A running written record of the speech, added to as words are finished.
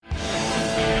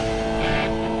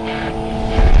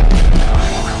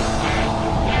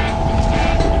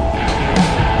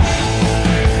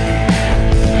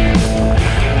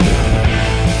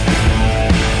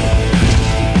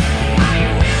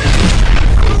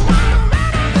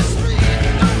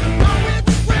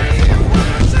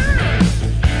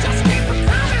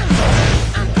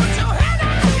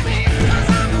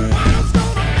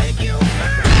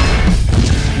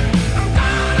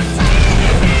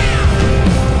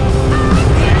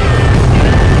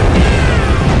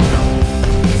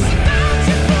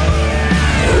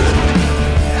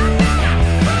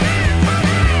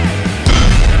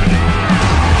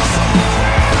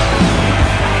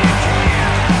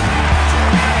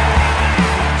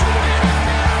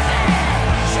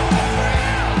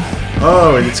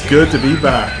Oh, and it's good to be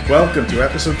back. Welcome to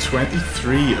episode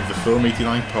 23 of the Film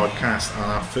 89 podcast, and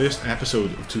our first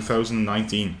episode of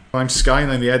 2019. I'm Skye,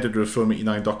 and I'm the editor of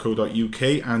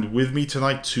film89.co.uk, and with me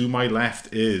tonight to my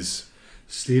left is...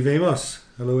 Steve Amos.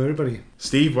 Hello, everybody.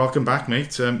 Steve, welcome back,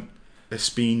 mate. It's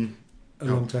been... A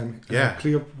long time. Yeah.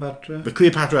 Cleopatra. The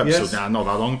Cleopatra episode, Yes. not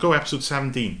that long ago, episode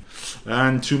 17.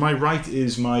 And to my right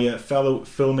is my fellow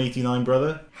Film 89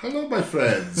 brother. Hello, my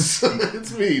friends.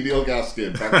 It's me, Neil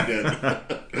Gaskin, back again.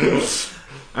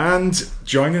 And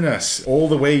joining us all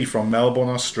the way from Melbourne,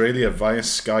 Australia via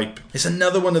Skype is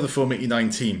another one of the Film 89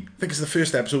 team. I think it's the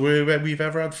first episode where we've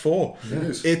ever had four.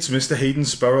 Yes. It's Mr. Haydn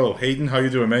Spurrell. Haydn, how you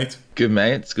doing, mate? Good,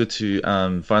 mate. It's good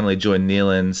to finally join Neil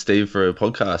and Steve for a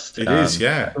podcast. It is,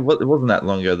 yeah. It wasn't that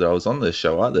long ago that I was on this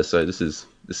show either, so this is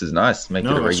nice. Make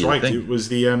it a regular thing. It was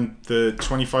the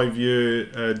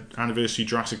 25-year anniversary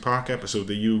Jurassic Park episode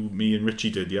that you, me, and Richie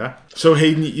did, yeah? So,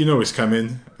 Haydn, you know it's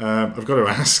coming. I've got to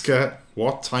ask,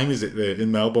 what time is it there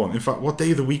in Melbourne? In fact, what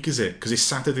day of the week is it? Because it's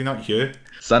Saturday night here.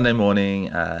 Sunday morning,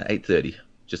 8:30.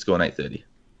 Just gone 8:30.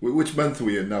 Which month are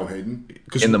we in now, Hayden?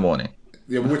 In the morning.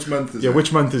 Yeah, which month is it? Yeah,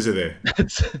 which month is it there?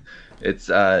 It's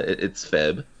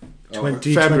Feb.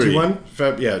 2021.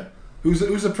 Feb, yeah. Who's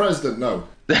the president now?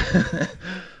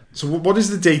 So what is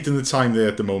the date and the time there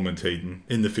at the moment, Hayden,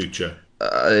 in the future?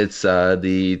 It's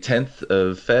the 10th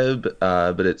of Feb,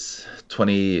 but it's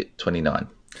 2029.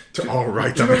 Oh,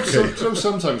 right, Do you okay. know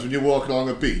sometimes when you're walking along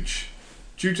a beach,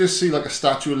 do you just see like a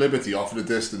Statue of Liberty off in the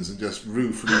distance and just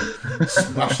ruefully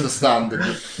smash the stand?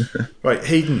 Right,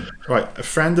 Haydn, right, a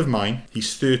friend of mine,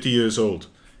 he's 30 years old.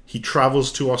 He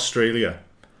travels to Australia.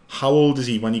 How old is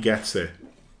he when he gets there?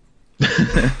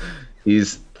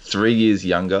 He's 3 years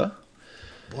younger.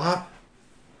 What?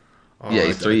 Oh, Yeah,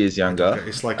 he's 3 years younger.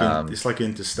 It's like it's like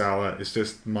Interstellar. It's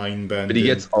just mind bending. But he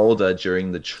gets older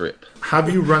during the trip. Have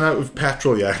you run out of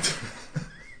petrol yet?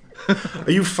 Are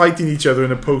you fighting each other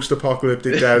in a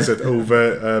post-apocalyptic desert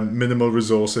over minimal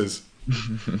resources?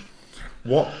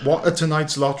 What are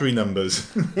tonight's lottery numbers?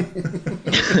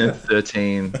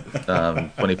 13,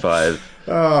 25.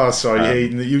 Oh, sorry,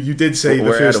 Hayden. You did say the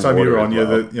we're first out of time you were water on as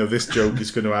well. that this joke is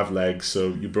going to have legs, so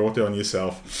you brought it on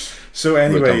yourself. So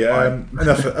anyway,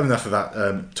 Look, enough of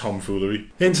that tomfoolery.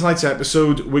 In tonight's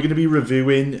episode, we're going to be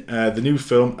reviewing the new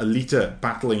film Alita: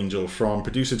 Battle Angel from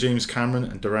producer James Cameron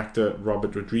and director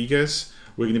Robert Rodriguez.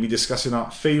 We're going to be discussing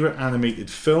our favourite animated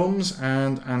films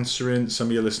and answering some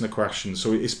of your listener questions.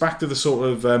 So it's back to the sort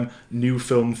of new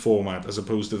film format as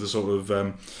opposed to the sort of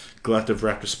glut of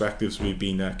retrospectives we've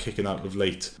been kicking out of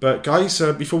late. But guys,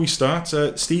 before we start,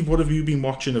 Steve, what have you been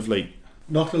watching of late?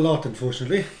 Not a lot,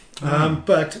 unfortunately.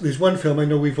 But there's one film I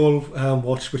know we've all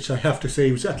watched, which I have to say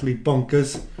was utterly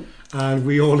bonkers, and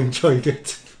we all enjoyed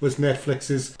it. Was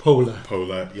Netflix's Polar.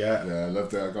 Yeah. Yeah, I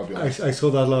loved it. I gotta be honest. I saw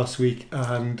that last week,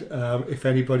 and if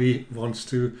anybody wants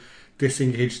to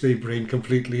disengage their brain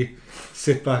completely,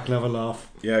 sit back and have a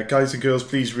laugh. Yeah, guys and girls,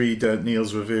 please read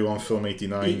Neil's review on Film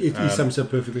 89. He sums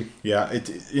up perfectly. Yeah,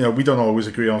 we don't always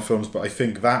agree on films, but I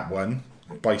think that one,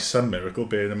 by some miracle,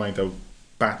 bearing in mind how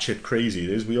batshit crazy it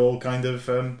is, we all kind of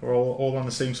we're all on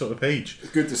the same sort of page.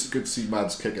 It's good to see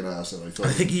Mads kicking ass. And I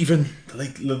think even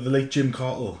the late Jim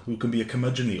Cottle, who can be a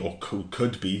curmudgeonly, or who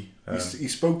could be. He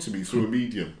spoke to me through a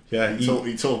medium. Yeah, he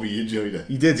told me he enjoyed it.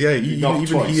 He did, yeah. Even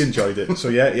twice. he enjoyed it. So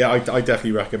yeah, I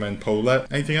definitely recommend Polar.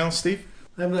 Anything else, Steve?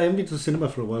 I haven't been to the cinema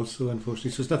for a while, so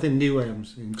unfortunately, so it's nothing new I am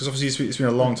seeing. Because obviously it's been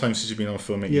a long time since you've been on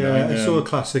Film 89. Yeah, I saw a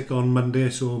classic on Monday. I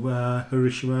saw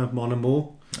Hiroshima Mon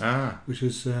Amour, which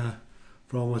is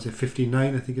from, was it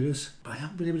 59, I think it is. But I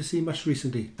haven't been able to see much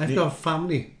recently. I've got a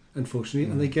family, unfortunately,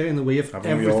 and they get in the way of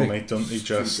Haven't everything. we all, mate, don't they?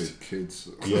 Just Stupid kids.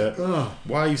 yeah,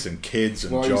 wives and kids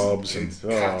and jobs and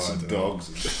cats I and don't know.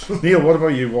 dogs. Neil, what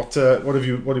about you? What are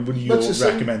your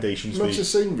recommendations Much be? the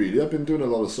same, really. I've been doing a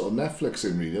lot of sort of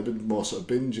Netflixing, really. I've been more sort of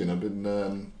binging. I've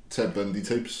been Ted Bundy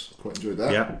tapes. Quite enjoyed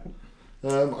that. Yeah.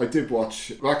 I did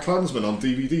watch Black Klansman on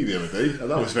DVD the other day,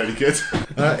 and that was very good.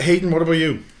 Hayden, what about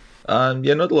you?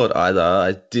 Yeah, not a lot either.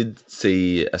 I did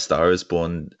see A Star Is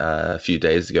Born a few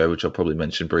days ago, which I'll probably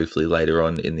mention briefly later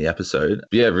on in the episode.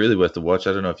 But yeah, really worth the watch.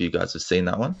 I don't know if you guys have seen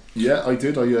that one. Yeah, I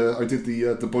did. I did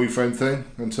the boyfriend thing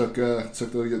and took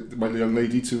my young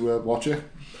lady to watch it.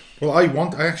 Well, I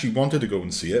actually wanted to go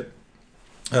and see it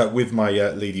with my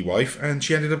lady wife, and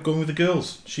she ended up going with the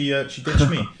girls. She ditched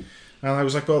me. And I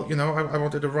was like, well, I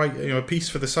wanted to write a piece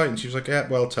for the site, and she was like, yeah,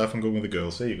 well, tough, I'm going with the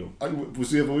girls. There you go. I was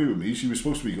the other way with me. She was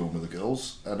supposed to be going with the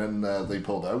girls, and then they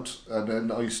pulled out, and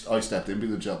then I stepped in,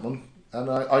 being the gentleman, And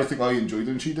I think I enjoyed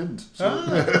it and she didn't. So,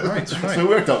 right. So it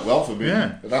worked out well for me.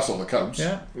 Yeah. And that's all that counts.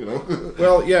 Yeah. You know?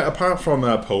 Well, yeah, apart from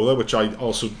Polar, which I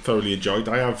also thoroughly enjoyed,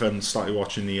 I have started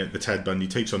watching the Ted Bundy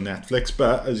tapes on Netflix,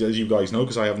 but as you guys know,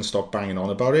 because I haven't stopped banging on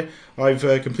about it, I've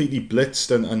completely blitzed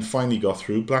and finally got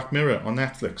through Black Mirror on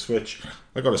Netflix, which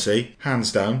I gotta say,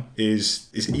 hands down, is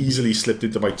easily slipped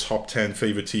into my top 10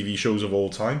 favourite TV shows of all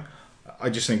time. I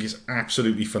just think it's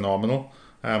absolutely phenomenal.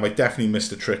 I definitely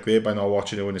missed a trick there by not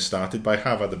watching it when it started, but I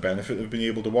have had the benefit of being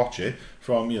able to watch it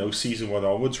from season 1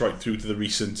 onwards right through to the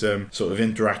recent sort of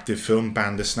interactive film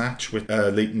Bandersnatch, which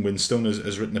Leighton Winstone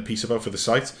has written a piece about for the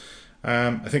site.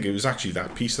 I think it was actually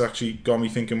that piece that actually got me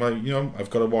thinking, well,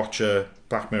 I've got to watch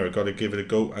Black Mirror, got to give it a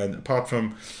go. And apart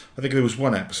from, I think there was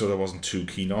one episode I wasn't too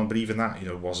keen on, but even that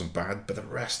wasn't bad. But the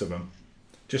rest of them,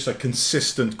 just like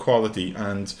consistent quality,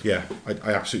 and yeah,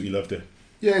 I absolutely loved it.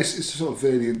 Yeah, it's sort of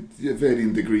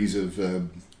varying degrees of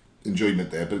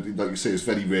enjoyment there, but like you say, it's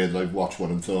very rare that I've watched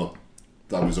one and thought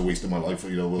that was a waste of my life, or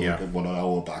like 1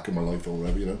 hour back in my life or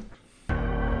whatever,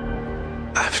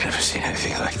 I've never seen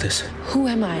anything like this. Who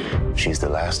am I? She's the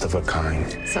last of her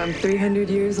kind. So I'm 300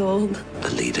 years old.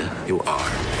 Alita, you are.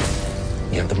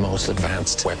 You have the most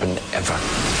advanced weapon ever,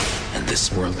 and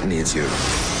this world needs you.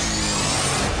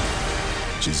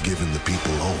 She's given the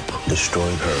people hope.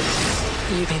 Destroying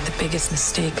her. You made the biggest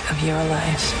mistake of your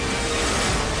life.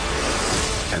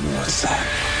 And what's that?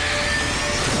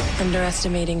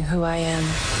 Underestimating who I am.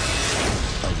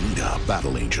 Alita,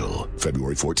 Battle Angel,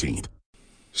 February 14th.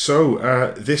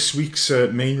 So, this week's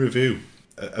main review.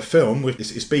 A film which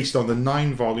is based on the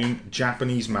 9-volume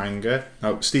Japanese manga.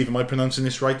 Now, Steve, am I pronouncing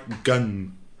this right?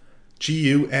 Gunm.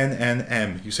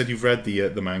 Gunmm. You said you've read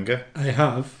the manga. I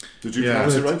have. Did you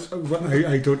pronounce it right?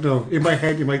 I don't know. In my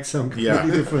head, it might sound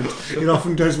completely different. It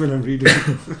often does when I'm reading.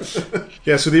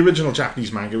 Yeah, so the original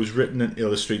Japanese manga was written and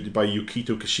illustrated by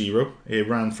Yukito Kishiro. It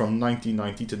ran from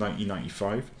 1990 to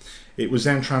 1995. It was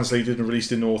then translated and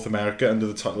released in North America under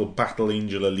the title Battle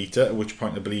Angel Alita, at which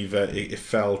point I believe it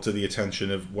fell to the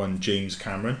attention of one James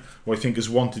Cameron, who I think has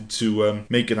wanted to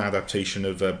make an adaptation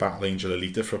of Battle Angel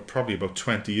Alita for probably about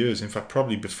 20 years. In fact,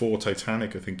 probably before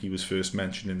Titanic, I think he was first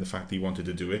mentioned in the fact that he wanted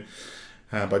to do it.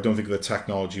 But I don't think the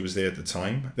technology was there at the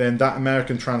time. Then that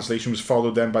American translation was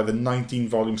followed then by the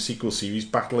 19-volume sequel series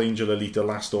Battle Angel Alita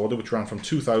Last Order, which ran from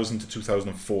 2000 to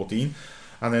 2014.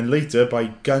 And then later by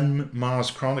Gunm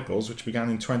Mars Chronicles, which began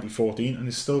in 2014 and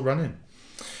is still running.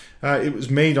 It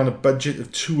was made on a budget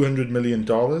of $200 million.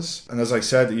 And as I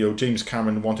said, James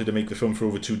Cameron wanted to make the film for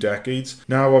over 2 decades.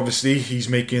 Now, obviously, he's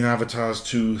making Avatars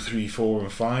 2, 3, 4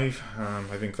 and 5.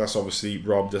 I think that's obviously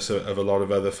robbed us of a lot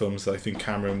of other films that I think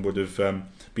Cameron would have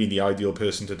been the ideal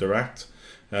person to direct.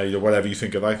 Whatever you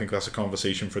think of that, I think that's a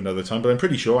conversation for another time. But I'm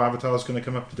pretty sure Avatar's going to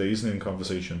come up today, isn't it, in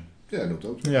conversation? Yeah, no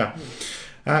doubt. Yeah.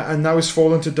 And now it's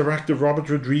fallen to director Robert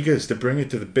Rodriguez to bring it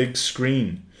to the big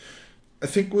screen. I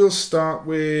think we'll start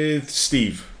with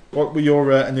Steve. What were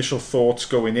your initial thoughts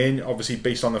going in, obviously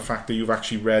based on the fact that you've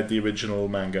actually read the original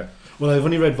manga? Well, I've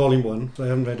only read volume 1, so I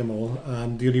haven't read them all.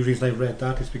 And the only reason I read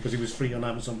that is because it was free on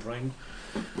Amazon Prime.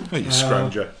 Oh, you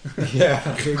scrounger. Yeah,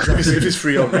 exactly. If it's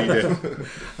free, I'll read it.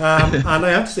 And I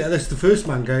have to say, this is the first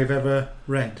manga I've ever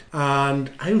read.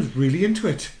 And I was really into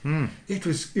it. It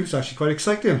was actually quite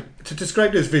exciting. To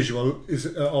describe it as visual, is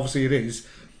obviously it is,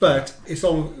 but it's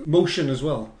all motion as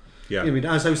well. Yeah. I mean,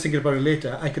 as I was thinking about it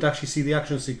later, I could actually see the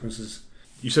action sequences.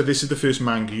 You said this is the first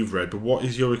manga you've read, but what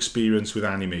is your experience with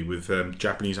anime, with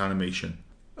Japanese animation?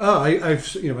 I've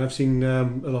seen a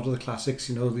lot of the classics,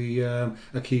 the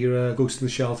Akira, Ghost in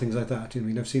the Shell, things like that.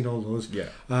 I've seen all those. Yeah.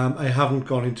 I haven't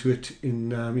gone into it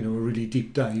in a really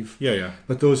deep dive. Yeah.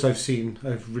 But those I've seen,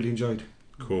 I've really enjoyed.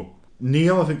 Cool.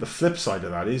 Neil, I think the flip side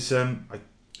of that is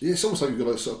It's almost like you've got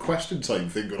a sort of question time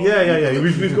thing going on. Yeah.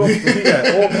 We've got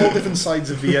all different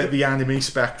sides of the anime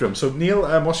spectrum. So, Neil,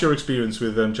 what's your experience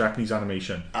with Japanese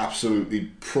animation? Absolutely,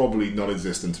 probably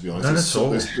non-existent, to be honest. None at all.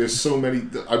 There's so many.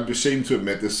 I'm ashamed to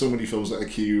admit, there's so many films like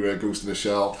Akira, Ghost in the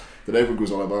Shell, that everyone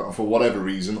goes on about, and for whatever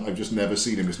reason, I've just never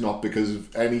seen him. It's not because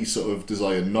of any sort of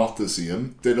desire not to see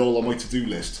him. They're all on my to-do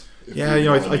list. Yeah,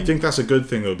 I think that's a good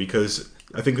thing, though, because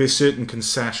I think there's certain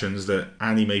concessions that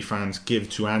anime fans give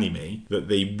to anime that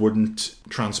they wouldn't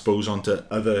transpose onto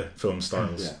other film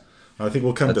styles. Yeah. I think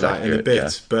we'll come to that in a bit. Yeah.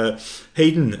 But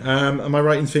Haydn, am I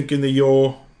right in thinking that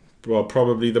you're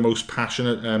probably the most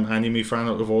passionate anime fan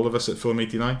out of all of us at Film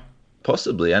 89?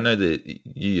 Possibly. I know that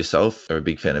you yourself are a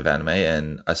big fan of anime,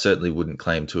 and I certainly wouldn't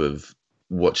claim to have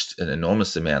watched an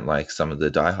enormous amount like some of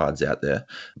the diehards out there.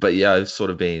 But yeah, I've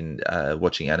sort of been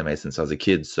watching anime since I was a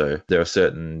kid. So there are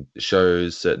certain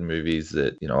shows, certain movies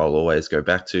that, you know, I'll always go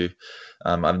back to.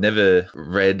 I've never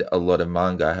read a lot of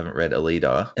manga. I haven't read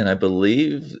Alita, and I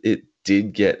believe it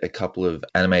did get a couple of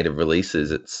animated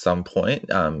releases at some point,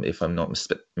 if I'm not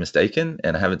mistaken,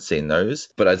 and I haven't seen those.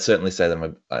 But I'd certainly say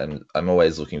that I'm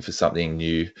always looking for something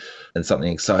new and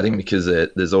something exciting, because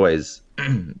there's always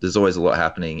there's always a lot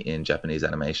happening in Japanese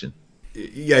animation.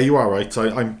 Yeah, you are right.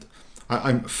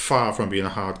 I'm far from being a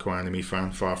hardcore anime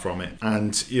fan, far from it.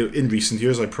 And you know, in recent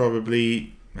years, I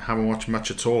probably haven't watched much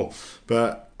at all.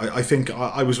 But I think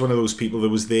I was one of those people that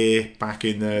was there back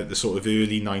in the sort of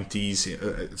early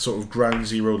 90s, sort of ground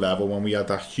zero level, when we had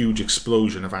that huge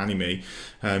explosion of anime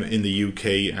in the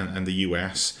UK and the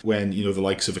US, when, you know, the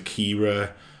likes of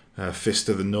Akira, Fist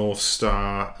of the North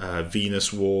Star,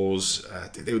 Venus Wars,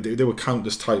 there were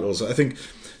countless titles. I think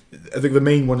the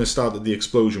main one that started the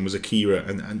explosion was Akira,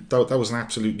 and that was an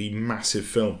absolutely massive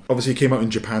film. Obviously, it came out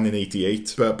in Japan in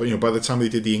 '88, but you know, by the time they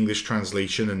did the English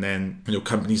translation, and then, you know,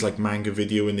 companies like Manga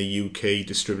Video in the UK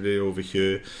distributed it over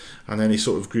here, and then it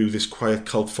sort of grew this quiet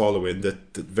cult following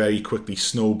that very quickly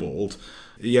snowballed.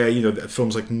 Yeah, you know,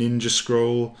 films like Ninja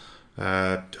Scroll.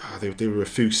 There were a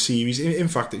few series. In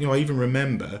fact, you know, I even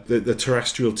remember the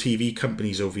terrestrial TV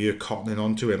companies over here cottoning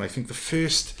onto it. And I think the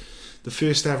first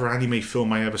ever anime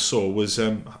film I ever saw was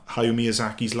Hayao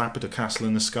Miyazaki's Laputa Castle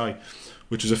in the Sky,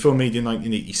 which was a film made in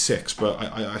 1986, but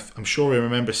I'm sure I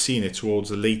remember seeing it towards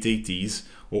the late 80s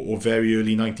or very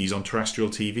early 90s on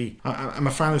terrestrial TV. I'm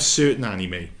a fan of certain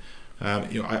anime.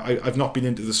 You know, I've not been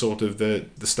into the sort of the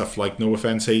stuff like, no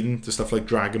offense Haydn, the stuff like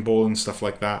Dragon Ball and stuff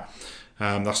like that.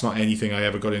 That's not anything I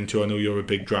ever got into. I know you're a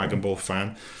big Dragon Ball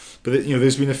fan. But, you know,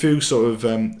 there's been a few sort of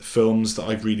films that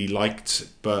I've really liked,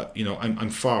 but, you know, I'm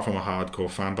far from a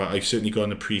hardcore fan, but I've certainly got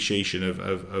an appreciation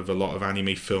of a lot of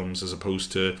anime films, as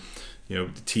opposed to, you know,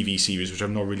 the TV series, which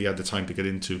I've not really had the time to get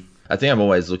into. I think I'm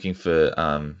always looking for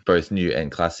both new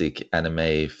and classic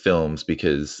anime films,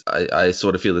 because I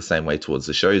sort of feel the same way towards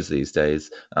the shows these days.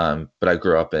 But I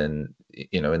grew up in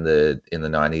the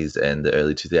 90s and the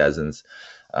early 2000s.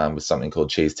 With something called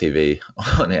Cheese TV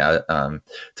on our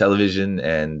television,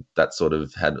 and that sort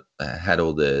of had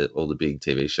all the big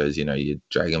TV shows, you know, your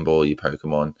Dragon Ball, your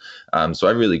Pokemon. So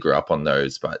I really grew up on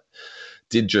those, but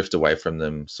did drift away from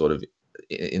them sort of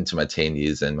into my teen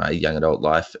years and my young adult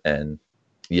life. And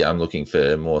yeah, I'm looking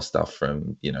for more stuff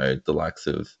from, you know, the likes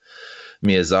of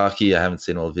Miyazaki. I haven't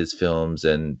seen all of his films,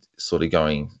 and sort of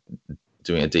doing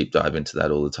a deep dive into that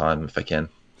all the time if I can.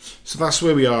 So that's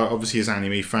where we are, obviously, as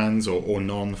anime fans or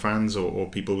non-fans or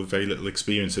people with very little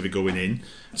experience of it going in.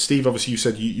 Steve, obviously you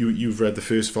said you've read the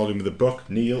first volume of the book.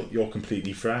 Neil, you're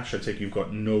completely fresh. I take you've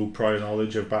got no prior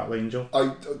knowledge of Battle Angel.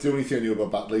 The only thing I knew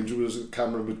about Battle Angel was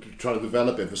Cameron was trying to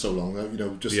develop it for so long. You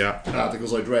know, just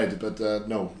articles I'd read, but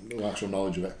no actual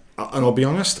knowledge of it. And I'll be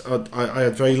honest, I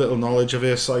had very little knowledge of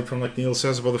it, aside from, like Neil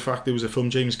says, about the fact there was a film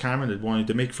James Cameron had wanted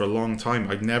to make for a long time.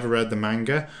 I'd never read the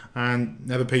manga and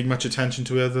never paid much attention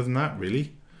to it other than that,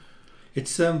 really.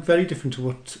 It's very different to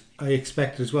what I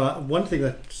expected as well. One thing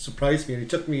that surprised me, and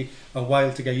it took me a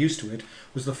while to get used to it,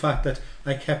 was the fact that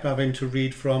I kept having to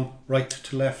read from right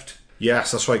to left.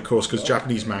 Yes, that's right, of course, because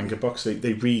Japanese manga books,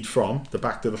 they read from the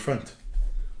back to the front.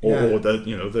 Or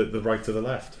the right to the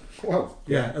left. Wow.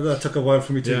 Yeah, and that took a while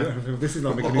for me to... Yeah. This is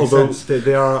not making any sense. Although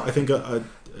they are, I think,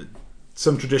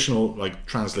 some traditional like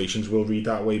translations will read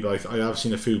that way, but I have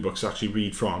seen a few books actually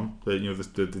read from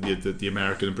the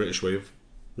American and British way of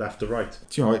left to right.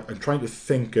 You know, I'm trying to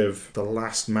think of the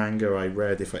last manga I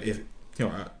read. If you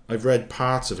know, I've read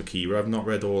parts of Akira. I've not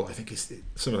read all. I think it's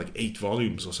something like 8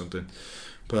 volumes or something.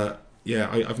 But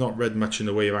yeah, I've not read much in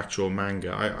the way of actual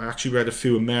manga. I actually read a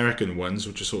few American ones,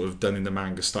 which are sort of done in the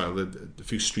manga style, a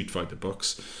few Street Fighter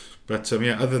books. But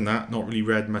other than that, not really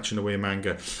read much in the way of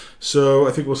manga. So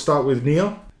I think we'll start with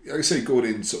Neil. I say going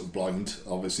in sort of blind,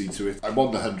 obviously, to it. I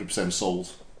wasn't 100%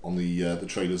 sold on the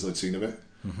trailers I'd seen of it.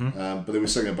 Mm-hmm. But there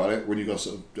was something about it when you got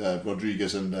sort of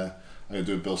Rodriguez and I'm going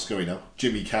to do Bill Skye now,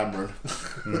 Jimmy Cameron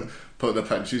putting the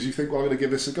punches. You think, well, I'm going to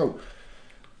give this a go.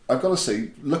 I've got to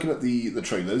say, looking at the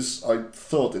trailers, I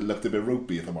thought it looked a bit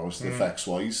ropey, if I'm honest, effects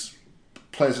wise.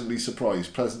 Pleasantly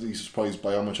surprised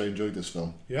by how much I enjoyed this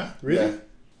film. Yeah, really?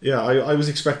 Yeah, I was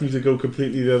expecting you to go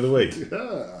completely the other way.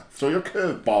 Yeah, throw your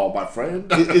curveball, my friend.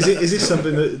 Is it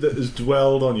something that has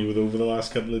dwelled on you over the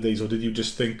last couple of days, or did you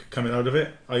just think coming out of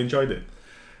it, I enjoyed it?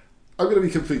 I'm going to be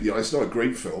completely honest. It's not a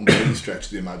great film by any stretch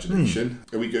of the imagination.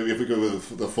 If we go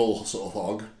with the full sort of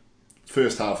hog,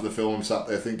 first half of the film, I'm sat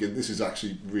there thinking, this is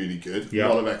actually really good. Yeah. A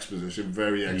lot of exposition,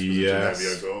 very exposition heavy,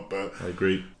 I thought, but I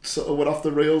agree. Sort of went off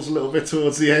the rails a little bit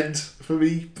towards the end for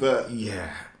me, but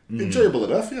enjoyable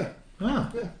enough, yeah.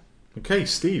 Okay,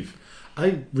 Steve.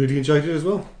 I really enjoyed it as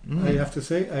well. I have to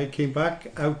say, I came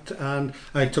back out and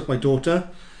I took my daughter.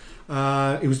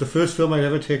 It was the first film I'd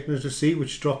ever taken her to see,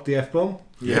 which dropped the F-bomb.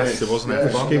 Yes, it wasn't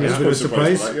F-bomb. Came as a bit of a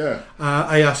surprise. That,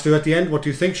 I asked her at the end, what do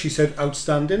you think? She said,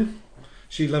 outstanding.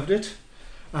 She loved it.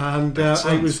 And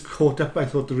I was caught up. I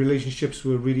thought the relationships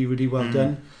were really, really well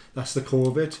done. That's the core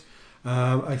of it.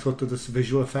 I thought that the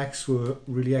visual effects were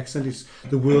really excellent.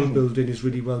 The world building is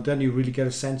really well done. You really get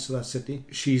a sense of that city.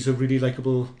 She's a really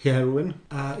likeable heroine.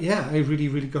 I really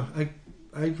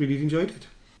enjoyed it.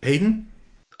 Haydn?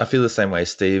 I feel the same way,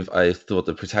 Steve. I thought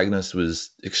the protagonist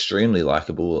was extremely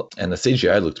likable and the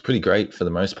CGI looked pretty great for the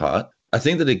most part. I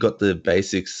think that it got the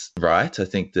basics right. I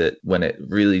think that when it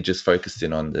really just focused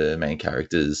in on the main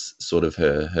character's sort of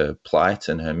her plight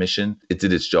and her mission, it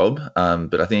did its job.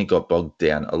 But I think it got bogged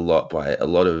down a lot by a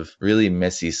lot of really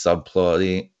messy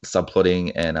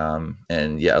subplotting and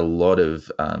a lot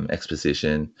of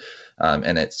exposition.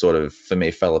 And it sort of, for me,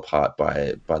 fell apart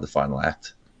by the final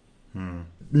act.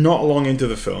 Not long into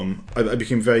the film, I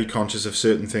became very conscious of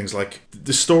certain things, like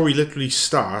the story literally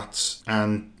starts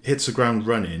and hits the ground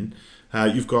running.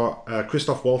 You've got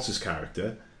Christoph Waltz's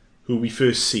character, who we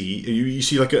first see. You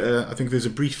see, like I think there's a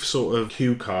brief sort of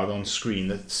cue card on screen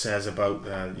that says about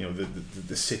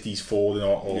the city's falling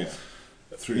or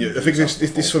I think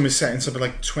this film is set in something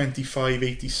like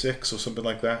 2586 or something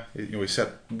like that. It's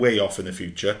set way off in the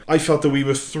future. I felt that we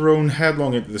were thrown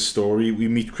headlong into the story. We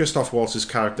meet Christoph Waltz's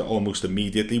character almost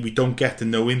immediately. We don't get to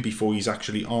know him before he's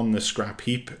actually on the scrap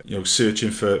heap,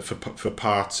 searching for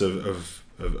parts of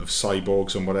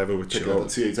cyborgs and whatever. Which the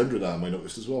T800 arm I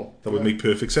noticed as well. That would make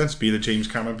perfect sense, being a James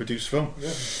Cameron produced film.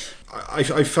 Yeah.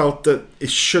 I felt that it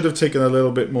should have taken a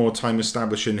little bit more time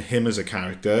establishing him as a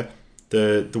character,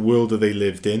 the world that they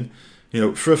lived in.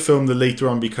 For a film that later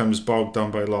on becomes bogged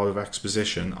down by a lot of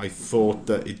exposition, I thought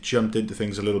that it jumped into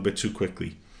things a little bit too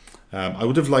quickly. I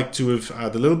would have liked to have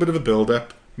had a little bit of a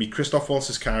build-up, meet Christoph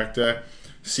Waltz's character,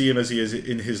 see him as he is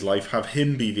in his life, have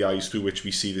him be the eyes through which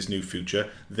we see this new future,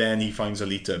 then he finds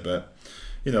Alita. But,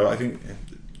 I think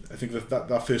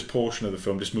that first portion of the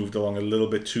film just moved along a little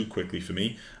bit too quickly for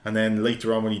me. And then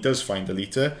later on, when he does find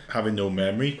Alita, having no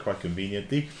memory, quite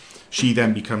conveniently, she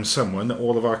then becomes someone that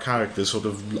all of our characters sort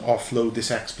of offload this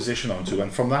exposition onto.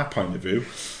 And from that point of view,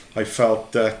 I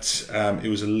felt that it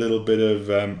was a little bit of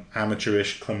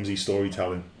amateurish, clumsy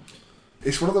storytelling.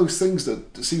 It's one of those things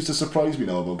that seems to surprise me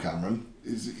now about Cameron.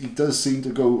 Is he does seem to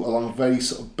go along very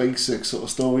sort of basic sort of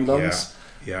storylines.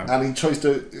 Yeah. And he tries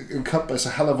to encompass a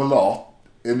hell of a lot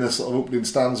in the sort of opening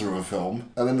stanza of a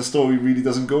film, and then the story really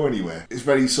doesn't go anywhere. It's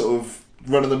very sort of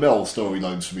run-of-the-mill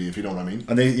storylines for me, if you know what I mean.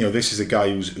 And this is a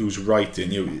guy who's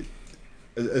writing.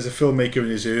 As a filmmaker in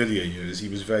his earlier years, he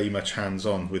was very much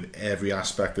hands-on with every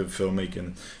aspect of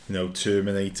filmmaking.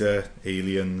 Terminator,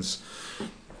 Aliens,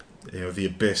 The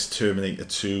Abyss, Terminator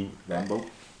 2, Rambo.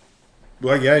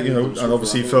 Well, yeah, and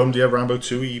obviously he filmed Rambo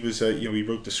 2. He was, he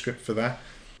wrote the script for that.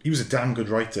 He was a damn good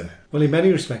writer. Well, in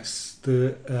many respects,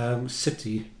 the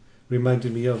city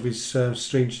reminded me of his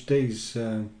Strange Days.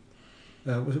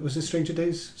 Was it Stranger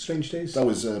Days? Strange Days? That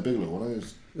was Bigelow, wasn't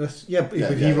it? He wrote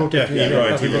it. He wrote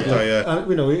that.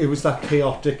 It was that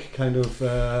chaotic kind of,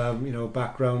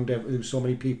 background. There was so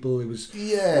many people. It was.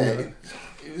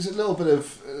 It was a little bit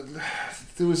of.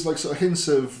 There was like sort of hints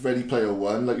of Ready Player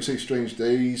One, like you say, Strange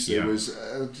Days. There was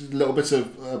little bits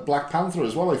of Black Panther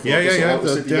as well. I thought.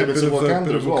 The bit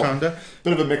of Wakanda.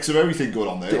 Bit of a mix of everything going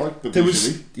on there.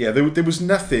 There was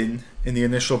nothing in the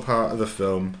initial part of the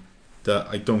film that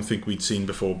I don't think we'd seen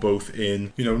before, both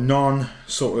in non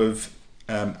sort of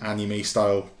anime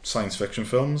style science fiction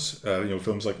films,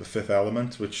 films like The Fifth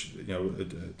Element, which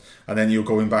and then you're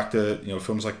going back to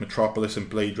films like Metropolis and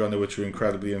Blade Runner, which were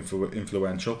incredibly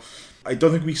influential. I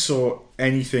don't think we saw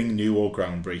anything new or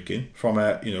groundbreaking from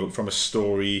a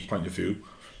story point of view.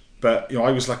 But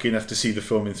I was lucky enough to see the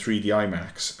film in 3D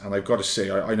IMAX, and I've got to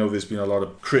say, I know there's been a lot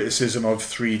of criticism of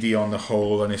 3D on the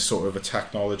whole, and it's sort of a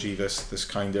technology this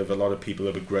kind of, a lot of people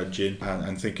are begrudging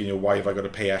and thinking, why have I got to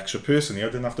pay extra? Personally, I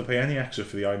didn't have to pay any extra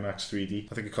for the IMAX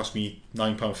 3D. I think it cost me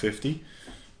 £9.50,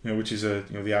 which is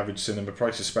the average cinema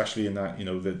price, especially in that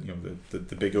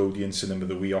the big Odeon cinema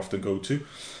that we often go to.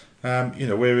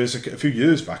 Whereas a few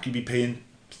years back you'd be paying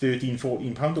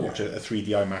 £13-14 to watch a 3D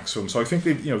IMAX film. So I think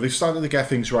they've started to get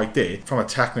things right there. From a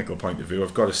technical point of view,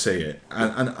 I've got to say it.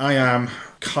 And I am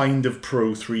kind of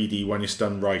pro 3D when it's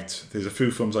done right. There's a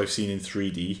few films I've seen in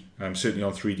 3D, certainly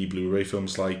on 3D Blu-ray,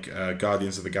 films like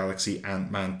Guardians of the Galaxy,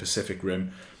 Ant-Man, Pacific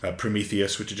Rim,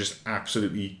 Prometheus, which are just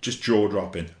absolutely just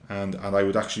jaw-dropping. And I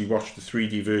would actually watch the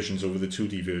 3D versions over the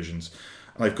 2D versions.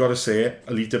 And I've got to say it,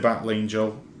 Alita Battle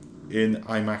Angel in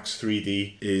IMAX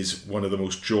 3D is one of the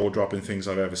most jaw-dropping things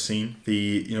I've ever seen.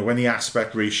 When the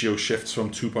aspect ratio shifts from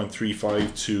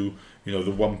 2.35 to the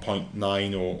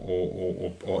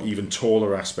 1.9 or even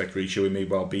taller aspect ratio it may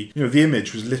well be. The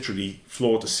image was literally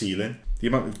floor to ceiling. The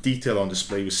amount of detail on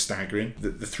display was staggering.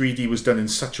 The 3D was done in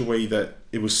such a way that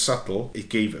it was subtle. It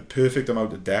gave a perfect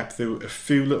amount of depth. There were a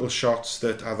few little shots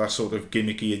that are that sort of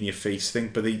gimmicky in your face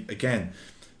thing, but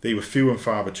they were few and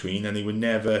far between, and they were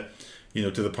never to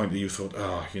the point that you thought,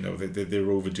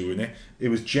 they're overdoing it. It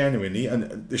was genuinely,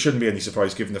 and there shouldn't be any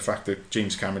surprise given the fact that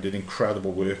James Cameron did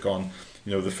incredible work on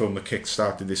the film that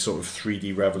kick-started this sort of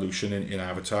 3D revolution in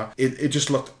Avatar. It just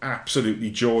looked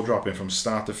absolutely jaw-dropping from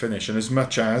start to finish. And as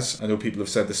much as I know people have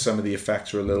said that some of the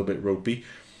effects were a little bit ropey,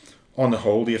 on the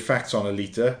whole, the effects on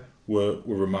Alita were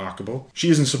remarkable. She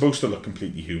isn't supposed to look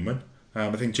completely human. I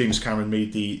think James Cameron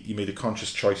made a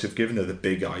conscious choice of giving her the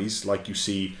big eyes, like you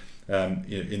see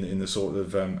in the sort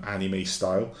of anime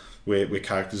style, where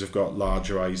characters have got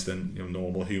larger eyes than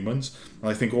normal humans.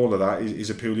 And I think all of that is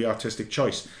a purely artistic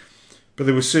choice. But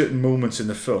there were certain moments in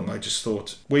the film I just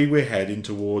thought, we're heading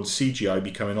towards CGI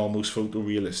becoming almost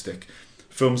photorealistic.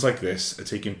 Films like this are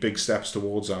taking big steps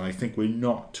towards that, and I think we're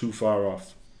not too far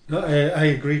off. No, I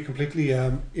agree completely.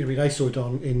 I saw it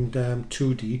in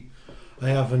 2D. I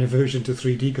have an aversion to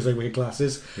 3D because I wear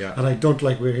glasses, and I don't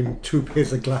like wearing two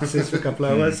pairs of glasses for a couple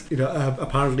of hours.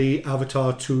 Apparently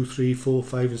Avatar 2, 3, 4,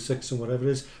 5 and 6 and whatever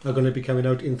it is are going to be coming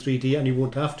out in 3D, and you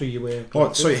won't have to. You wear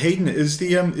glasses. Oh, sorry, Haydn, is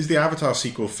the Avatar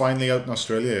sequel finally out in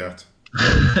Australia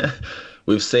yet?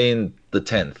 We've seen the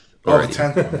 10th. Already. Oh, the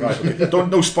 10th one, right. Okay.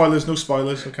 No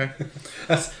spoilers, okay.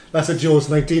 That's a Jaws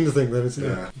 19 thing then, isn't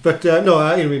it? But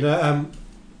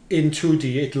in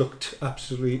 2D it looked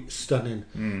absolutely stunning,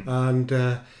 and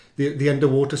the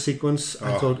underwater sequence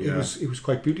I thought it was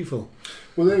quite beautiful.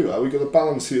 Well, there you are. We've got a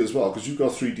balance here as well, because you've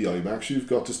got 3D IMAX, you've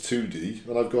got just 2D,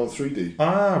 and I've gone 3D.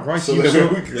 Ah, right. So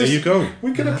there you go.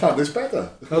 We could have planned this better.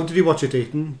 How did you watch it,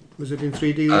 Aidan? Was it in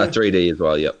 3D? 3D as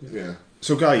well, yep. Yeah.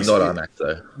 So guys, not IMAX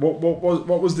though.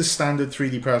 What was the standard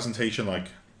 3D presentation like?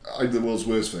 I'm the world's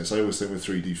worst for this. I always think with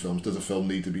 3D films, does a film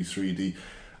need to be 3D?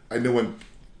 I know when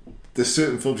there's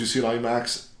certain films you see in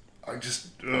IMAX,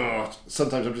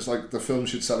 sometimes I'm just like, the film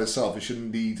should sell itself. It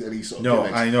shouldn't need any sort of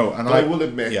gimmicks. I know, and but I will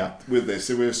admit, with this,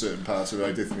 there were certain parts where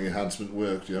I did think the enhancement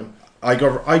worked. I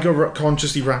got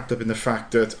consciously wrapped up in the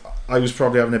fact that I was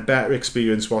probably having a better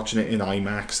experience watching it in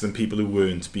IMAX than people who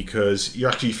weren't, because you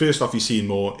actually, first off, you're seeing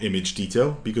more image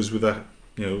detail, because with the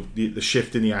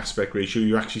shift in the aspect ratio,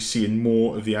 you're actually seeing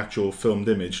more of the actual filmed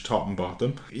image, top and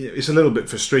bottom. It's a little bit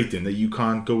frustrating that you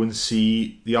can't go and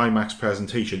see the IMAX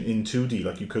presentation in 2D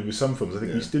like you could with some films. I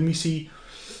think didn't we see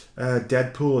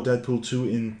Deadpool or Deadpool 2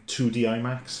 in 2D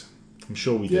IMAX? I'm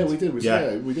sure we did. Yeah, we did.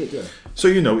 We did. So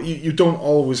you don't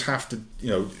always have to.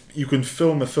 You can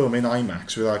film a film in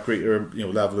IMAX with that greater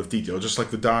level of detail, just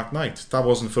like The Dark Knight. That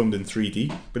wasn't filmed in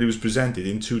 3D, but it was presented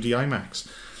in 2D IMAX.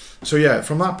 So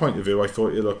from that point of view, I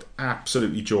thought it looked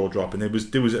absolutely jaw-dropping.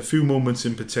 There was a few moments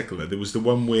in particular. There was the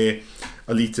one where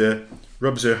Alita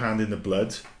rubs her hand in the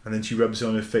blood, and then she rubs it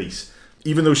on her face.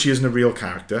 Even though she isn't a real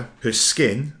character, her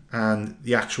skin and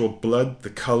the actual blood, the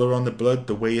colour on the blood,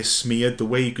 the way it's smeared, the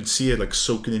way you could see it like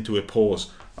soaking into her pores,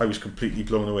 I was completely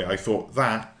blown away. I thought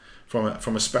that,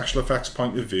 from a special effects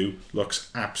point of view,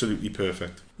 looks absolutely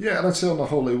perfect. Yeah, and I'd say on the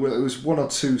whole, it was one or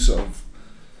two sort of,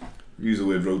 use the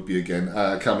word ropey again,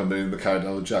 I can't remember the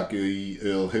character Jackie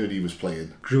Earl Hurdy was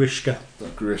playing. Grishka.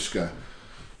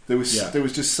 There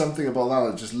was just something about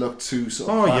that just looked too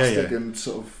sort of plastic and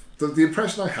sort of. The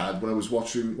impression I had when I'd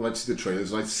see the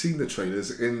trailers, and I'd seen the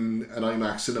trailers in an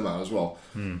IMAX cinema as well,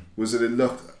 was that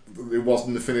it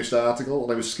wasn't the finished article,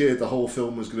 and I was scared the whole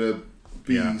film was going to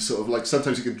be sort of like,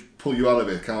 sometimes it can pull you out of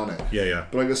it, can't it? Yeah.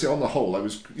 But like I say, on the whole, I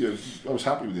was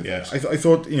happy with the effects. I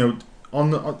thought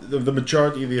on the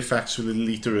majority of the effects with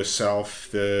Alita herself,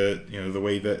 the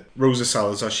way that Rosa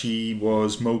Salazar, she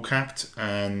was mocapped,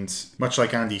 and much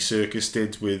like Andy Serkis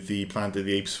did with the Planet of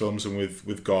the Apes films and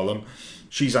with Gollum,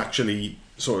 she's actually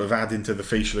sort of adding to the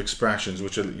facial expressions,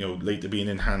 which are later being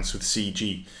enhanced with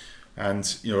CG,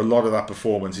 and a lot of that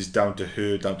performance is down to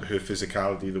her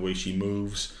physicality, the way she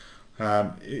moves.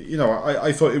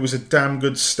 I thought it was a damn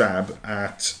good stab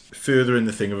at furthering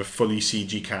the thing of a fully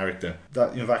CG character.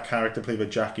 That character played by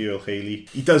Jackie Earle Haley,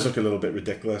 he does look a little bit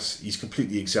ridiculous. He's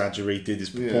completely exaggerated. His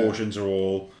proportions are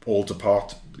all to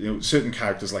pot. Certain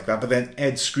characters like that. But then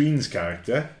Ed Skrein's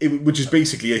character, which is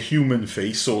basically a human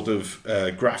face sort of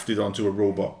grafted onto a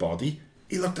robot body,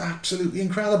 he looked absolutely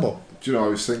incredible. Do you know, I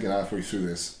was thinking halfway through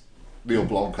this, Neil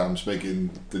Blomkamp's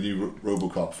making the new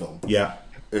RoboCop film. Yeah.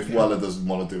 If Weller doesn't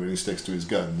want to do it and he sticks to his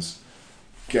guns,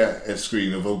 get a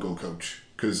screen of vocal coach,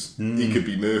 because he could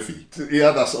be Murphy. He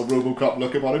had that sort of RoboCop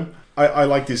look about him. I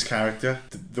liked his character,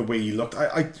 the way he looked.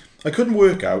 I couldn't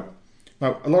work out.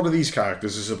 Now, a lot of these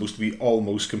characters are supposed to be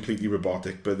almost completely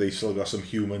robotic, but they've still got some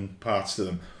human parts to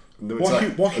them. No,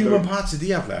 what human parts did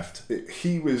he have left?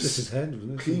 He was just his head,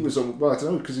 wasn't it? He was on. Well, I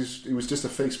don't know, because he was just a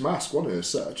face mask, wasn't it, as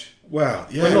such? Well,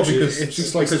 yeah. Well, no, because it's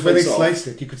just like when they sliced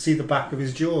it, you could see the back of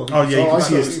his jaw. Oh yeah, I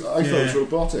thought it was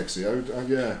robotics.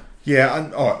 Yeah.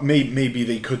 Yeah, and maybe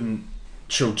they couldn't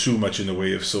show too much in the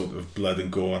way of sort of blood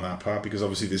and gore on that part, because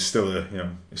obviously there's still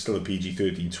it's still a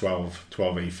PG-13,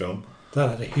 12A film.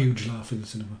 That had a huge laugh in the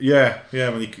cinema.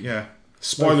 Yeah.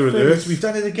 Spoiler alert! We've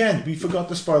done it again. We forgot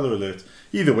the spoiler alert.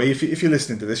 Either way, if you're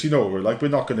listening to this, you know what we're like. We're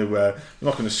not going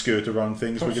to skirt around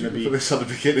things. We're going to be put this at the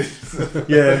beginning.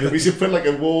 Yeah, we should put like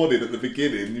a warning at the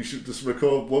beginning. You should just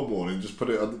record one warning, and just put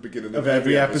it at the beginning of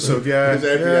every episode. Yeah, because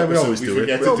every episode we always do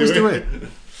it. We always do it.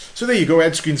 So there you go.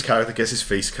 Ed Skrein's character gets his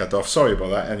face cut off. Sorry about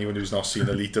that, anyone who's not seen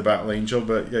Alita: Battle Angel.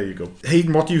 But there you go.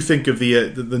 Haydn, what do you think of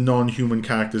the non-human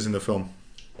characters in the film?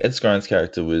 Ed Skrein's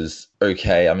character was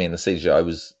okay. I mean, the CGI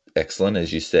was excellent,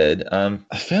 as you said.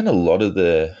 I found a lot of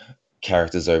the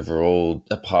characters overall,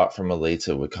 apart from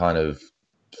Alita, were kind of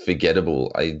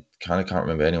forgettable. I kind of can't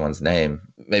remember anyone's name.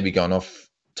 Maybe going off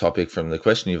topic from the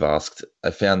question you've asked, I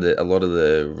found that a lot of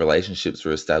the relationships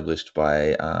were established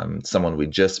by someone we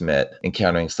just met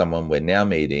encountering someone we're now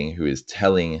meeting who is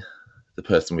telling the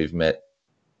person we've met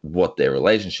what their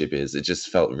relationship is. It just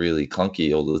felt really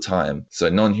clunky all the time. So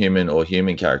non-human or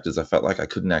human characters, I felt like I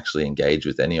couldn't actually engage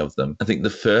with any of them. I think the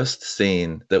first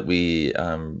scene that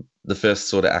the first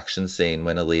sort of action scene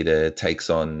when Alita takes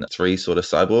on 3 sort of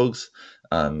cyborgs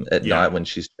at night when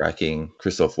she's tracking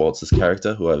Christoph Waltz's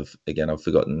character, who I've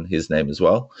forgotten his name as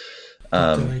well.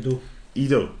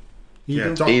 Ido.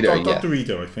 Yeah, Dr.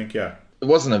 Ido, I think, yeah. It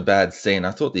wasn't a bad scene.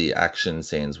 I thought the action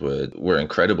scenes were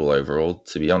incredible overall,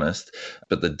 to be honest.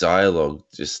 But the dialogue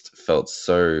just felt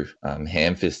so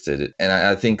ham-fisted. And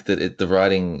I think that the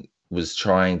writing was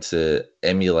trying to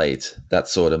emulate that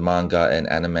sort of manga and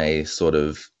anime sort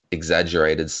of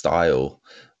exaggerated style.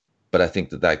 But I think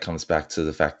that comes back to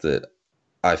the fact that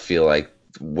I feel like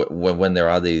when there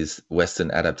are these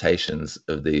Western adaptations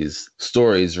of these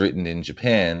stories written in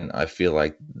Japan, I feel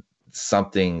like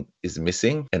something is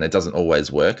missing and it doesn't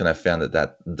always work. And I found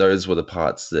that those were the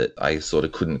parts that I sort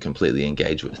of couldn't completely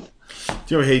engage with.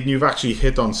 Do you know, Haydn, you've actually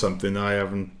hit on something I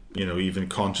haven't, even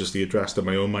consciously addressed in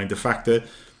my own mind. The fact that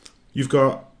you've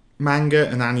got manga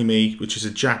and anime, which is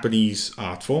a Japanese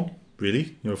art form,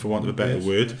 really, for want of a better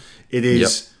word. It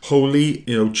is wholly,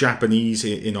 Japanese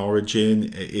in origin.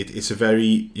 It's a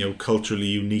very, culturally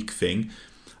unique thing.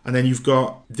 And then you've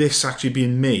got this actually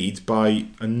being made by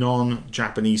a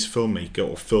non-Japanese filmmaker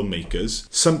or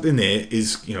filmmakers. Something there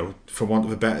is, for want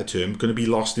of a better term, going to be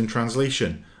lost in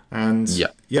translation. And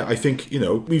I think,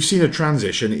 we've seen a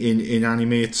transition in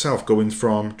anime itself, going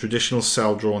from traditional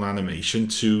cel-drawn animation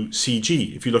to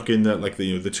CG. If you look in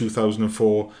the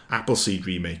 2004 Appleseed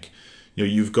remake,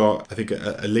 you've got, I think,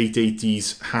 a late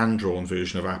 80s hand-drawn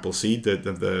version of Appleseed,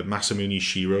 the Masamune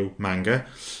Shirow manga.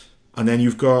 And then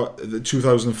you've got the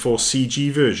 2004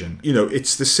 CG version.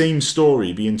 It's the same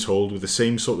story being told with the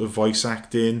same sort of voice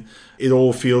acting. It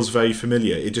all feels very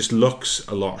familiar. It just looks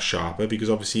a lot sharper because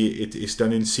obviously it's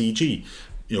done in CG,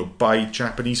 by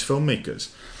Japanese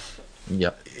filmmakers.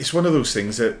 Yeah. It's one of those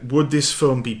things that, would this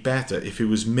film be better if it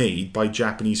was made by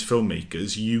Japanese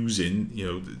filmmakers using,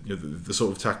 the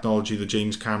sort of technology that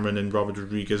James Cameron and Robert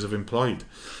Rodriguez have employed?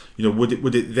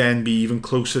 Would it then be even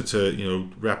closer to,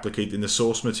 replicating the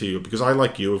source material? Because I,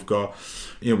 like you, have got,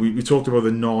 we talked about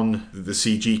the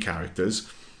CG characters.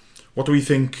 What do we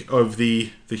think of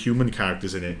the human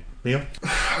characters in it? Neil?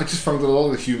 I just found that a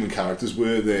lot of the human characters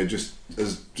were there just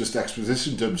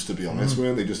exposition dumps, to be honest,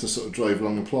 weren't they? Just to sort of drive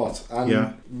along the plot.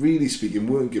 And really speaking,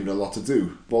 weren't given a lot to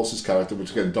do. Waltz's character,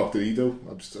 which again, Dr. Ido,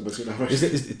 Is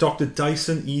it Dr.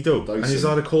 Dyson Ido? Dyson. And is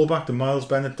that a callback to Miles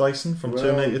Bennett Dyson from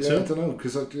Terminator 2? I don't know,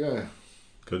 because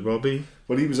could well be.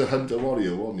 Well, he was a hunter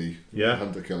warrior, wasn't he? Yeah. A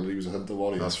hunter killer, he was a hunter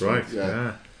warrior. That's right,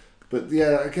 yeah. But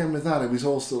again with that, it was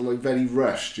also very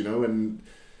rushed, and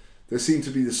there seemed to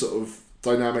be this sort of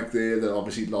dynamic there that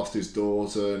obviously he'd lost his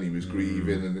daughter and he was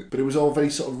grieving, but it was all very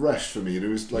sort of rushed for me, and it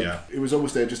was like it was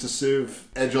almost there just to serve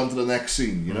edge onto the next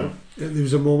scene, you know. There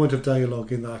was a moment of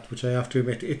dialogue in that which I have to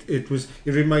admit it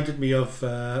reminded me of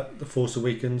The Force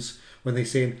Awakens when they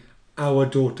saying our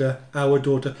daughter,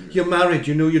 you're married,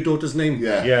 you know your daughter's name.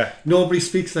 Nobody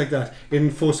speaks like that. In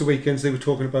Force Awakens they were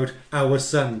talking about our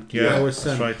son, our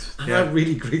son. That's right. And that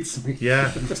really grates me.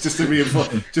 It's just to reinforce,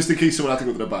 just in case someone had to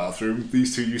go to the bathroom,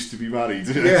 these two used to be married.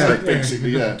 It's like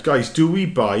basically, Guys, do we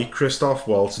buy Christoph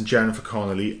Waltz and Jennifer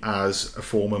Connelly as a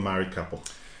former married couple?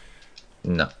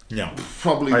 No,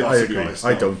 probably not. I agree. Honest,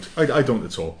 I don't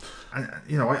at all. And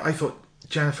you know, I thought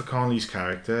Jennifer Connelly's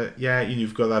character,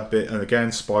 you've got that bit, and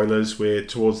again, spoilers, where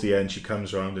towards the end she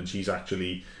comes around and she's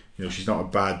actually, you know, she's not a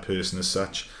bad person as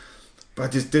such, but I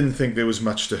just didn't think there was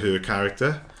much to her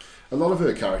character. A lot of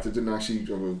her character didn't actually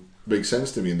make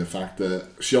sense to me, in the fact that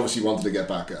she obviously wanted to get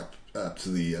back up to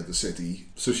the city,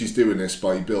 so she's doing this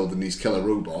by building these killer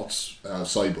robots,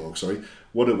 cyborgs,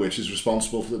 one of which is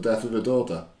responsible for the death of her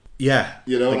daughter. Yeah,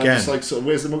 you know, and I'm just like, so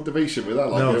where's the motivation with that?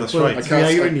 Like, no, that's right. The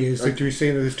irony is that you're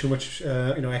saying that there's too much,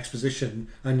 exposition,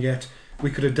 and yet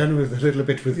we could have done with a little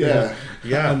bit with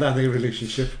and their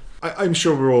relationship. I'm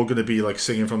sure we're all going to be like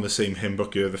singing from the same hymn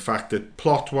book here. The fact that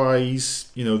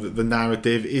plot-wise, you know, the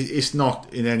narrative is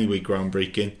not in any way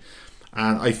groundbreaking.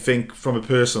 And I think from a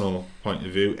personal point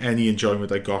of view, any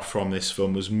enjoyment I got from this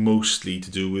film was mostly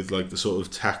to do with like the sort of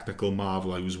technical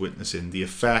marvel I was witnessing, the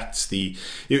effects,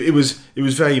 it was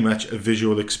very much a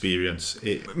visual experience.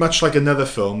 Much like another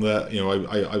film that, you know,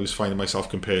 I was finding myself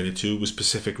comparing it to was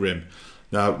Pacific Rim.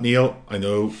 Now, Neil, I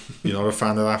know you're not a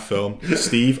fan of that film.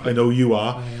 Steve, I know you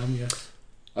are. I am, yes.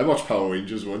 I watched Power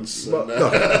Rangers once. Look,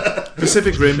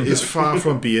 Pacific Rim is far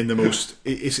from being the most...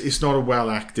 It's not a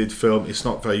well-acted film. It's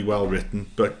not very well written.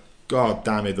 But god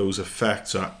damn it, those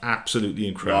effects are absolutely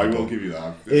incredible. No, I will give you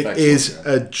that. It is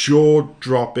a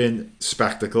jaw-dropping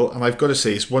spectacle. And I've got to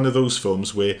say, it's one of those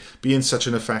films where, being such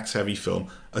an effects-heavy film,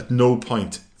 at no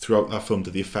point throughout that film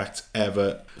did the effects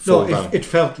ever fall down. It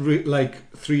felt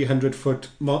like 300-foot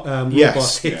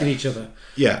robots hitting each other.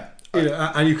 Yeah. You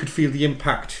know, and you could feel the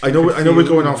impact. I know we're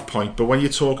going off point, but when you're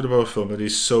talking about a film that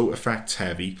is so effects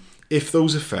heavy, if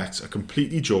those effects are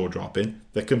completely jaw-dropping,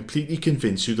 they completely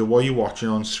convince you that what you're watching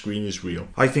on screen is real.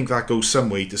 I think that goes some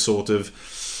way to sort of,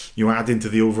 you know, add into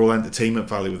the overall entertainment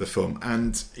value of the film.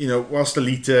 And, you know, whilst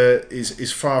Alita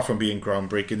is far from being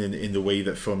groundbreaking in the way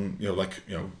that film, you know, like,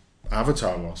 you know,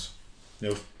 Avatar was.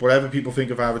 You know, whatever people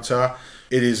think of Avatar,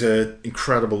 it is an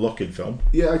incredible looking film.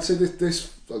 Yeah, I'd say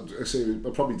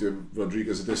I'll probably do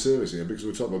Rodriguez a disservice here, because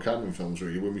we're talking about Cameron films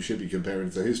really when we should be comparing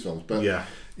it to his films. But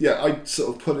yeah, I'd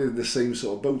sort of put it in the same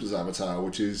sort of boat as Avatar,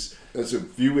 which is, as a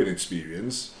viewing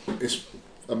experience, it's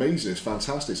amazing, it's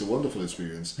fantastic, it's a wonderful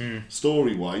experience.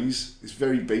 Story wise, it's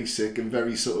very basic and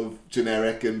very sort of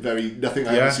generic and very nothing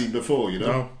I haven't seen before, you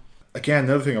know. No. Again,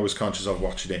 another thing I was conscious of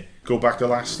watching it, go back to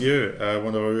last year,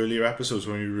 one of our earlier episodes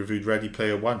when we reviewed Ready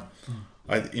Player One.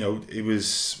 It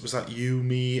was that you,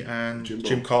 me, and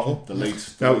Jim Cottle, the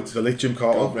late Jim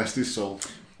Cottle. God rest his soul.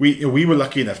 We were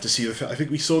lucky enough to see the film. I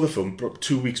think we saw the film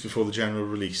 2 weeks before the general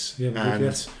release,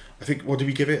 I think, what did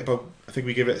we give it? I think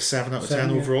we give it a 7 out of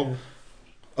 10 overall. Yeah.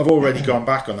 I've already gone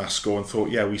back on that score and thought,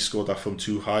 we scored that film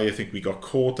too high. I think we got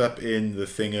caught up in the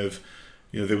thing of,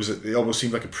 you know, it almost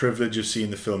seemed like a privilege of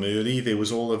seeing the film early. There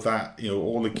was all of that, you know,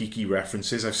 all the geeky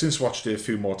references. I've since watched it a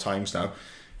few more times now.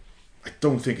 I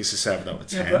don't think it's a 7 out of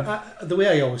 10. Yeah, but the way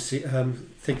I always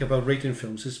think about rating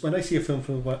films is when I see a film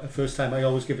for the first time, I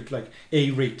always give it like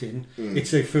a rating.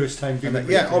 It's a first time viewing.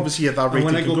 Obviously that rating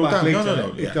can go down.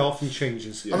 Later, it often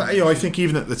changes. Yeah. And, you know, I think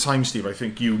even at the time, Steve, I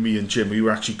think you, me and Jim, we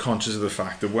were actually conscious of the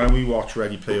fact that when we watch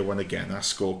Ready Player One again, that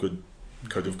score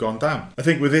could have gone down. I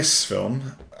think with this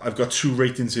film, I've got 2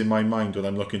 ratings in my mind when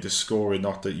I'm looking to score it.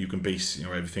 Not that you can base, you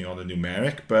know, everything on a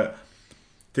numeric, but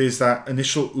there's that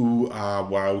initial ooh, ah,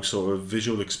 wow sort of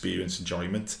visual experience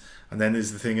enjoyment, and then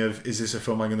there's the thing of, is this a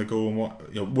film I'm going to go and watch?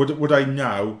 You know, would I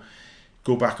now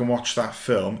go back and watch that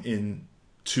film in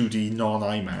 2D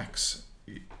non-IMAX?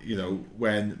 You know,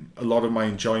 when a lot of my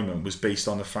enjoyment was based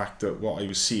on the fact that what I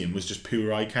was seeing was just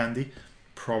pure eye candy.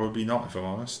 Probably not, if I'm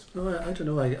honest. No, I don't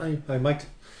know. I might.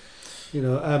 You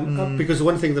know, because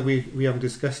one thing that we haven't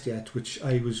discussed yet, which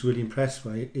I was really impressed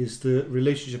by, is the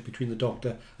relationship between the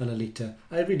Doctor and Alita.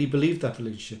 I really believed that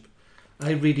relationship.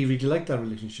 I really, really liked that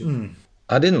relationship.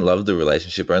 I didn't love the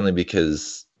relationship only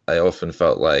because I often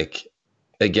felt like,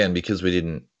 again, because we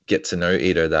didn't get to know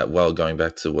Ito that well, going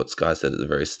back to what Skye said at the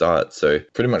very start. So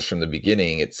pretty much from the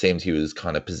beginning, it seemed he was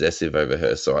kind of possessive over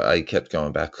her. So I kept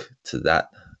going back to that.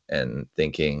 and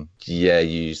thinking, yeah,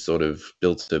 you sort of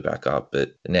built her back up,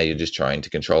 but now you're just trying to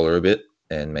control her a bit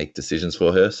and make decisions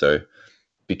for her. So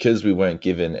because we weren't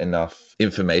given enough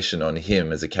information on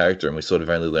him as a character, and we sort of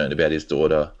only learned about his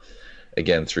daughter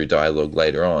again through dialogue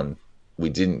later on, we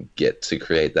didn't get to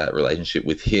create that relationship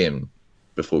with him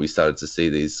before we started to see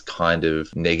these kind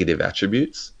of negative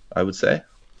attributes, I would say.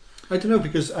 I don't know,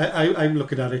 because I'm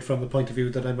looking at it from the point of view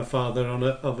that I'm a father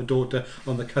of a daughter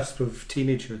on the cusp of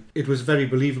teenagehood. It was very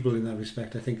believable in that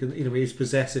respect. I think, in a way, his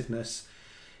possessiveness,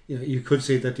 you could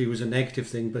say that it was a negative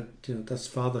thing, but that's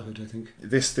fatherhood, I think.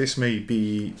 This may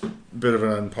be a bit of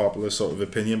an unpopular sort of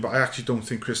opinion, but I actually don't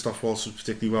think Christoph Waltz was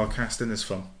particularly well cast in this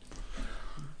film.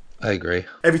 I agree.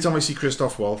 Every time I see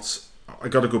Christoph Waltz, I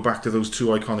got to go back to those two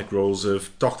iconic roles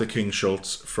of Dr. King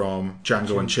Schultz from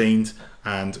Django Unchained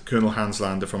and Colonel Hans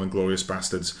Lander from Inglourious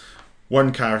Bastards.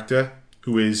 One character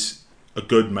who is a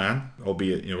good man,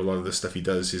 albeit a lot of the stuff he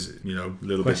does is a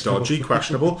little bit dodgy,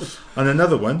 questionable, and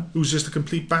another one who's just a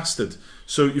complete bastard.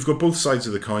 So you've got both sides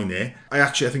of the coin there. I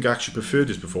think I actually preferred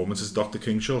his performance as Dr.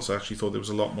 King Schultz. I actually thought there was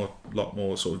a lot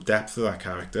more sort of depth to that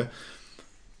character.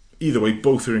 Either way,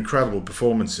 both are incredible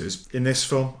performances. In this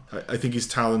film, I think his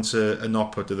talents are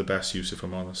not put to the best use, if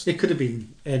I'm honest. It could have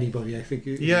been anybody, I think.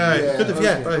 It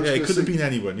could have been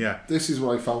anyone, yeah. This is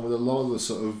what I found with a lot of the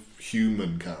sort of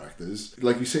human characters.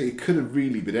 Like you say, it could have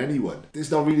really been anyone.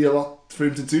 There's not really a lot for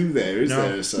him to do there, is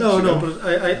there? As such, but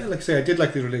I like I say, I did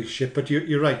like the relationship, but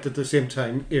you're right, at the same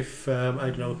time, if, I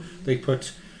don't know, they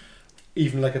put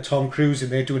even like a Tom Cruise in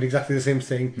there doing exactly the same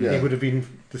thing, it would have been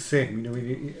the same.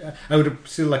 I would have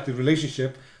still liked the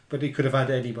relationship, but he could have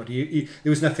had anybody. There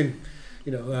was nothing,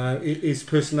 his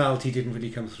personality didn't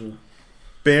really come through.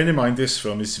 Bearing in mind this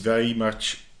film is very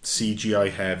much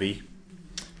CGI heavy.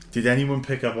 Did anyone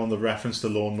pick up on the reference to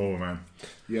Lawnmower Man?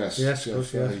 Yes,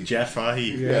 Jeff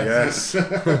Fahey. Yes.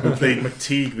 Who played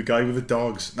McTeague, the guy with the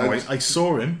dogs. No, I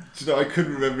saw him. I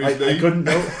couldn't remember his name. I couldn't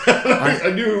know.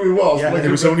 I knew who he was. Yeah, it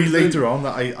was only later on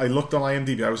that I looked on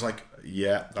IMDb. I was like,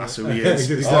 yeah, that's who he is.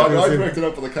 I picked it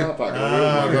up at the car park.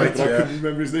 I couldn't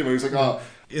remember his name. I was like,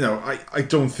 I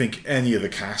don't think any of the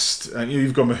cast.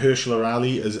 You've got Mahershala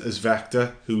Ali as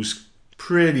Vector, who's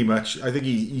pretty much, I think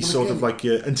he's sort of like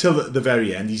until the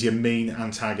very end, he's your main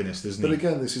antagonist, isn't he? But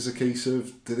again, this is a case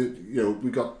of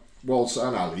we got Waltz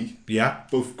and Ali,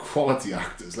 both quality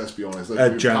actors. Let's be honest.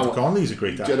 Jennifer Connelly's a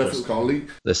great actress. Jennifer Connelly,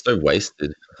 they're so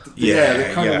wasted.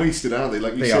 They're kind of wasted, aren't they?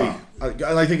 Like you say, and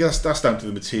I think that's down to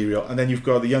the material. And then you've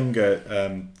got the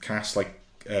younger cast like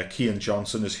Kean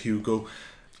Johnson as Hugo,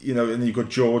 and then you've got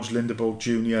George Lindeborg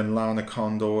Jr. and Lana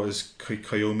Condor as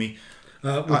Koyomi.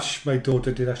 Which my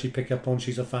daughter did actually pick up on.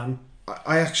 She's a fan.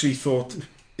 I actually thought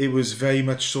it was very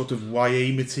much sort of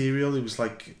YA material. It was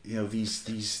like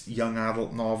these young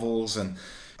adult novels, and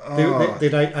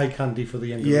they eye candy for the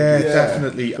younger. Yeah,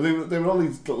 definitely. But they were all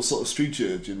these little sort of street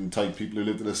urchin type people who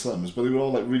lived in the slums, but they were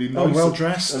all like really nice, well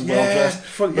dressed, and well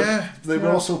dressed. They were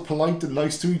also polite and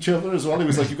nice to each other as well. It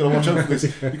was like you've got to watch out for this.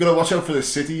 You've got to watch out for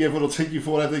this city. Everyone will take you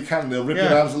for whatever they can. They'll rip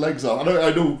your arms and legs off.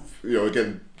 I know.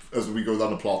 Again, as we go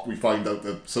down the plot, we find out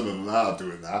that some of them are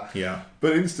doing that. Yeah.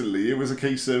 But instantly, it was a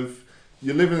case of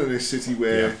you're living in this city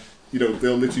where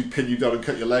they'll literally pin you down and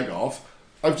cut your leg off.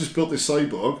 I've just built this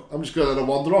cyborg. I'm just going to let her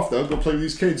wander off now and go play with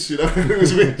these kids. It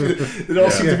was weird. It all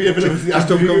seemed to be a bit of just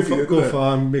don't go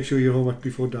far and make sure you're home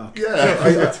before dark.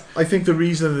 Yeah. I think the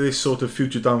reason that this sort of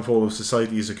future downfall of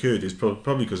society has occurred is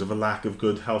probably because of a lack of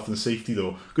good health and safety,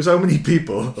 though. Because how many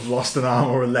people have lost an arm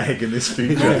or a leg in this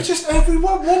future? It's just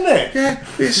everyone, wasn't it? Yeah.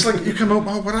 It's like you come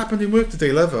out, what happened in work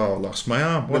today, love? I lost my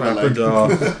arm. What happened?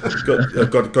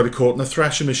 Got it caught in a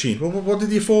thrashing machine. Well, what did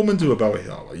your foreman do about it?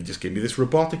 Oh, well, he just gave me this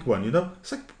robotic one,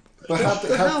 It's like... But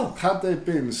had there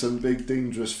been some big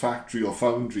dangerous factory or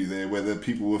foundry there where the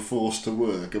people were forced to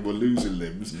work and were losing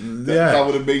limbs, that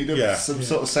would have made some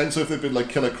sort of sense. So if they'd been like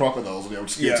killer crocodiles on the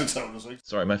outskirts of town.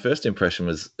 Sorry, my first impression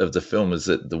of the film was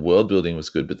that the world building was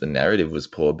good, but the narrative was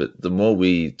poor. But the more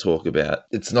we talk about,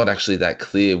 it's not actually that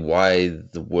clear why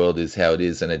the world is how it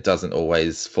is, and it doesn't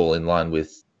always fall in line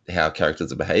with how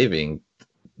characters are behaving.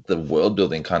 The world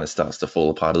building kind of starts to fall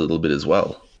apart a little bit as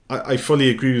well. I fully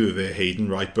agree with it, Haydn,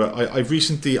 right? But I've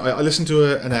recently listened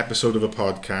to an episode of a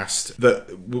podcast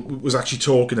that was actually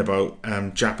talking about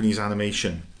Japanese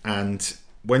animation, and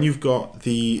when you've got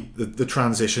the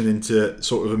transition into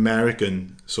sort of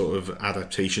American sort of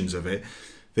adaptations of it,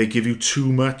 they give you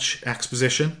too much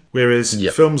exposition. Whereas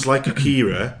films like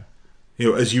Akira,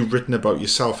 as you've written about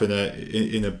yourself in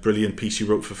a brilliant piece you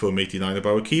wrote for Film 89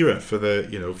 about Akira for the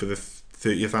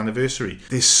 30th anniversary.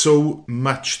 There's so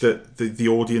much that the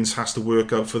audience has to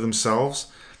work out for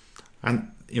themselves,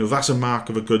 and that's a mark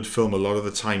of a good film a lot of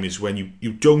the time, is when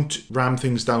you don't ram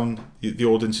things down the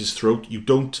audience's throat, you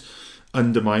don't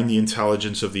undermine the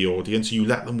intelligence of the audience, you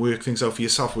let them work things out for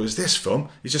yourself. Whereas this film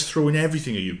is just throwing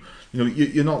everything at you.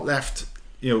 You're not left,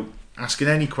 asking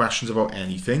any questions about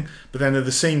anything. But then at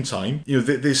the same time,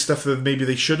 there's stuff that maybe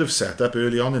they should have set up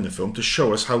early on in the film to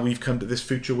show us how we've come to this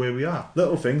future where we are.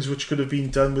 Little things which could have been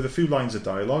done with a few lines of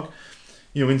dialogue,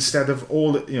 instead of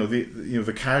all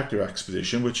the character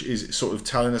exposition, which is sort of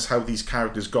telling us how these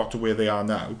characters got to where they are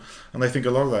now. And I think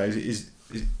a lot of that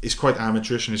is quite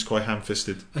amateurish and is quite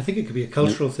ham-fisted. I think it could be a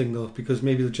cultural thing though, because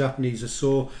maybe the Japanese are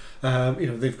so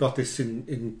they've got this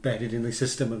embedded in the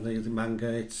system of the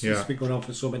manga. It's been going on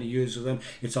for so many years with them.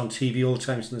 It's on TV all the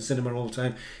time. It's in the cinema all the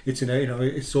time. It's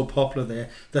it's so popular there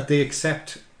that they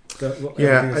accept that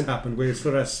everything has happened. Whereas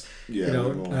for us,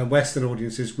 Western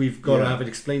audiences, we've got to have it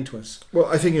explained to us. Well,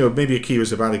 I think maybe Akira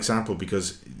is a bad example,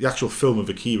 because the actual film of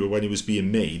Akira, when it was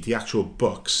being made, the actual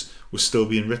books was still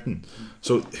being written.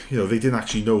 So, they didn't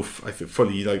actually know, I think,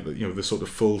 fully, the sort of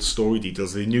full story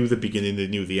details. They knew the beginning, they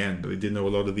knew the end, but they didn't know a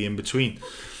lot of the in-between.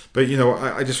 But,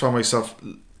 I just found myself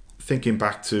thinking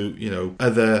back to,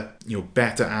 other,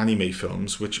 better anime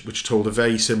films which told a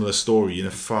very similar story in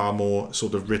a far more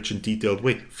sort of rich and detailed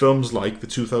way. Films like the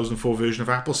 2004 version of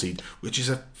Appleseed, which is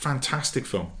a fantastic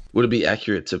film. Would it be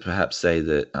accurate to perhaps say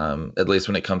that, at least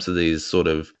when it comes to these sort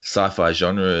of sci-fi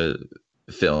genre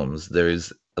films, there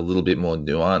is a little bit more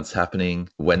nuance happening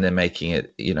when they're making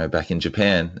it, back in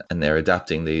Japan, and they're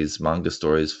adapting these manga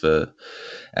stories for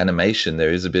animation?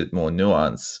 There is a bit more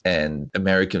nuance, and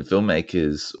American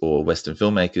filmmakers or Western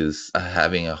filmmakers are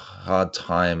having a hard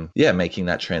time, making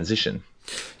that transition.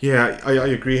 Yeah, I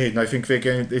agree, Haydn. I think they're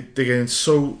getting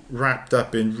so wrapped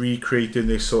up in recreating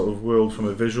this sort of world from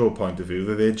a visual point of view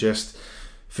that they're just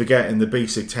forgetting the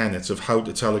basic tenets of how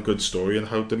to tell a good story and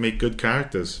how to make good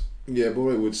characters. Yeah, but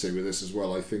what I would say with this as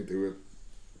well, I think they were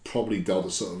probably dealt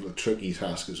a sort of a tricky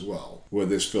task as well, where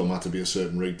this film had to be a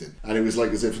certain rating. And it was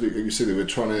like as if, you say, they were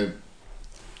trying to,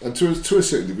 and to a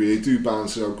certain degree, they do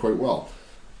balance it out quite well,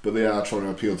 but they are trying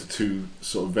to appeal to two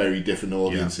sort of very different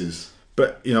audiences. Yeah.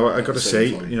 But, I got to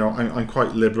say, I'm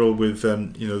quite liberal with,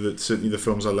 that certainly the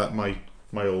films I let my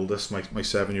oldest, my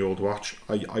 7-year-old watch.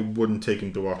 I wouldn't take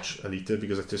him to watch Alita,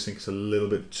 because I just think it's a little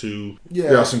bit too... Yeah.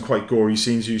 There are some quite gory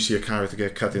scenes. You see a character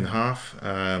get cut in half.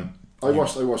 I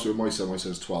watched it with my son. My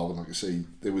son's 12, and like I say,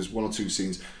 there was one or two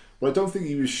scenes. But I don't think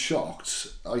he was shocked.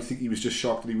 I think he was just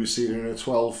shocked that he was seeing it in a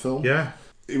 12 film. Yeah.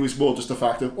 It was more just the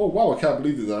fact of, oh wow, I can't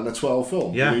believe that in a 12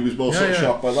 film. Yeah. He was more sort of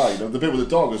shocked by that. The bit with the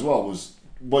dog as well was...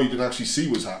 what you didn't actually see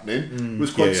was happening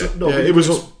was quite... it was...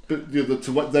 But,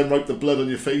 to then wipe the blood on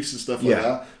your face and stuff like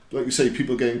that. Like you say,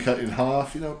 people getting cut in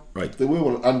half, Right. There were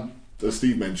one, and as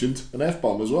Steve mentioned, an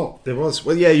F-bomb as well. There was.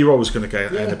 Well, you're always going to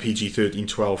get in a PG-13,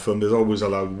 12 film. There's always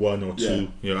allowed one or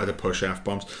two, at a push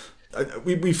F-bombs.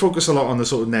 We focus a lot on the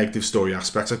sort of negative story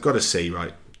aspects. I've got to say,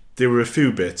 right, there were a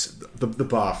few bits. The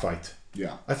bar fight.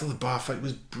 Yeah. I thought the bar fight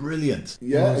was brilliant.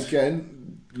 Yeah, again...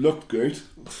 looked good.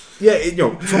 Yeah,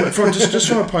 from just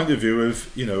from a point of view of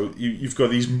you've got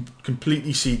these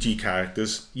completely CG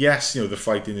characters. Yes, the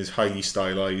fighting is highly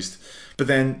stylized, but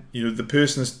then the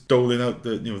person that's doling out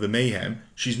the mayhem,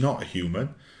 she's not a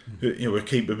human. Her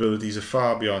capabilities are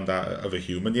far beyond that of a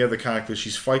human. The other characters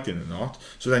she's fighting are not.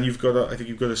 So then you've got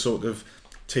to sort of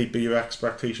taper your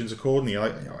expectations accordingly.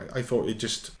 I thought it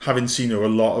just, having seen a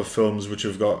lot of films which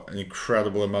have got an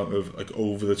incredible amount of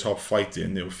over the top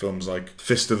fighting, films like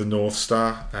Fist of the North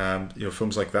Star,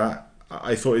 films like that,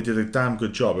 I thought it did a damn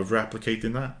good job of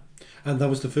replicating that. And that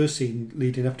was the first scene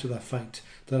leading up to that fight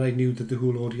that I knew that the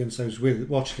whole audience I was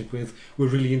watching it with were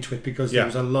really into it, because there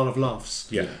was a lot of laughs.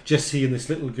 Yeah. Just seeing this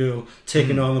little girl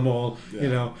taking on them all,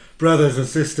 brothers and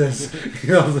sisters.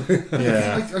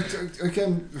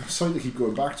 Again, sorry to keep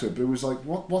going back to it, but it was like,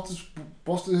 what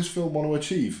does this film want to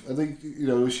achieve? Are they,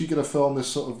 is she going to film this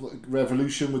sort of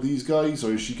revolution with these guys,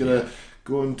 or is she going to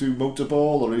go and do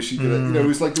motorball, or is she going to, it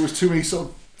was like there was too many sort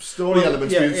of story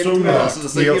elements being thrown at us at the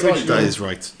same time. That is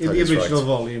right. In the original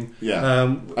volume. Yeah.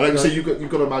 And like I say, you've got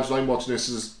to imagine I'm watching this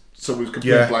as someone who's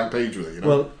completely blank page with it,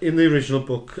 Well, in the original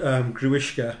book,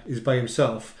 Gruishka is by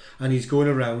himself, and he's going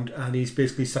around and he's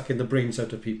basically sucking the brains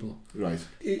out of people. Right.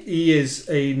 He is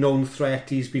a known threat.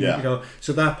 He's been,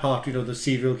 so that part, the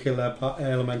serial killer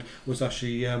element was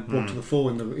actually brought to the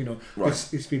fore in the,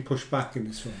 it's been pushed back in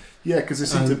this film. Yeah, because it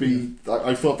seemed to be,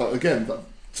 I thought that, again,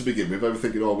 to begin with, I was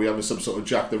thinking, we're having some sort of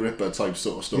Jack the Ripper type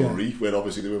sort of story, where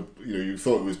obviously they were, you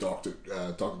thought it was Dr.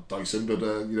 Dyson, but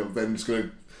then it's going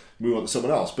to move on to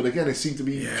someone else. But again, it seemed to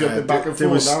be jumping back and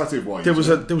forth narrative-wise. There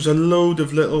was a load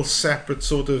of little separate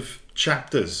sort of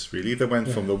chapters, really. They went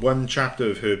from the one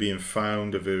chapter of her being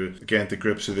found, of her getting to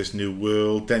grips with this new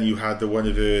world. Then you had the one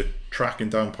of her tracking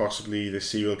down possibly the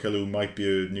serial killer who might be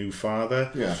her new father.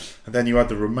 Yeah. And then you had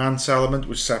the romance element,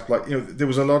 which there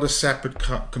was a lot of separate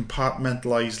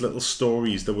compartmentalized little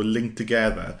stories that were linked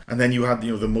together. And then you had,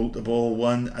 the multiple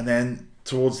one, and then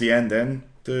towards the end, then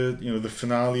the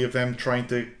finale of them trying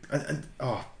to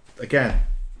again,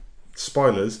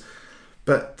 spoilers,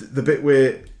 but the bit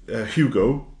where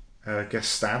Hugo gets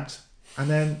stabbed, and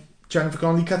then Jennifer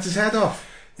Connelly cuts his head off.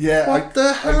 Yeah, what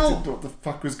the hell? I didn't know what the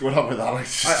fuck was going on with that.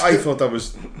 I thought that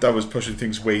was pushing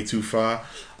things way too far.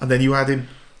 And then you had him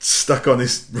stuck on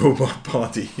his robot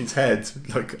body, his head.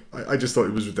 I just thought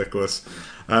it was ridiculous.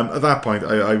 At that point,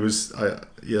 I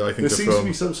think there seems to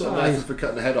be some sort of method for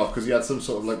cutting the head off, because he had some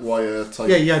sort of wire type.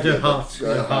 Yeah, you had a heart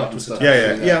and stuff.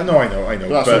 Yeah. No, I know. But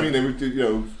that's what I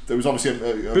mean. There was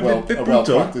obviously a well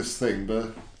practiced thing,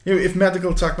 but. If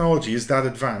medical technology is that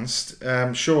advanced,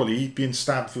 surely being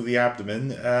stabbed through the abdomen,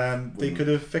 they could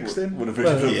have fixed him. But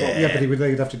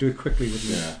they'd have to do it quickly, wouldn't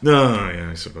they? Yeah. No,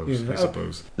 I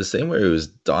suppose. The scene where he was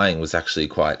dying was actually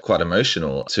quite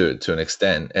emotional to an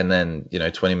extent, and then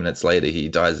 20 minutes later he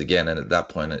dies again, and at that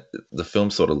point the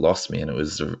film sort of lost me, and it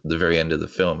was the very end of the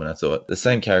film, and I thought, the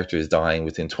same character is dying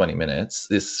within 20 minutes.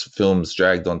 This film's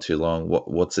dragged on too long.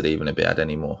 What's it even about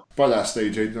anymore? By that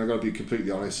stage, I've got to be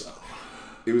completely honest.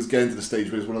 It was getting to the stage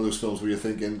where it's one of those films where you're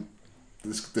thinking,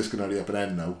 this can hurry up and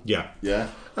end now. Yeah. Yeah?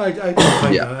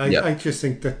 I just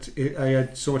think that I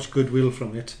had so much goodwill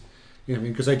from it,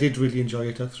 because I did really enjoy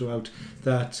it throughout,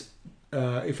 that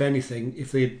if anything,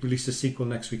 if they had released a sequel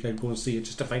next week, I'd go and see it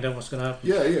just to find out what's going to happen.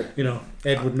 Yeah.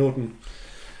 Edward Norton.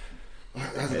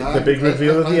 The big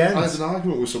reveal at the end. I had an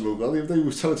argument with someone the other day who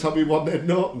was trying to tell me what Ed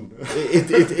Norton. It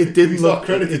didn't He's look not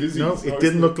credited, is he? No, it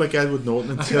didn't look like Edward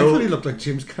Norton I until thought he looked like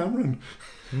James Cameron.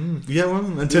 Yeah,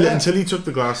 well, until he took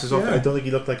the glasses off, I don't think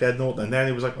he looked like Ed Norton, and then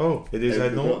it was like, oh, it is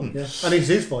Ed Norton. Yeah. And it's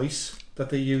his voice that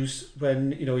they used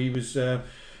when he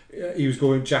was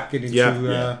going jacking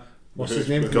into what's his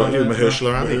name?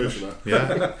 Mahershala.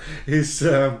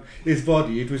 Yeah, his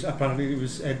body. It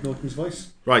was Ed Norton's voice.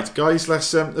 Right, guys,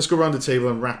 let's go around the table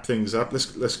and wrap things up. Let's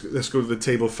go to the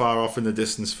table far off in the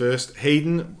distance first.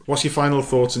 Hayden, what's your final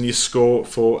thoughts and your score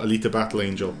for Alita Battle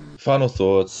Angel? Final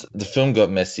thoughts. The film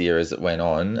got messier as it went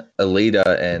on.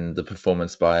 Alita and the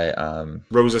performance by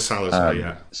Rosa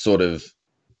Salazar, sort of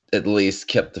at least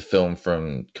kept the film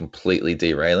from completely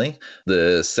derailing.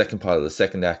 The second part of the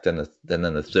second act and then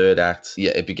the third act,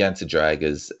 it began to drag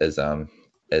as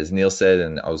Neil said,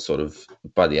 and I was sort of,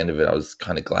 by the end of it, I was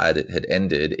kind of glad it had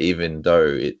ended, even though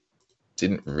it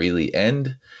didn't really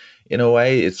end. In a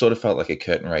way, it sort of felt like a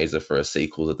curtain raiser for a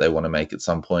sequel that they want to make at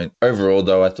some point. Overall,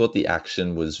 though, I thought the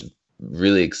action was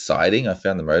really exciting. I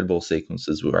found the motorball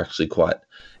sequences were actually quite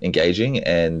engaging,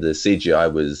 and the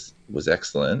CGI was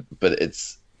excellent. But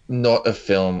it's not a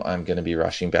film I'm going to be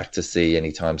rushing back to see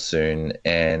anytime soon,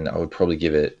 and I would probably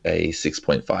give it a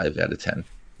 6.5 out of 10.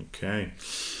 Okay.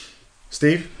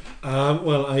 Steve?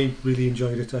 Well, I really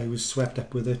enjoyed it. I was swept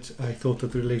up with it. I thought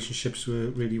that the relationships were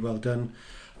really well done.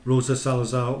 Rosa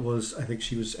Salazar I think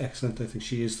she was excellent. I think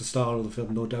she is the star of the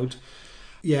film, no doubt.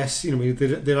 Yes,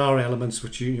 there are elements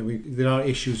which there are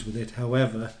issues with it.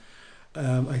 However,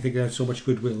 I think I had so much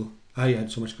goodwill. I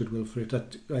had so much goodwill for it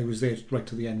that I was there right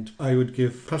to the end. I would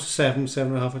give perhaps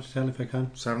 7.5 out of 10 if I can.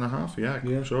 7.5,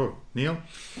 yeah, sure. Neil?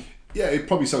 Yeah, it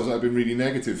probably sounds like I've been really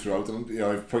negative throughout, and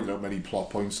I've pointed out many plot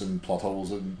points and plot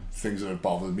holes and things that have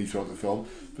bothered me throughout the film.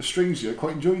 But strangely, I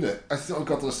quite enjoyed it. I thought I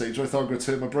got to the stage where I thought I'm going to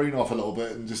turn my brain off a little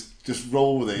bit and just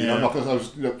roll with it. Yeah.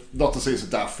 Not to say it's a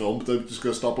daft film, but I'm just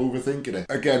going to stop overthinking it.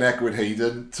 Again, echoing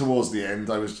Haydn, towards the end,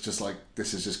 I was just like,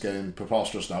 this is just getting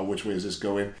preposterous now. Which way is this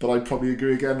going? But I'd probably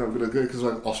agree again. I'm going to go, because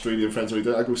my Australian friends already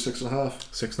did, I go 6.5.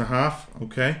 6.5,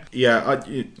 okay. Yeah,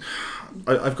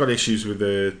 I've got issues with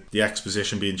the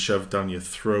exposition being shoved down your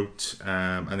throat,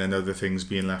 and then other things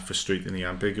being left frustratingly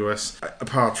ambiguous.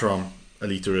 Apart from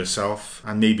Alita herself,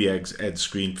 and maybe Ed's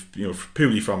screen,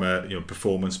 purely from a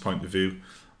performance point of view,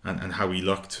 and how he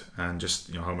looked, and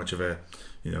just how much of a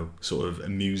sort of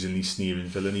amusingly sneering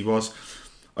villain he was.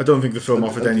 I don't think the film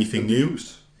offered anything new.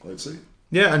 I'd say.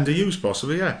 Yeah, underused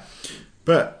possibly, yeah.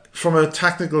 But from a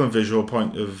technical and visual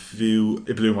point of view,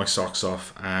 it blew my socks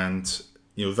off, and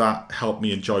that helped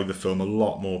me enjoy the film a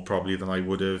lot more probably than I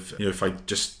would have if I'd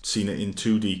just seen it in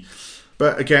 2D.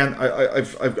 But again,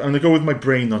 I'm going to go with my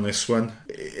brain on this one.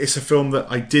 It's a film that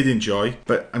I did enjoy,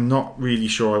 but I'm not really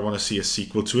sure I want to see a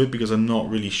sequel to it, because I'm not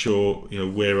really sure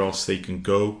where else they can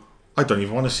go. I don't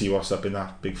even want to see what's up in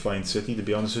that big flying city, to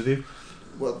be honest with you.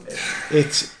 Well, I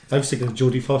was thinking of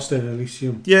Jodie Foster in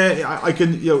Elysium. Yeah, I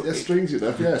can. Yeah, strange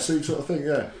enough. Yeah, same sort of thing.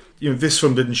 Yeah. This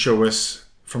film didn't show us,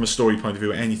 from a story point of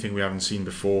view, anything we haven't seen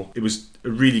before. It was a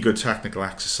really good technical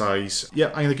exercise. Yeah,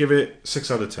 I'm going to give it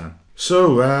 6 out of 10.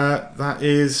 So that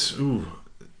is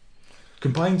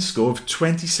combined score of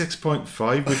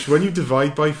 26.5, which when you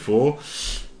divide by 4,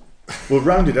 we'll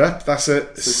round it up. That's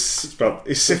it's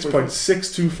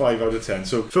 6.625 out of 10.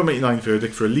 So Film 89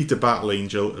 verdict for Alita Battle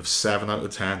Angel of 7 out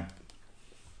of 10.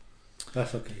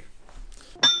 That's okay.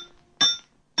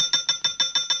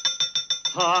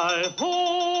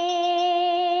 Hi-ho!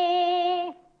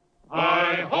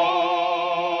 Hi-ho!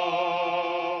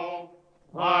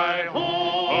 Hi-ho!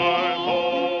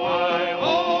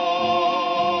 Hi-ho!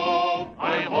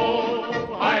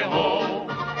 Hi-ho! Hi-ho!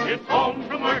 It's home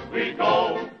from work we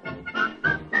go.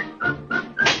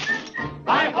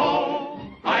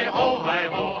 Hi-ho! Hi-ho!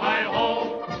 Hi-ho! Hi-ho!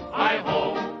 Hi-ho!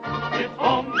 It's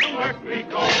home from work we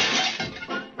go.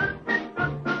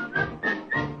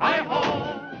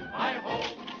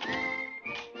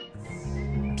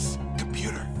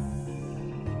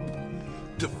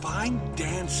 Define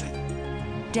dancing.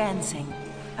 Dancing,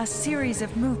 a series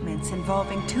of movements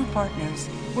involving two partners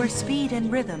where speed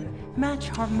and rhythm match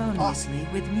harmoniously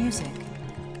with music.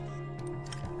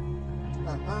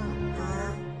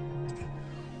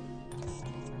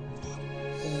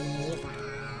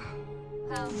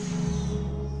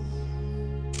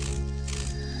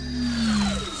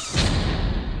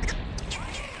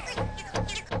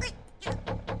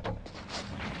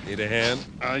 Need a hand?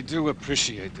 I do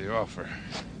appreciate the offer.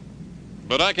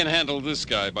 But I can handle this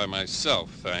guy by myself,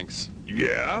 thanks.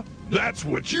 Yeah? That's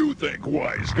what you think,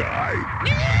 wise guy.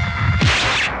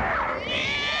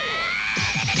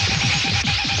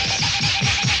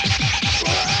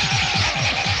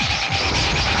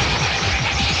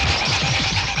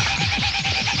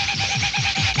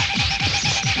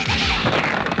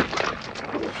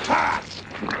 Ha!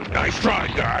 Nice try,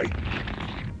 guy.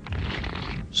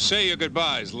 Say your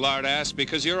goodbyes, lard-ass,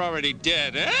 because you're already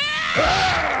dead.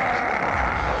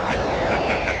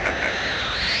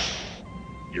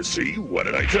 You see? What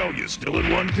did I tell you? Still in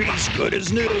one piece, good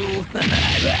as new.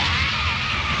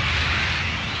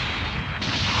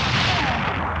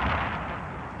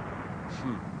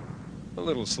 A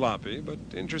little sloppy, but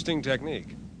interesting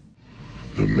technique.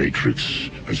 The Matrix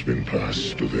has been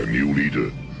passed to their new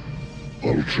leader,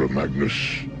 Ultra Magnus.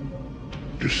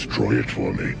 Destroy it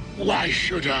for me. Why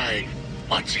should I?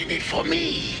 What's in it for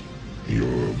me?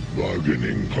 Your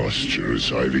bargaining posture is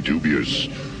highly dubious,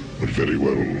 but very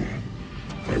well.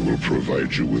 I will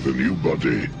provide you with a new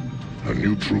body, and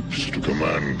new troops to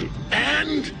command.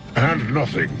 And? And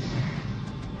nothing.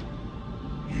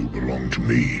 You belong to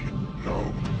me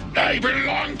now. I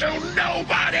belong to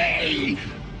nobody!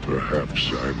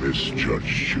 Perhaps I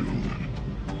misjudged you.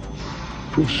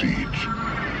 Proceed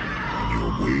on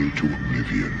your way to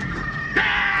oblivion.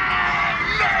 No!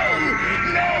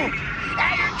 No!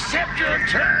 I accept your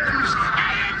terms!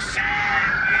 I accept!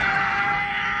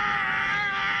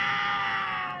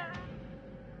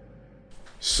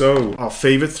 So, our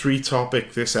favourite 3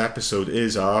 topic this episode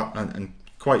is and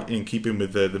quite in keeping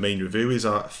with the main review, is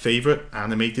our favourite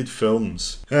animated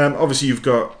films. Obviously, you've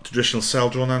got traditional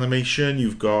cel-drawn animation,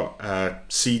 you've got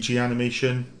CG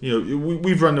animation.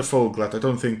 We've run the full glut. I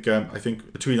don't think. I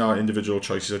think between our individual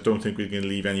choices, I don't think we're going to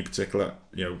leave any particular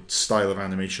style of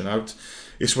animation out.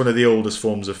 It's one of the oldest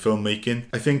forms of filmmaking.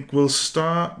 I think we'll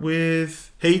start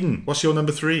with Haydn. What's your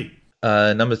number 3?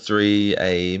 Number 3,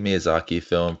 a Miyazaki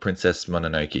film, Princess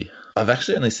Mononoke. I've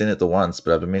actually only seen it the once,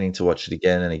 but I've been meaning to watch it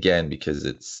again and again because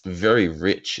it's very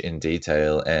rich in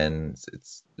detail and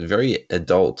it's very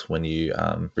adult when you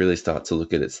really start to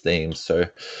look at its themes. So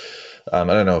I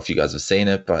don't know if you guys have seen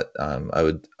it, but I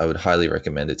would highly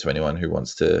recommend it to anyone who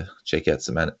wants to check out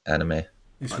some anime.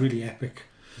 It's really epic,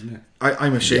 isn't it?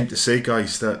 I'm ashamed to say,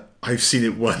 guys, that I've seen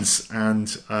it once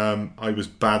and I was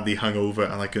badly hungover,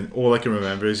 and all I can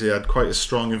remember is it had quite a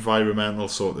strong environmental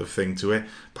sort of thing to it,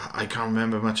 but I can't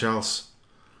remember much else.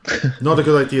 Not a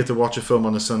good idea to watch a film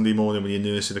on a Sunday morning when you're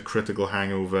nursing a critical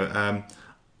hangover.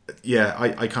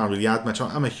 I can't really add much.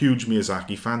 I'm a huge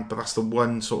Miyazaki fan, but that's the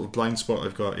one sort of blind spot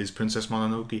I've got is Princess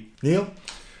Mononoke. Neil?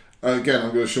 Again,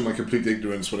 I'm going to show my complete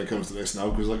ignorance when it comes to this now,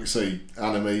 because like I say,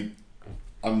 anime,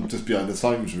 I'm just behind the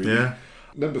times, really. Yeah.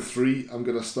 Number 3, I'm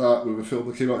going to start with a film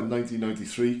that came out in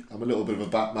 1993. I'm a little bit of a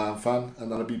Batman fan, and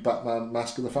that'll be Batman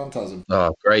Mask of the Phantasm.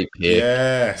 Oh, great pick.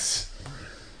 Yes.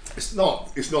 It's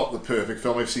not the perfect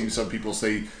film. I've seen some people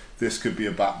say this could be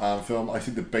a Batman film. I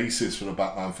think the basis for a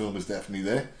Batman film is definitely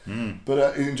there,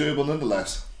 but enjoyable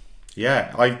nonetheless.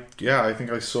 I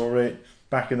think I saw it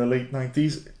back in the late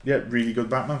 90s. Yeah, really good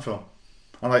Batman film.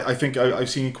 And I think I've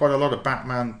seen quite a lot of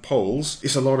Batman polls.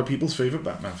 It's a lot of people's favourite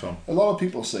Batman film. A lot of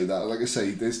people say that. Like I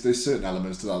say, there's certain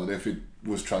elements to that if it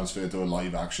was transferred to a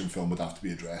live action film would have to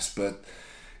be addressed. But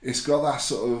it's got that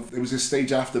sort of... There was a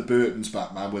stage after Burton's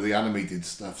Batman where the animated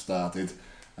stuff started,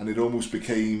 and it almost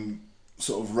became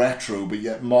sort of retro but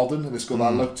yet modern, and it's got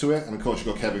that look to it. And of course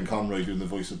you've got Kevin Conroy doing the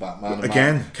voice of Batman.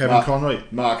 Kevin Conroy.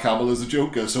 Mark Hamill as the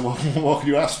Joker, so what can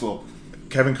you ask for?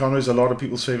 Kevin Conroy is a lot of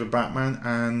people's favourite Batman,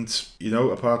 and, you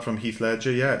know, apart from Heath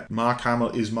Ledger, Mark Hamill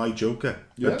is my Joker.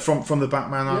 Yeah. From the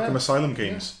Batman Arkham Asylum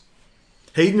games.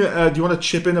 Yeah. Hayden, do you want to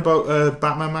chip in about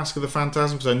Batman Mask of the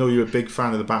Phantasm? Because I know you're a big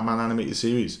fan of the Batman animated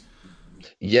series.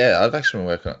 Yeah, I've actually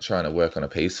been trying to work on a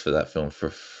piece for that film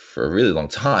for a really long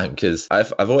time, because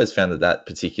I've always found that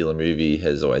particular movie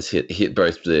has always hit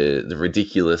both the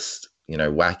ridiculous, you know,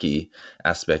 wacky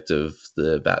aspect of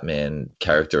the Batman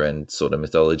character and sort of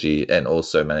mythology, and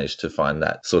also managed to find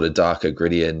that sort of darker,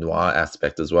 grittier noir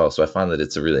aspect as well. So I find that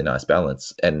it's a really nice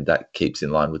balance, and that keeps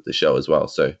in line with the show as well.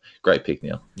 So great pick,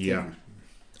 Neil. Yeah.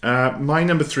 My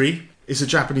number 3 is a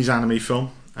Japanese anime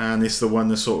film, and it's the one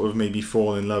that sort of made me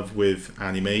fall in love with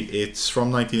anime. It's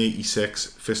from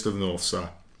 1986, Fist of the North Star.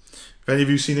 Have any of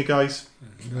you seen it, guys?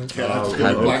 Okay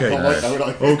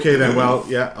then, well,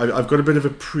 yeah, I've got a bit of a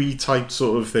pre-typed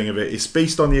sort of thing of it. It's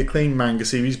based on the acclaimed manga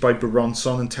series by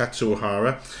Buronson and Tetsuo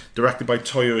Hara, directed by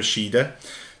Toyo Ishida.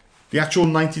 The actual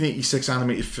 1986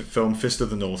 animated film Fist of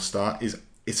the North Star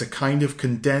it's a kind of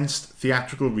condensed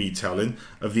theatrical retelling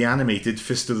of the animated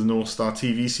Fist of the North Star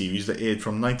TV series that aired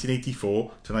from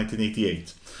 1984 to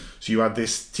 1988. So you had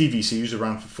this TV series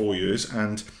around for 4 years,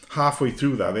 and halfway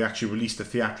through that they actually released a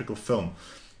theatrical film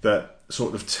that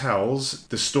sort of tells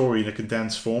the story in a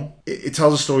condensed form. It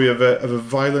tells a story of a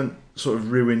violent, sort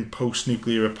of ruined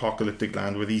post-nuclear apocalyptic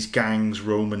land where these gangs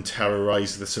roam and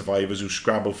terrorise the survivors who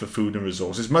scrabble for food and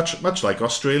resources, much like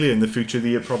Australia in the future that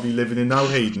you're probably living in now,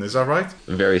 Hayden, is that right?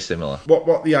 Very similar.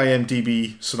 What the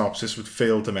IMDb synopsis would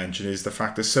fail to mention is the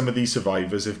fact that some of these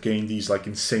survivors have gained these like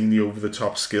insanely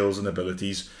over-the-top skills and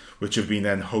abilities which have been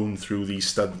then honed through the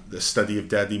study of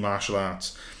deadly martial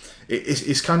arts.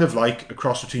 It's kind of like a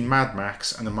cross between Mad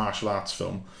Max and a martial arts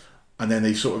film, and then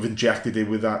they sort of injected it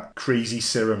with that crazy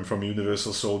serum from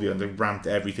Universal Soldier and they ramped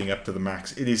everything up to the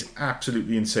max. It is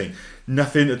absolutely insane.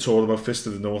 Nothing at all about Fist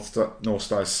of the North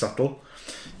Star is subtle.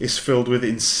 It's filled with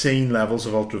insane levels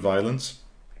of ultra-violence.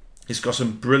 It's got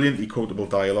some brilliantly quotable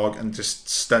dialogue and just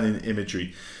stunning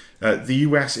imagery. The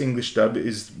US English dub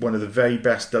is one of the very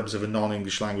best dubs of a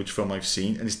non-English language film I've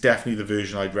seen, and it's definitely the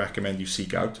version I'd recommend you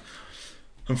seek out.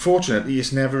 Unfortunately,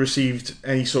 it's never received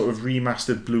any sort of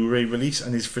remastered Blu-ray release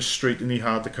and is frustratingly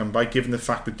hard to come by, given the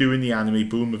fact that during the anime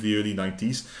boom of the early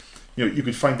 90s, you know, you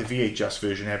could find the VHS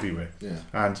version everywhere. Yeah.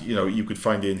 And, you know, you could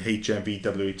find it in HMV,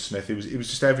 WH Smith, it was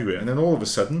just everywhere. And then all of a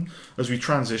sudden, as we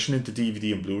transition into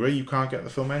DVD and Blu-ray, you can't get the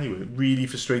film anywhere. Really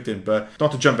frustrating. But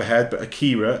not to jump ahead, but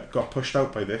Akira got pushed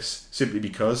out by this simply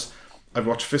because I've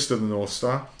watched Fist of the North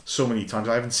Star so many times.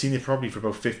 I haven't seen it probably for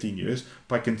about 15 years,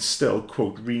 but I can still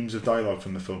quote reams of dialogue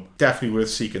from the film. Definitely worth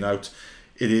seeking out.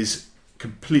 It is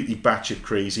completely batshit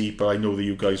crazy, but I know that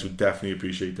you guys would definitely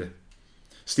appreciate it.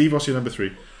 Steve, what's your number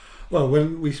 3? Well,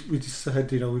 when we decided,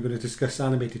 you know, we're going to discuss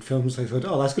animated films, I thought,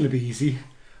 that's going to be easy.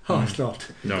 It's not.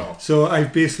 No. So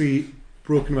I've basically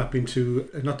broken them up into,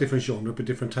 not different genre, but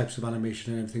different types of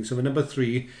animation and everything. So my number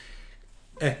 3,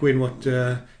 echoing what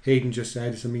Haydn just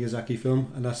said, it's a Miyazaki film,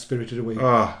 and that's Spirited Away.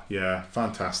 Yeah,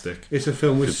 fantastic. It's a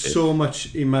film with so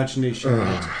much imagination in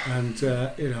it, and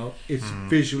you know, it's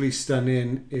visually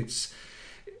stunning. It's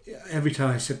every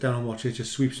time I sit down and watch it, it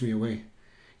just sweeps me away.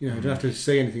 You know, I don't have to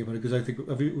say anything about it because I think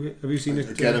have you seen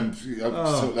it? Again,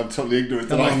 I'm totally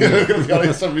ignorant.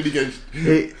 I'm really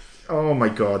good. Oh my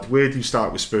God, where do you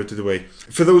start with Spirited Away?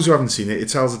 For those who haven't seen it, it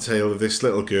tells the tale of this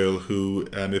little girl who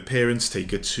her parents take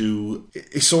her to...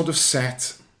 It's sort of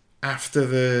set after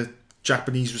the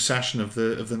Japanese recession of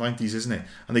the 90s, isn't it?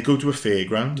 And they go to a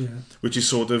fairground, which is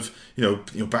sort of, you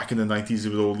know, back in the 90s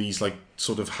there were all these like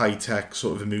sort of high-tech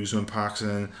sort of amusement parks,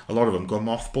 and a lot of them got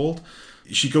mothballed.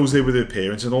 She goes there with her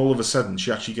parents, and all of a sudden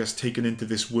she actually gets taken into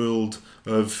this world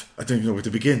of... I don't even know where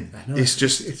to begin. It's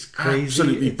crazy.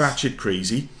 Absolutely batshit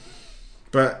crazy.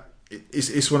 But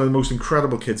it's one of the most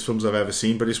incredible kids films I've ever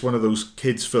seen, but it's one of those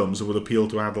kids films that will appeal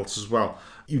to adults as well.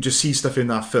 You just see stuff in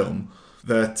that film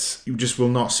that you just will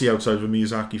not see outside of a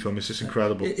Miyazaki film. It's just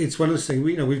incredible. It's one of those things,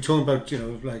 we've talked about,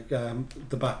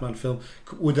 the Batman film.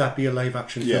 Would that be a live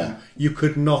action film? You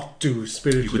could not do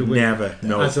Spirited Away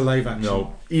as a live action.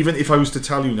 No. Even if I was to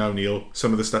tell you now, Neil,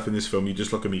 some of the stuff in this film, you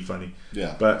just look at me funny.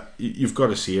 Yeah. But you've got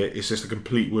to see it. It's just a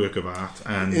complete work of art.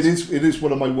 And it is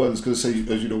one of my ones, because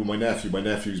as you know, my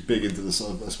nephew's big into the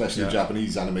sort of, especially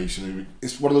Japanese animation.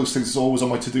 It's one of those things that's always on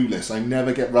my to-do list. I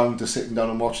never get round to sitting down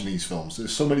and watching these films.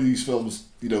 There's so many of these films,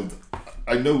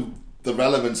 I know the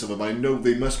relevance of them. I know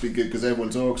they must be good because everyone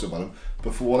talks about them.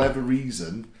 But for whatever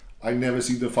reason, I never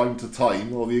seem to find the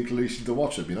time or the inclination to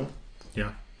watch them,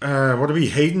 Yeah. What are we?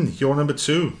 Haydn, you're number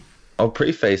 2. I'll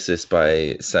preface this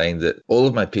by saying that all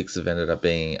of my picks have ended up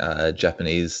being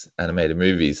Japanese animated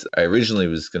movies. I originally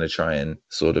was going to try and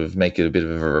sort of make it a bit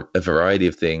of a variety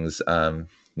of things, a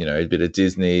bit of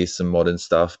Disney, some modern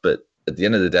stuff. But at the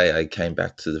end of the day, I came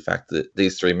back to the fact that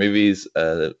these 3 movies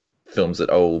are films that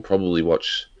I will probably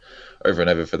watch over and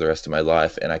over for the rest of my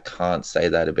life. And I can't say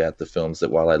that about the films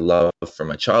that, while I love from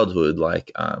my childhood,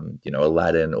 like,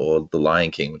 Aladdin or The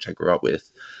Lion King, which I grew up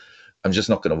with, I'm just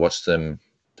not going to watch them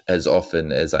as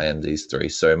often as I am these 3.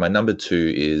 So my number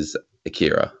 2 is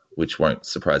Akira, which won't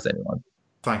surprise anyone.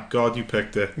 Thank God you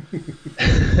picked it.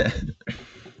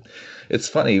 It's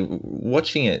funny,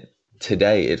 watching it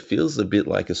today, it feels a bit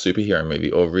like a superhero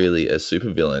movie, or really a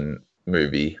supervillain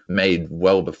movie made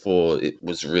well before it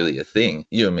was really a thing.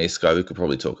 You and me, Skye, we could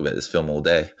probably talk about this film all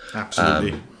day.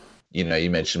 Absolutely. You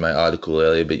mentioned my article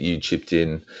earlier, but you chipped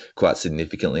in quite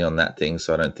significantly on that thing,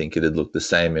 so I don't think it'd look the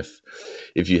same if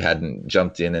you hadn't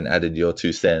jumped in and added your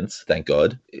 2 cents. Thank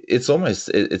God. It's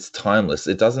timeless.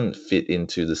 It doesn't fit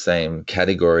into the same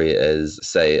category as,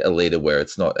 say, Alita, where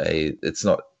it's not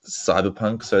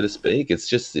cyberpunk, so to speak. It's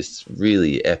just this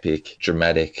really epic,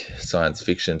 dramatic science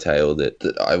fiction tale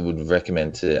that I would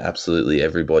recommend to absolutely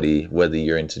everybody, whether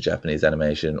you're into Japanese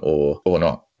animation or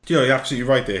not. You're absolutely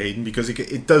right there, Hayden, because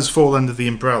it does fall under the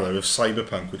umbrella of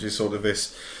cyberpunk, which is sort of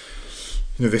this,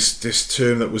 this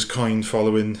term that was coined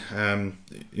following, the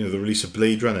release of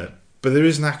Blade Runner. But there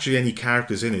isn't actually any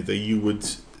characters in it that you would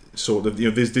sort of,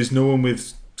 there's no one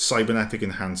with cybernetic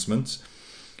enhancements.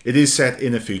 It is set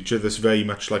in a future that's very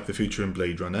much like the future in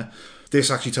Blade Runner.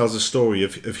 This actually tells a story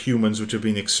of humans which have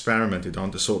been experimented on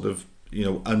to sort of,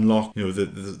 unlock,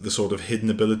 the sort of hidden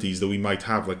abilities that we might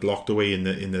have, like locked away in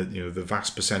the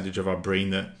vast percentage of our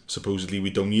brain that supposedly we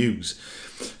don't use.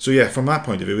 So yeah, from that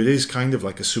point of view, it is kind of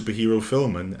like a superhero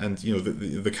film, and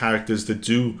the characters that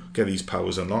do get these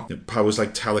powers unlocked, powers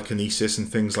like telekinesis and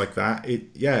things like that.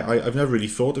 I've never really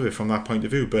thought of it from that point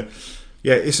of view, but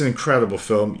yeah, it's an incredible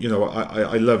film.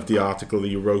 I loved the article that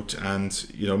you wrote, and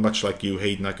much like you,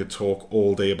 Hayden, I could talk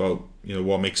all day about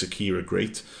what makes Akira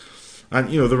great. And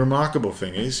the remarkable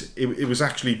thing is, it was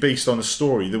actually based on a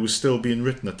story that was still being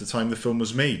written at the time the film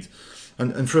was made.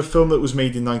 And for a film that was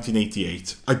made in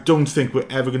 1988, I don't think we're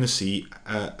ever going to see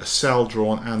a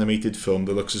cel-drawn animated film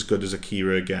that looks as good as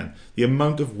Akira again. The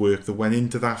amount of work that went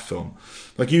into that film.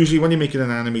 Like, usually when you're making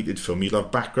an animated film, you'll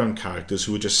have background characters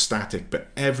who are just static, but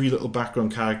every little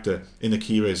background character in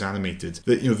Akira is animated.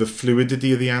 The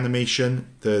fluidity of the animation,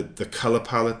 the colour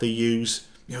palette they use,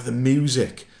 the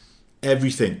music,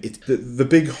 everything. The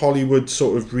big Hollywood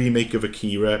sort of remake of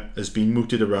Akira has been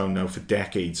mooted around now for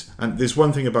decades. And there's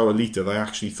one thing about Alita that I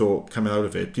actually thought coming out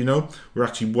of it. We're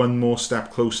actually one more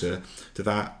step closer to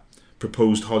that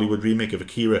proposed Hollywood remake of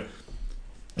Akira.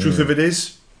 Truth of it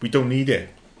is, we don't need it,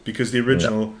 because the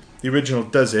original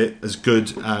does it as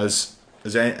good as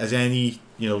any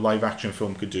live action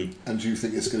film could do. And do you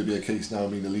think it's going to be a case now? I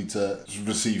mean, Alita has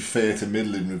received fair to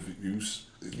middling reviews.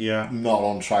 Yeah, not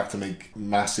on track to make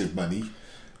massive money.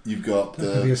 You've got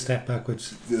maybe a step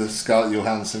backwards. The Scarlett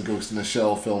Johansson Ghost in the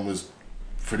Shell film was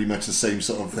pretty much the same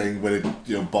sort of thing, where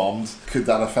it bombed. Could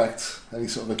that affect any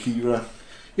sort of Akira?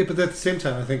 Yeah, but at the same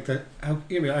time, I think that I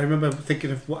remember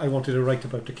thinking of what I wanted to write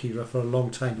about Akira for a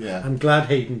long time. Yeah. I'm glad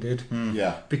Haydn did.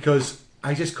 Yeah, because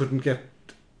I just couldn't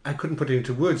put it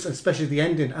into words, especially the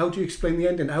ending. How do you explain the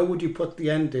ending? How would you put the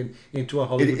ending into a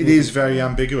Hollywood movie? It is very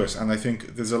ambiguous, and I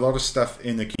think there's a lot of stuff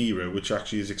in Akira which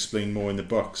actually is explained more in the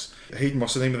books. Hayden,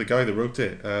 what's the name of the guy that wrote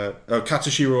it?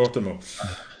 Katsushiro Otomo.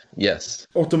 Yes.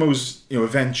 Otomo's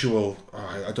eventual,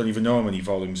 I don't even know how many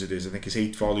volumes it is, I think it's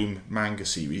 8-volume manga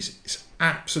series. It's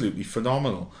absolutely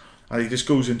phenomenal. And it just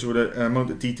goes into an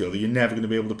amount of detail that you're never going to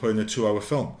be able to put in a 2-hour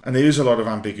film. And there is a lot of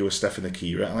ambiguous stuff in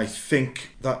Akira, and I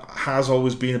think that has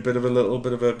always been a little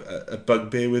bit of a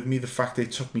bugbear with me, the fact that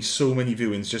it took me so many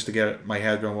viewings just to get my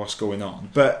head around what's going on.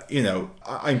 But,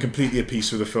 I'm completely at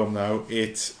peace with the film now.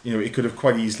 It could have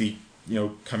quite easily,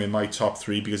 come in my top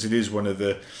 3, because it is one of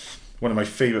the one of my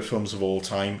favourite films of all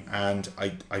time, and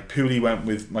I purely went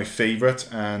with my favourite,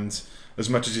 and as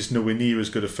much as it's nowhere near as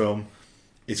good a film,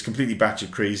 it's completely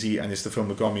batshit crazy, and it's the film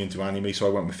that got me into anime, so I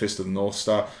went with Fist of the North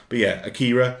Star. But yeah,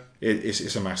 Akira,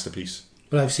 it's a masterpiece.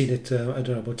 But I've seen it, I don't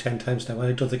know, about 10 times now.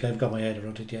 I don't think I've got my head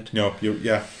around it yet. No,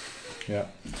 yeah. So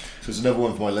there's another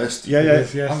one for my list. Yeah.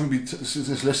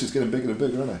 This list is getting bigger and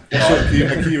bigger, isn't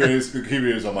it?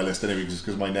 Akira is on my list anyway,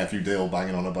 because my nephew Dale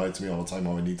banging on about it to me all the time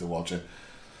how I need to watch it.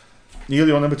 Neil,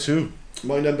 you're number 2.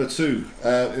 My number 2, in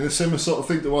a similar sort of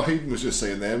thing to what Haydn was just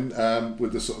saying then,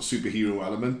 with the sort of superhero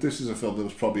element, this is a film that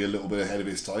was probably a little bit ahead of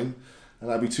its time, and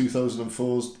that'd be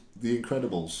 2004's The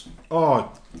Incredibles.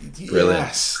 Oh,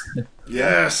 yes.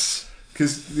 Yes!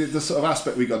 Because the sort of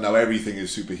aspect we got now, everything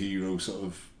is superhero sort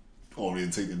of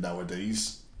orientated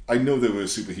nowadays. I know there were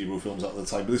superhero films at the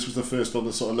time, but this was the first one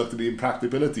that sort of looked at the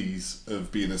impracticalities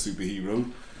of being a superhero.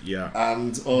 Yeah.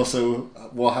 And also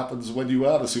what happens when you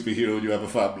are a superhero and you have a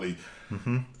family.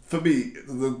 Mm-hmm. For me,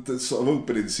 the sort of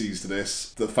opening scenes to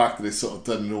this, the fact that it's sort of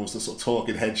done in almost the sort of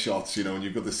talking headshots, and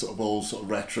you've got this sort of old sort of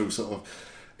retro sort of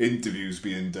interviews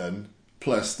being done,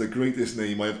 plus the greatest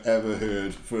name I've ever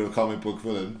heard for a comic book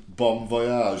villain, Bon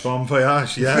Voyage. Bon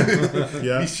Voyage, yeah.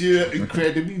 Yeah. Monsieur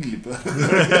Incredible.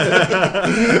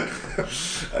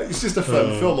 It's just a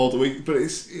fun film all the way, but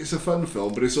it's a fun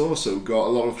film, but it's also got a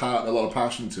lot of heart and a lot of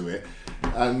passion to it,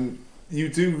 and you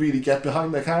do really get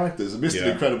behind the characters. And Mr.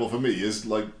 Incredible for me is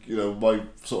like, my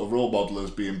sort of role model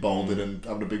as being balding and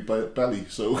having a big belly.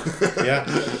 So yeah.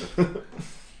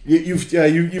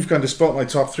 You've kind of spot my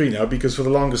top 3 now, because for the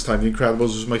longest time The Incredibles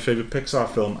was my favourite Pixar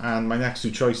film, and my next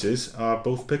 2 choices are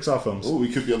both Pixar films. Oh,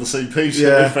 we could be on the same page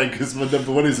there, my friend, because my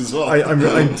number 1 is as well.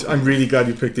 I'm really glad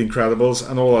you picked The Incredibles,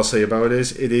 and all I'll say about it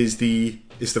is it's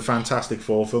the Fantastic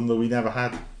Four film that we never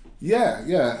had. Yeah,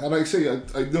 and I say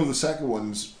I know the second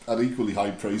one's at equally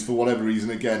high praise for whatever reason.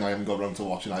 Again, I haven't got around to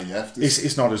watching that yet.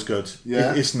 It's not as good.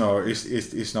 Yeah, it's not. If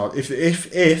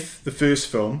the first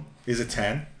film is a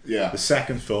 10, the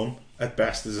second film at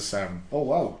best is a 7. Oh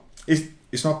wow!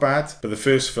 It's not bad, but the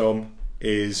first film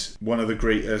is one of the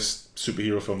greatest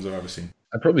superhero films I've ever seen.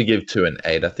 I'd probably give 2 an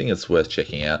 8. I think it's worth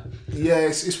checking out. Yeah,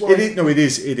 it's what it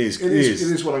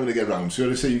is what I'm going to get round.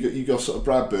 So I say you got sort of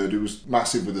Brad Bird, who was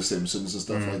massive with The Simpsons and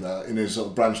stuff like that, and his sort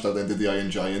of branched out then did the Iron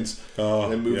Giant,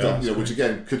 and then moved on, which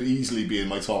again could easily be in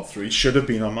my top 3. Should have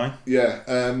been on mine.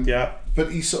 Yeah, but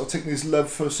he's sort of taken his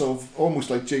love for sort of almost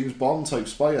like James Bond type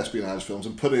spy espionage films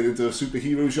and put it into a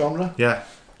superhero genre. Yeah.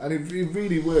 And it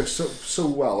really works so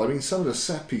well. I mean, some of the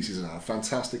set pieces in that are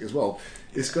fantastic as well.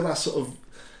 It's got that sort of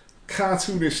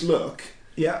cartoonish look,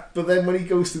 but then when he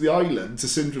goes to the island, to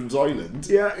Syndrome's Island,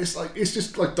 it's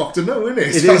just like Doctor No, isn't it?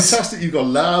 It's fantastic. You've got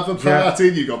lava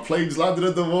parting, you've got planes landing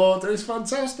underwater. It's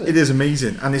fantastic. It is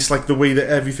amazing, and it's like the way that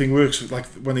everything works, like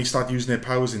when they start using their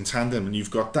powers in tandem, and you've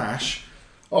got Dash.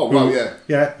 Oh wow,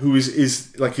 who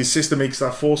is like, his sister makes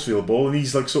that force field ball, and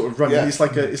he's like sort of running. It's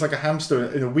like a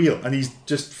hamster in a wheel, and he's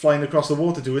just flying across the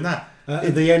water doing that.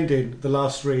 In the ending, the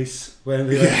last race, when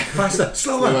they're like, faster,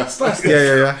 slower, faster.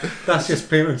 Yeah. That's just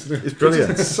parents. It's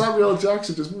brilliant. Samuel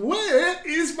Jackson just, where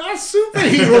is my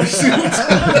superhero suit?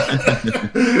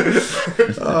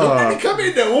 Don't let me come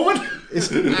in there, woman. It's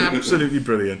absolutely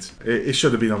brilliant. It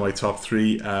should have been on my top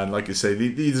 3, and like I say,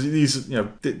 these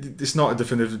it's not a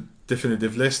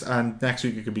definitive list, and next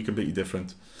week it could be completely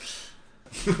different.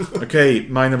 Okay,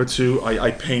 my number 2,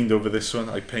 I pained over this one.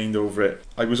 I pained over it.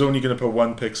 I was only going to put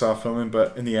one Pixar film in,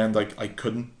 but in the end I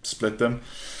couldn't split them.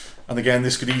 And again,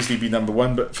 this could easily be number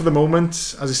 1, but for the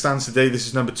moment, as it stands today, this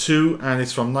is number 2, and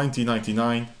it's from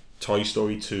 1999, Toy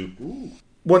Story 2. Ooh.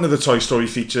 One of the Toy Story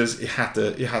features, it had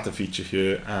to feature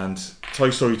here, and Toy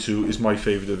Story 2 is my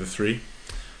favourite of the 3.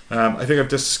 I think I've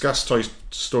discussed Toy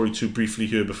Story 2 briefly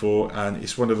here before, and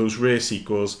it's one of those rare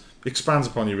sequels. It expands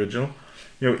upon the original.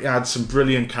 It adds some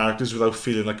brilliant characters without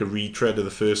feeling like a retread of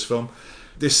the first film.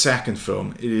 This second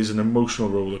film, it is an emotional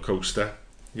roller coaster.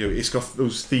 It's got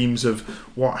those themes of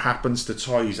what happens to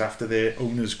toys after their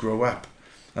owners grow up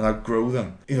and outgrow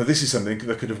them. This is something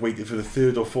that could have waited for the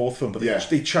 3rd or 4th film, but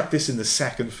they chucked this in the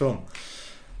second film.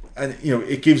 And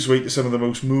it gives way to some of the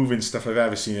most moving stuff I've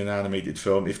ever seen in an animated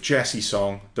film. If Jessie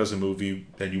Song does a movie,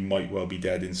 then you might well be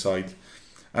dead inside.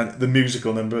 And the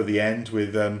musical number at the end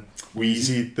with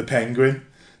Wheezy the penguin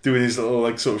doing his little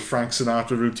like sort of Frank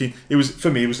Sinatra routine.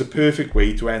 For me, it was the perfect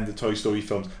way to end the Toy Story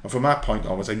films. And from that point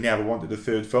onwards, I never wanted a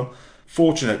 3rd film.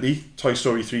 Fortunately, Toy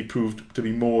Story 3 proved to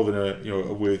be more than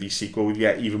a worthy sequel with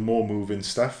yet even more moving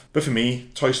stuff. But for me,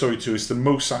 Toy Story 2 is the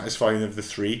most satisfying of the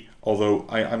 3, although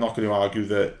I'm not going to argue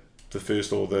that the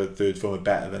first or the 3rd film are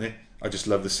better than it. I just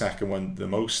love the second one the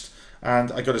most.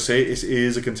 And I got to say, it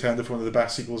is a contender for one of the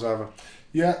best sequels ever.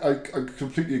 Yeah, I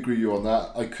completely agree with you on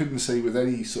that. I couldn't say with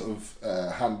any sort of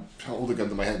hold a gun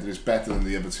to my head that it's better than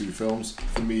the other two films.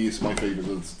 For me, it's my favourite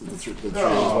of the three as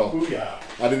well. Yeah.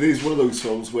 And it is one of those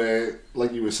films where,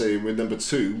 like you were saying, with number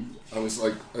 2, I was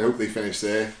like, I hope they finish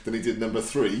there. Then he did number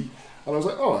 3, and I was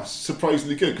like, oh, that's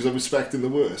surprisingly good because I'm expecting the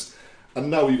worst. And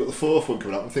now you've got the 4th one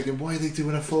coming up. I'm thinking, why are they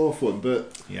doing a 4th one?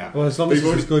 But yeah, well, as long as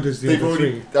it's as good as the other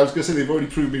 3. I was going to say they've already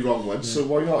proved me wrong once, so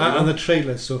why not? And the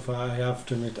trailers so far, I have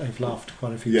to admit, I've laughed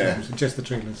quite a few times. Just the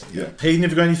trailers. Yeah. Hayden,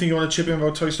 have you got anything you want to chip in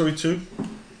about Toy Story 2?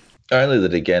 Only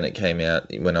that, again, it came out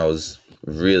when I was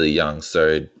really young,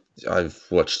 so I've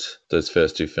watched those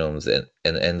first 2 films and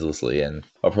endlessly, and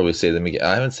I'll probably see them again.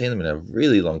 I haven't seen them in a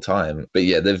really long time, but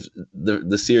yeah,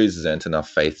 the series has earned enough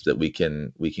faith that we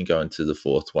can go into the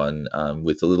 4th one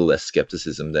with a little less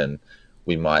skepticism than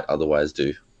we might otherwise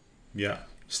do. Yeah,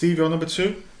 Steve, your number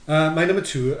 2. My number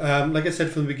 2, like I said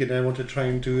from the beginning, I want to try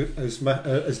and do it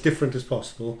as different as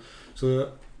possible.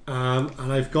 So,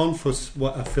 and I've gone for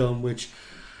a film which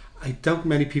I doubt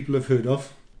many people have heard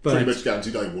of. But pretty much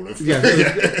guaranteed I would have. Yeah,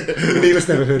 Neil's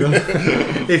never heard of.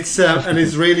 It's an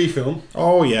Israeli film.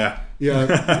 Oh yeah.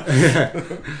 Yeah.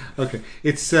 Okay.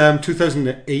 It's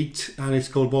 2008 and it's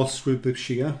called What's with the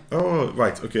Shia. Oh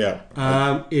right. Okay.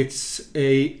 Yeah. It's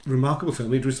a remarkable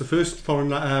film. It was the first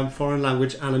foreign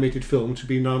language animated film to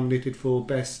be nominated for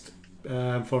best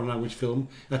foreign language film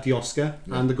at the Oscar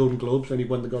and the Golden Globes, and he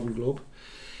won the Golden Globe.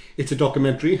 It's a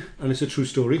documentary and it's a true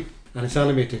story. And it's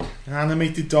animated.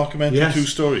 Animated documentary, true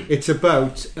story. It's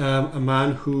about a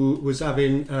man who was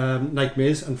having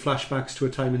nightmares and flashbacks to a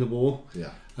time in the war.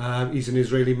 Yeah. He's an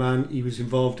Israeli man. He was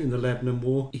involved in the Lebanon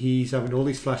war. He's having all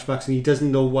these flashbacks and he doesn't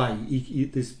know why.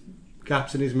 There's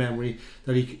gaps in his memory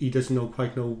that he doesn't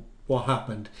quite know what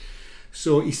happened.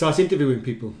 So he starts interviewing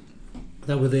people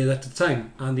that were there at the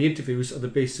time. And the interviews are the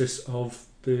basis of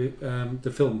the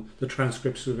film, the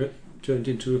transcripts of it turned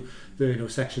into the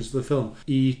sections of the film.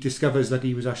 He discovers that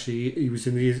he was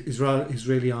in the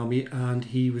Israeli army and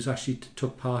he was actually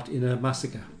took part in a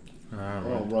massacre.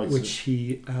 Right. Which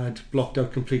he had blocked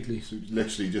out completely. So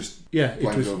literally just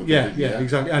over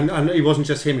exactly. And it wasn't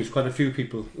just him; it was quite a few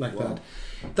people like that.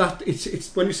 That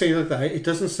it's when you say like that, it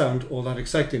doesn't sound all that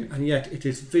exciting, and yet it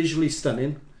is visually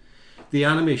stunning. The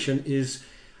animation is.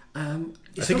 I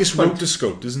think it's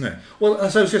rotoscoped, isn't it? Well,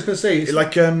 as I was just going to say, it's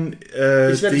like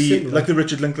the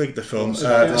Richard Linklater film,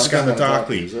 The Scanner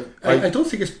Darkly. I don't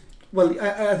think it's. Well,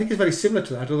 I think it's very similar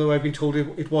to that, although I've been told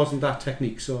it wasn't that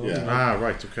technique. So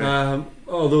right, okay.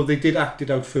 Although they did act it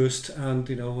out first, and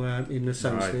in the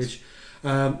soundstage,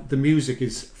 the music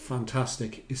is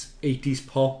fantastic. It's 80s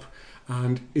pop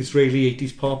and Israeli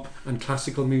 80s pop and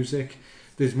classical music.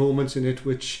 There's moments in it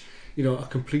which are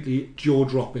completely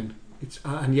jaw-dropping.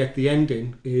 And yet the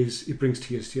ending it brings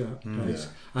tears to your eyes.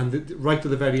 And right to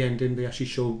the very ending, they actually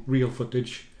show real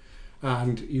footage,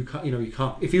 and you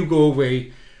can't if you go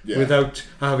away without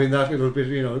having that little bit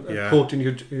caught in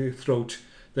your throat,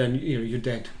 then you're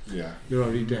dead. Yeah, you're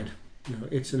already dead.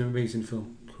 It's an amazing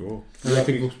film. Cool.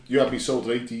 And you had me sold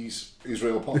 80s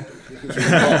Israel pop.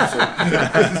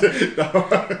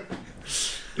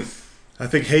 I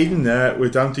think Hayden, we're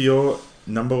down to your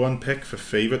number 1 pick for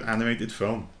favourite animated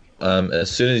film. As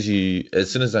soon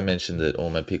as I mentioned that all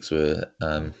my picks were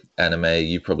anime,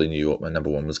 you probably knew what my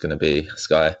number 1 was going to be,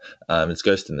 Skye. It's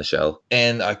Ghost in the Shell,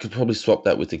 and I could probably swap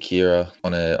that with Akira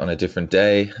on a different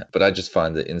day, but I just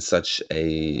find that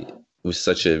with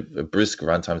such a brisk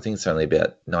runtime, I think it's only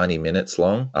about 90 minutes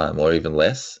long, or even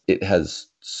less. It has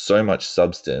so much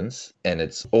substance, and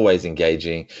it's always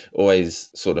engaging,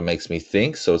 always sort of makes me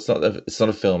think. So it's not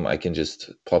a film I can just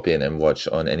pop in and watch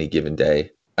on any given day.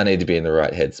 I need to be in the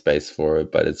right headspace for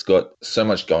it, but it's got so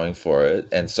much going for it,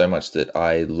 and so much that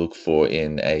I look for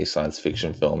in a science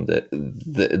fiction film that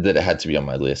it had to be on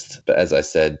my list. But as I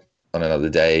said, on another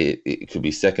day, it could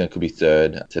be second, it could be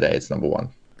third. Today, it's number 1.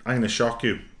 I'm going to shock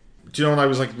you. Do you know when I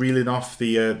was reeling off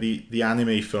the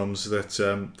anime films that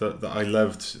I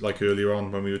loved earlier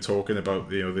on when we were talking about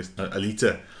this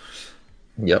Alita?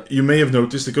 Yep. You may have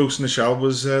noticed the Ghost in the Shell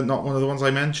was not one of the ones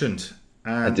I mentioned.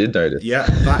 And I did notice. Yeah,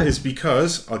 that is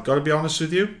because, I've got to be honest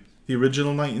with you, the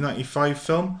original 1995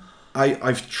 film,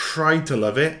 I've tried to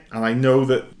love it, and I know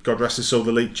that, God rest his soul,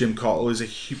 the late Jim Cottle was a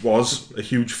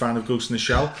huge fan of Ghost in the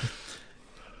Shell.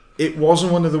 It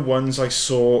wasn't one of the ones I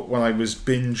saw when I was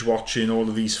binge watching all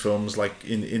of these films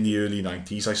in the early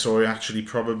 90s. I saw it actually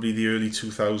probably the early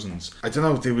 2000s. I don't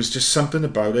know, there was just something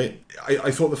about it. I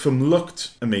thought the film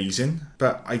looked amazing,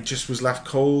 but I just was left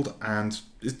cold, and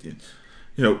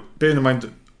bearing in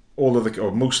mind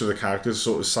most of the characters are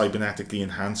sort of cybernetically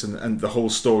enhanced, and the whole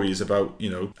story is about, you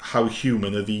know, how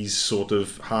human are these sort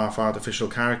of half artificial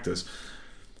characters.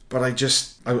 But I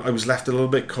was left a little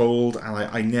bit cold, and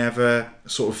I never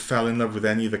sort of fell in love with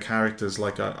any of the characters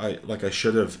like I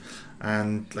should have.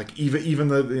 And like even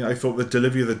the, I thought the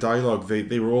delivery of the dialogue,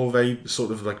 they were all very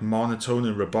sort of like monotone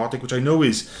and robotic, which I know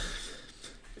is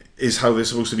how they're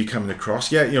supposed to be coming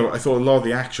across. Yeah, you know, I thought a lot of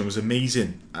the action was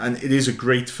amazing, and it is a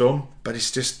great film, but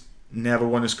it's just never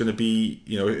one that's going to be,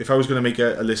 you know, if I was going to make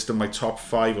a list of my top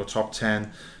 5 or top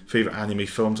 10 favourite anime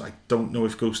films, I don't know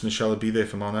if Ghost in the Shell would be there,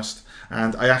 if I'm honest.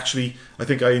 And I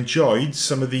think I enjoyed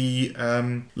some of the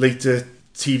later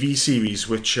TV series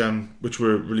which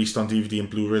were released on DVD and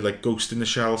Blu-ray, like Ghost in the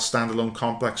Shell Standalone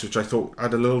Complex, which I thought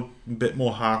had a little bit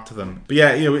more heart to them. But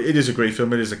yeah, you know, it is a great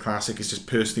film, it is a classic. It's just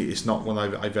personally, it's not one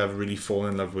I've ever really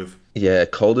fallen in love with. Yeah,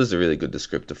 cold is a really good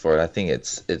descriptor for it. I think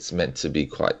it's meant to be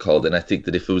quite cold, and I think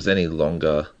that if it was any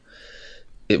longer,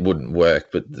 it wouldn't work.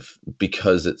 But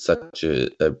because it's such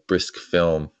a brisk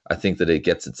film, I think that it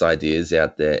gets its ideas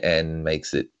out there and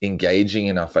makes it engaging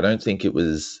enough. I don't think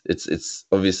it's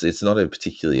obviously it's not a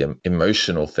particularly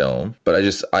emotional film, but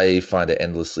I find it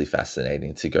endlessly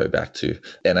fascinating to go back to.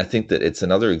 And I think that it's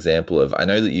another example of, I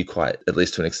know that you quite, at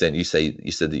least to an extent, you said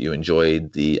that you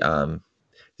enjoyed the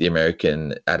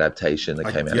American adaptation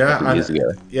that came out a couple of years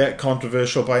ago. Yeah,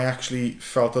 controversial, but I actually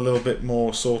felt a little bit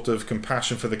more sort of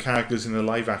compassion for the characters in the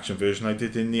live action version I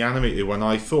did in the animated one.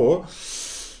 I thought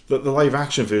that the live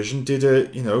action version did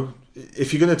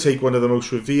if you're going to take one of the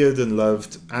most revered and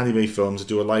loved anime films and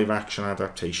do a live action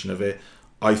adaptation of it,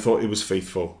 I thought it was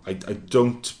faithful. I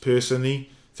don't personally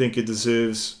think it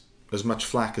deserves as much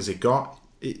flack as it got.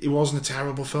 It wasn't a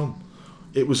terrible film.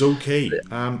 It was okay.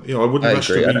 I wouldn't rush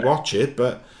to rewatch it,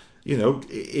 but you know,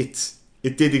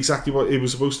 it did exactly what it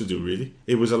was supposed to do. Really,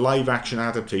 it was a live action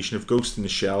adaptation of Ghost in the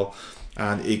Shell,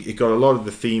 and it got a lot of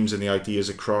the themes and the ideas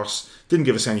across. Didn't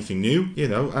give us anything new. You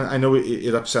know, I know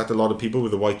it upset a lot of people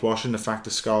with the whitewashing, the fact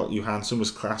that Scarlett Johansson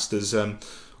was cast as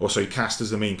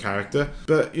the main character.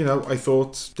 But you know, I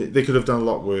thought they could have done a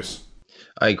lot worse.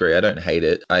 I agree. I don't hate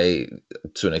it.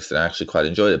 To an extent, I actually quite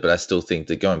enjoyed it, but I still think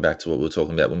that going back to what we were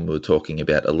talking about when we were talking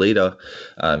about Alita,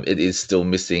 it is still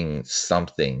missing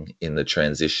something in the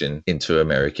transition into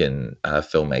American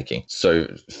filmmaking. So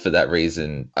for that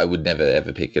reason, I would never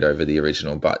ever pick it over the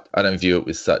original, but I don't view it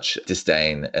with such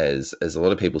disdain as a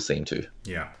lot of people seem to.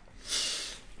 Yeah.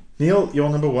 Neil, you're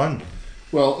number 1.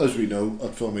 Well, as we know,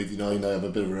 at Film 89, I have a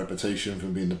bit of a reputation for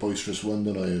being the boisterous one,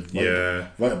 and I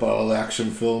write about all the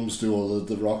action films, do all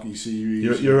the Rocky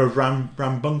series. You're a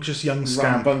rambunctious young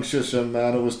scamp. Rambunctious young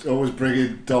man. Always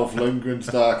bringing Dolph Lundgren's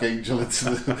Dark Angel into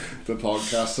the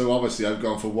podcast. So obviously, I've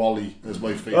gone for Wall-E as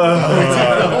my favourite.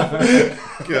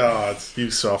 Oh, God,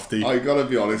 you softy. I gotta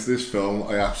be honest, this film,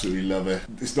 I absolutely love it.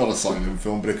 It's not a silent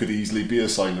film, but it could easily be a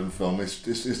silent film. It's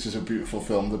just a beautiful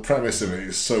film. The premise of it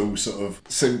is so sort of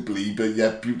simply, but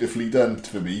yet beautifully done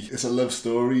for me. It's a love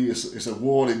story. It's a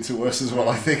warning to us as well,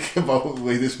 I think, about the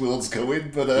way this world's going.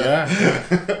 But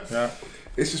yeah.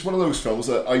 It's just one of those films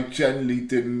that I genuinely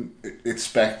didn't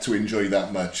expect to enjoy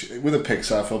that much. With a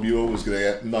Pixar film, you're always going to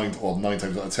get 9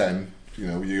 times out of 10. You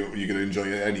know, you're going to enjoy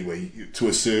it anyway to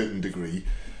a certain degree.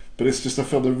 But it's just a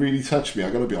film that really touched me.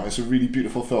 I got to be honest, a really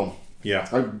beautiful film. Yeah,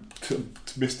 I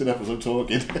missed it up as I'm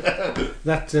talking.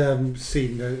 That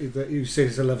scene that you said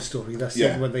is a love story. That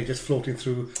scene when they're just floating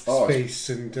through space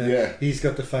and he's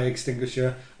got the fire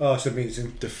extinguisher. Oh, it's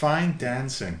amazing. Define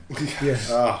dancing.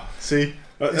 Yes. See,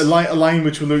 a line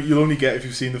which you'll only get if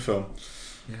you've seen the film.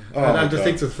 Yeah. And to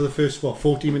think that for the first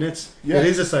 40 minutes, it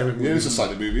is a silent movie. It is a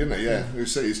silent movie, isn't it? Yeah.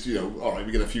 It's all right.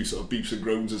 We get a few sort of beeps and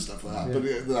groans and stuff like that,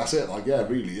 but that's it. Like,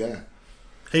 really.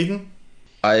 Haydn.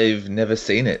 I've never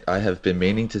seen it. I have been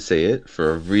meaning to see it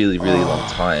for a really, really long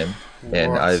time.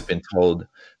 And I've been told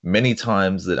many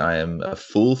times that I am a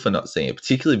fool for not seeing it,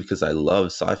 particularly because I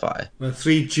love sci-fi. Well,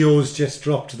 3 jaws just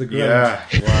dropped to the ground. Yeah,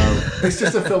 wow. It's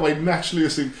just a film I naturally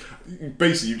assume.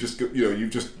 Basically, you've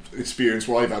just experienced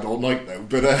what I've had all night now.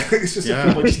 But it's just a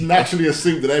film I just naturally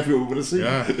assumed that everyone would have seen.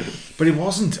 Yeah. But it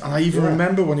wasn't. And I even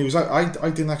remember when he was out, I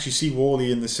didn't actually see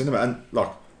Wall-E in the cinema. And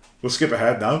look, we'll skip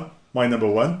ahead now. My number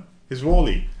 1 is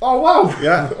Wall-E. Oh, wow.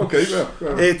 Yeah. Okay, yeah.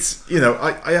 It's,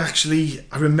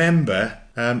 I remember,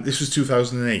 this was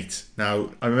 2008.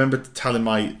 Now, I remember telling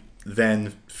my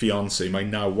then fiancée, my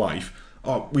now wife,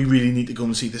 we really need to go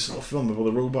and see this little film about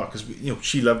the robot, because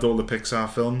she loved all the Pixar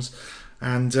films,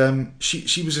 and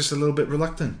she was just a little bit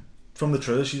reluctant. From the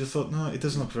trailer, she just thought, no, it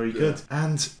doesn't look very good.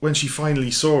 And when she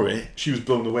finally saw it, she was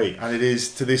blown away. And it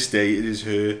is, to this day,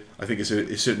 I think it's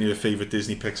certainly her favourite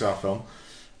Disney Pixar film.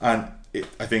 And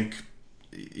I think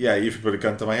yeah, if you put a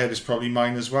gun to my head, it's probably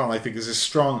mine as well. And I think there's a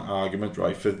strong argument,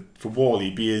 right, for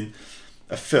WALL-E being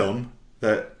a film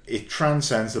that it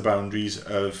transcends the boundaries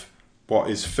of what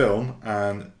is film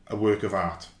and a work of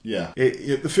art. Yeah.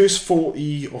 The first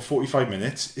 40 or 45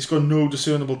 minutes, it's got no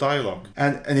discernible dialogue.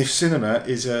 And if cinema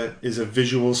is a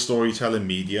visual storytelling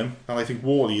medium, then I think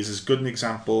WALL-E is as good an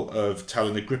example of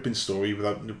telling a gripping story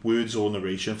without words or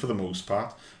narration, for the most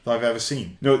part, that I've ever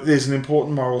seen. There's an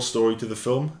important moral story to the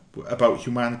film about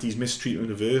humanity's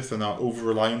mistreatment of Earth and our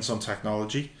over-reliance on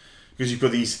technology. Because you've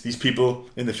got these people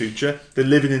in the future, they're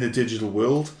living in a digital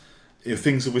world.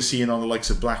 Things that we're seeing on the likes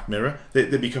of Black Mirror,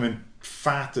 they're becoming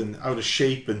fat and out of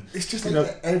shape, and it's just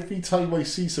like every time I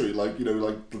see something like the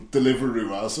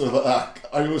Deliveroo or something like that,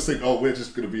 I always think, oh, we're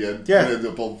just going to be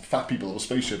fat people on a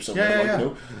spaceship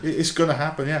somewhere. It's going to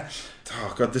happen.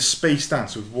 Oh god, the space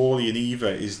dance with Wall-E and Eva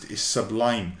is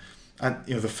sublime, and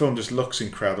the film just looks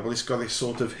incredible. It's got this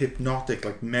sort of hypnotic,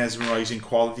 like mesmerizing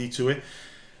quality to it.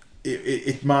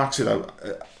 It marks it out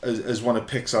as one of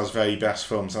Pixar's very best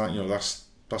films, and that's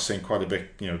saying quite a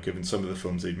bit, given some of the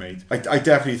films they've made. I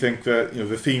definitely think that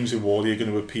the themes in WALL-E are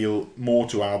going to appeal more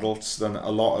to adults than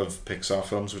a lot of Pixar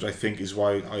films, which I think is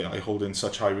why I hold in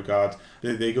such high regard.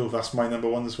 There you go. That's my number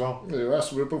one as well. Yeah,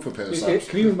 we're both a pair of saps.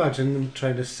 Can you imagine them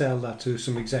trying to sell that to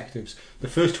some executives? The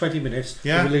first 20 minutes,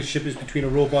 the relationship is between a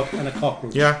robot and a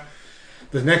cockroach. Yeah.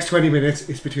 The next 20 minutes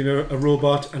is between a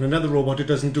robot and another robot who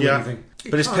doesn't do anything.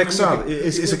 But it's Pixar.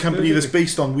 It's a company that's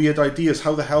based on weird ideas.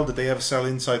 How the hell did they ever sell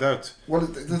Inside Out? Well,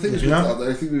 the thing is with that,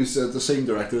 I think it was the same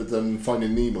director that done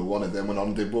Finding Nemo, one of them, went on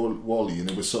and did WALL-E,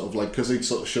 and it was sort of like, because they'd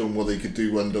sort of shown what they could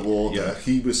do underwater,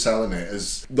 he was selling it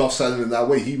as, not selling it in that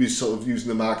way, he was sort of using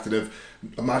the marketing of,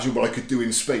 imagine what I could do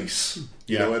in space.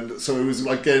 You know, and so it was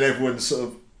like getting everyone sort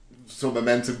of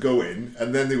momentum going,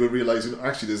 and then they were realising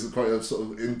actually there's quite a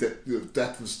sort of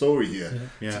depth of story here.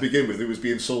 To begin with, it was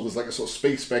being sold as like a sort of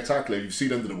space spectacular. You've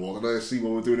seen Under the Water, and I see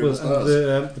what we're doing in the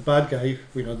stars. The bad guy,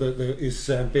 is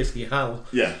basically Hal.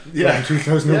 Yeah. From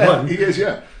 2001. He is.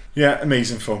 Yeah,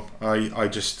 amazing film. I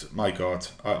just, my God,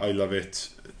 I love it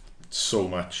so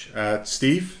much.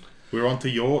 Steve, we're on to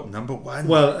your number one.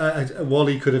 Well,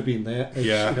 WALL-E could have been there.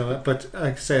 But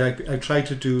like I say, I tried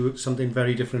to do something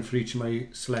very different for each of my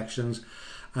selections.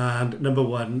 And number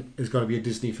one has got to be a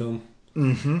Disney film.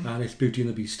 Mm-hmm. And it's Beauty and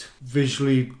the Beast.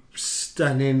 Visually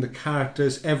stunning, the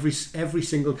characters, every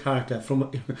single character,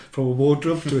 from a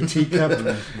wardrobe to a teacup,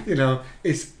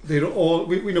 they're all.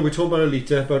 We're talking about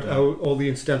Alita, but how all the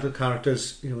incidental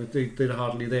characters, they're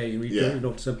hardly there. You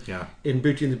notice them. Yeah. In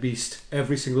Beauty and the Beast,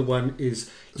 every single one is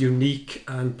unique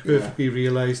and perfectly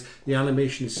realised. The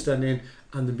animation is stunning,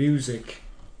 and the music,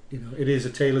 it is a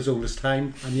tale as old as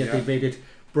time, and yet they've made it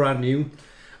brand new.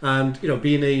 And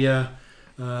being a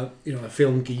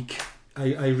film geek,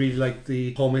 I really like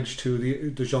the homage to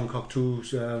the Jean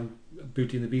Cocteau's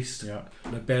Beauty and the Beast,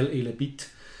 La Belle et la Bête.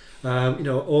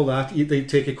 All that, they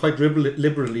take it quite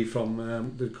liberally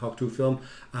from the Cocteau film,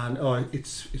 and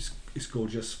it's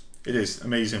gorgeous. It is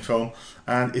amazing film,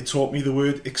 and it taught me the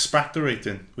word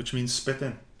expectorating, which means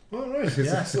spitting. Oh, right.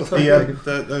 Yes.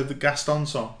 the Gaston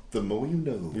song. The more you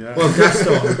know. Yeah. Well,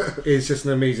 Gaston is just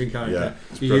an amazing character.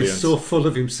 He brilliant. is so full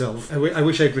of himself. I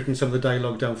wish I'd written some of the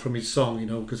dialogue down from his song,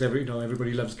 because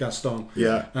everybody loves Gaston.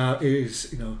 Yeah. It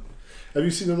is, Have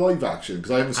you seen a live action?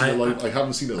 Because I haven't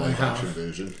seen a live action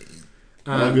version.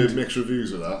 And I've heard mixed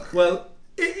reviews of that. Well,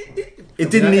 it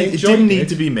didn't need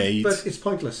to be made, but it's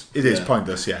pointless. It is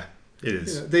pointless. Yeah. It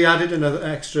is. They added another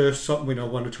extra,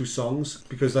 one or two songs,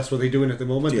 because that's what they're doing at the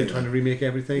moment. They're trying to remake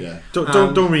everything. Yeah.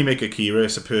 Don't remake Akira.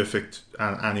 It's a perfect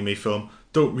anime film.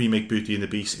 Don't remake Beauty and the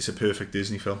Beast. It's a perfect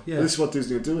Disney film. Yeah. This is what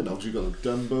Disney are doing now. You've got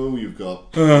Dumbo. You've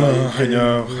got. I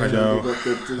know.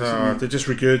 They're just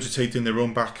regurgitating their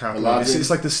own back catalogue. It's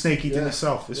like the snake eating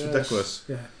itself. It's ridiculous.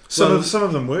 Yeah. Some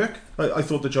of them work. I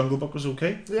thought the Jungle Book was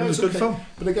okay. Yeah, it was a good film.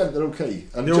 But again, they're okay.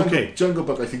 And okay. Jungle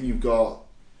Book, I think you've got.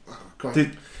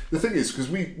 The thing is, because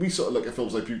we sort of look at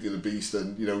films like Beauty and the Beast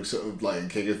and, sort of Lion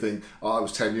King and think, it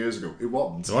was 10 years ago. It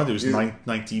wasn't. No, it was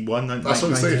 91, that's what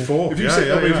I'm saying. 94. If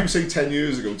you say 10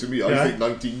 years ago to me, I think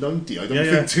 1990. I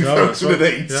don't think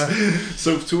 2008.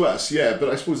 So to us, but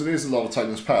I suppose it is a lot of time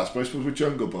has passed. But I suppose with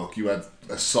Jungle Book, you had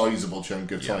a sizable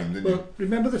chunk of time, didn't you?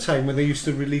 Remember the time when they used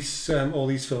to release all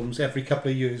these films every couple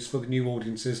of years for the new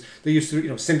audiences? They used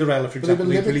to, Cinderella, for example,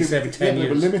 they released every 10 years.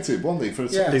 They were limited, weren't they?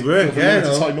 They were,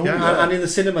 and in the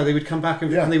cinema, they would come back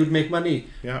and they would make money.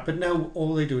 Yeah. But now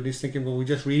all they're doing is thinking, well, we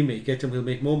just remake it and we'll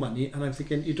make more money. And I'm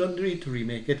thinking, you don't need to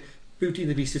remake it. Beauty and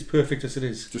the Beast is perfect as it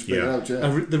is. Just bring it out,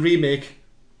 the remake,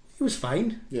 it was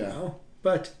fine. Yeah.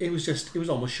 but it was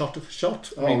almost shot for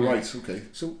shot. Right, okay.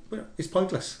 So it's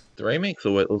pointless. The remakes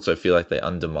also feel like they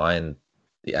undermine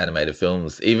the animated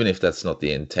films, even if that's not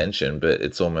the intention, but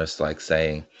it's almost like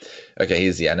saying, okay,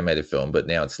 here's the animated film, but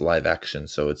now it's live action,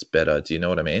 so it's better. Do you know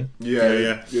what I mean? Yeah.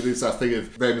 It is that thing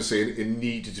of them saying it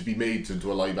needed to be made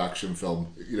into a live action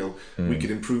film. We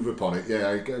can improve upon it. Yeah,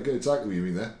 I get exactly what you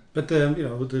mean there. But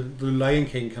the Lion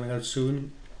King coming out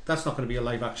soon, that's not going to be a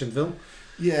live action film.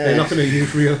 Yeah, they're not going to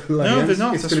use real lions. No, they're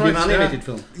not. It's going to be an animated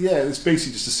film. Yeah, it's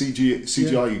basically just a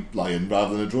CGI lion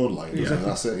rather than a drawn lion. Yeah.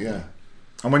 That's it. Yeah.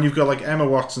 And when you've got like Emma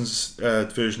Watson's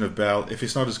version of Belle, if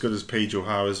it's not as good as Paige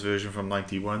O'Hara's version from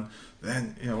 *91,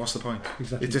 then what's the point?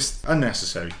 Exactly. It's just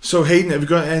unnecessary. So Haydn, have you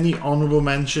got any honourable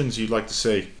mentions you'd like to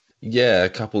say? Yeah, a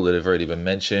couple that have already been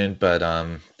mentioned, but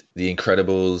The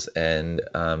Incredibles and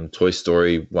Toy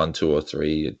Story 1, 2, or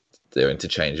 3, they're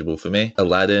interchangeable for me.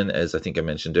 Aladdin, as I think I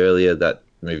mentioned earlier, that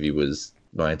movie was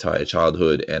my entire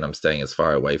childhood, and I'm staying as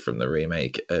far away from the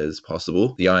remake as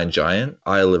possible. The Iron Giant,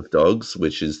 Isle of Dogs,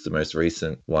 which is the most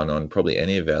recent one on probably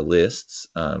any of our lists,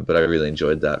 but I really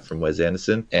enjoyed that from Wes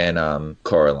Anderson. And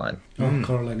Coraline.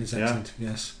 Coraline is excellent.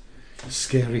 Yes,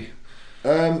 scary.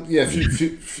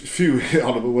 Few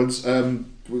honourable ones. Going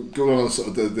on sort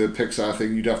of the Pixar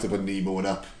thing, you'd have to put Nemo and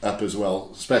Up as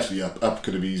well, especially Up. Up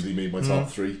could have easily made my top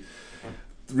 3.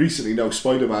 Recently, now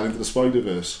Spider-Man Into the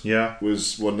Spider-Verse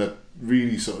was one that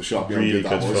really sort of shocked me. Really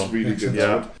good was film. really good.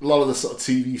 Yeah. A lot of the sort of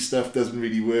TV stuff doesn't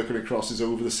really work when it crosses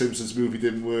over. The Simpsons movie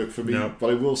didn't work for me, but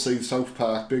I will say South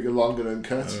Park, Bigger, Longer, and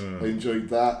Uncut. I enjoyed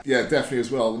that. Yeah, definitely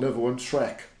as well. Another one,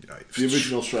 Shrek. The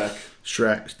original Shrek.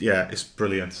 Shrek, yeah, it's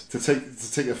brilliant. To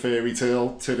take a fairy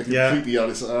tale, turn it completely on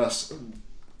its ass,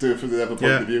 do it from the other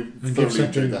point of view. And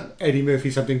give Eddie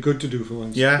Murphy something good to do for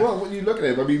once. Yeah. Well, when you look at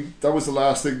him, I mean, that was the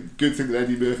last good thing that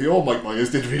Eddie Murphy or Mike Myers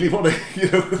did really want to,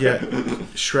 Yeah,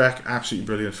 Shrek, absolutely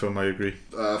brilliant film, I agree.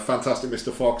 Fantastic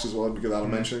Mr. Fox as well, because I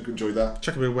mentioned, enjoyed that.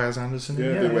 Check out Wes Anderson.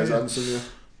 Wes Anderson,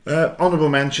 yeah. Honourable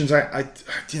mentions.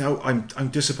 I'm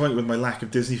disappointed with my lack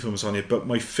of Disney films on it, but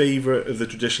my favourite of the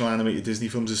traditional animated Disney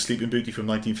films is Sleeping Beauty from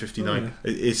 1959.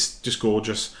 It's just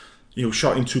gorgeous.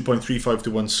 Shot in 2.35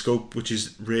 to 1 scope, which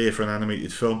is rare for an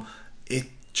animated film. It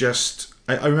just...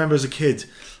 I remember as a kid,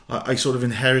 I sort of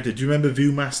inherited... Do you remember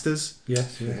Viewmasters?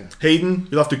 Yes, yeah. Hayden,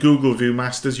 you'll have to Google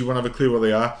Viewmasters. You won't have a clue what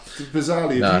they are.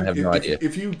 Bizarrely, I have no idea.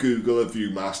 If you Google a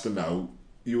Viewmaster now,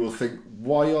 you will think,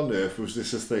 why on earth was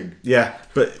this a thing? Yeah,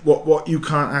 but what you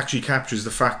can't actually capture is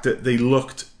the fact that they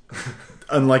looked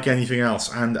unlike anything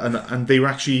else, and they were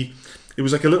actually... It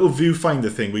was like a little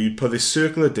viewfinder thing where you'd put this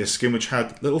circular disc in which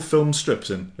had little film strips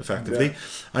in, effectively,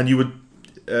 and you would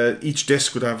each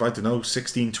disc would have,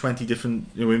 16, 20 different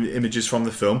images from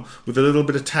the film with a little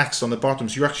bit of text on the bottom.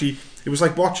 So it was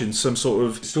like watching some sort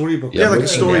of storybook. Yeah, like a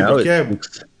storybook. Yeah,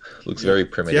 looks very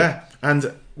primitive. Yeah,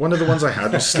 and one of the ones I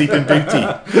had was Sleeping Beauty.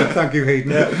 Thank you,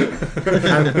 Hayden. Yeah.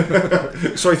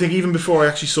 So I think even before I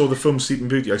actually saw the film Sleeping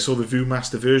Beauty, I saw the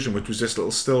Viewmaster version, which was just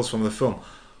little stills from the film.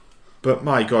 But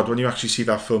my God, when you actually see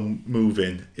that film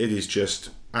moving, it is just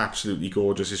absolutely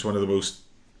gorgeous. It's one of the most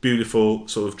beautiful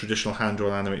sort of traditional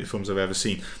hand-drawn animated films I've ever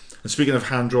seen. And speaking of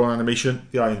hand-drawn animation,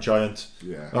 The Iron Giant.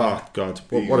 Yeah. Oh God,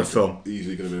 what a film!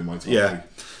 Easily going to be in my top 3.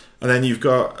 And then you've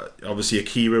got obviously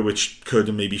Akira, which could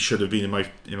and maybe should have been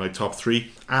in my top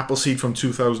 3. Appleseed from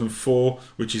 2004,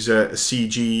 which is a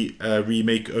CG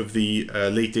remake of the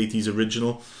late 80s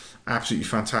original. Absolutely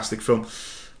fantastic film.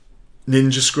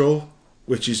 Ninja Scroll,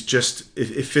 which is just,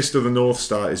 if Fist of the North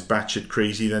Star is batshit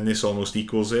crazy, then this almost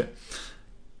equals it.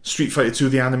 Street Fighter 2,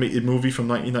 the animated movie from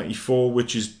 1994,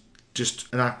 which is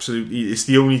just an absolutely... It's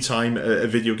the only time a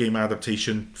video game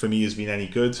adaptation for me has been any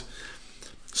good.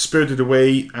 Spirited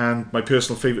Away, and my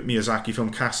personal favourite Miyazaki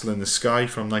film, Castle in the Sky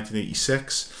from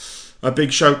 1986. A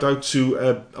big shout out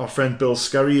to our friend Bill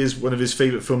Scurry. One of his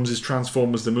favourite films is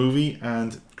Transformers the movie,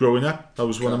 and growing up, that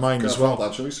was one of mine as well.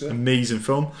 That choice, yeah. Amazing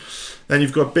film. Then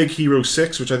you've got Big Hero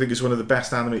 6, which I think is one of the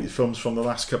best animated films from the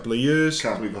last couple of years.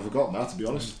 Can't believe I've forgotten that, to be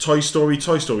honest. Toy Story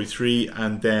 3,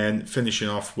 and then finishing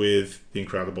off with The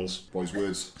Incredibles. Boys'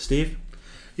 words. Steve?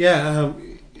 Yeah,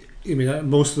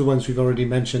 most of the ones we've already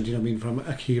mentioned, from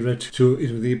Akira to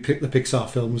the Pixar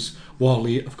films,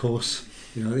 WALL-E, of course,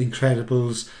 The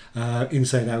Incredibles,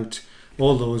 Inside Out,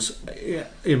 all those.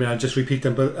 I'll just repeat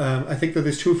them, but I think that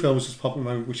there's 2 films that's popping in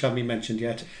my mind which haven't been mentioned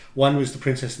yet. One was The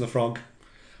Princess and the Frog.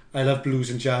 I love blues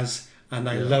and jazz, And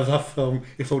I love that film,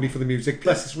 if only for the music.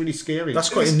 Plus, it's really scary. That's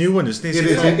quite a new one, isn't it? It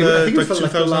is. I think it was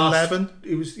like 2011.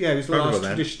 It was the last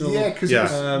traditional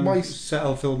my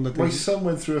settle film. That my son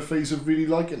went through a phase of really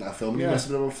liking that film. He must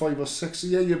have been about 5 or 6.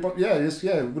 It would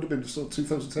have been sort of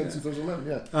 2010,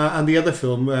 2011. And the other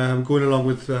film, going along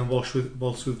with Waltz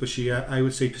with Bashir, I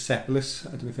would say Persepolis. I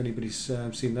don't know if anybody's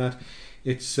seen that.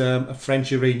 It's a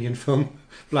French-Iranian film,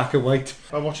 black and white.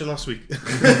 I watched it last week.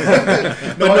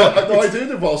 I did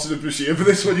have Waltz with Bashir, but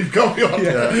this one you've got me on.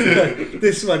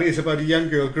 This one is about a young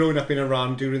girl growing up in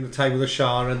Iran during the time of the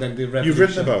Shah and then the revolution. You've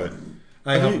written about it?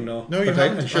 I haven't, no. No, you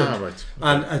haven't? Right.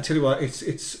 And I tell you what, it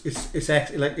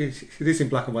is in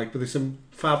black and white, but there's some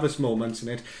fabulous moments in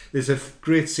it. There's a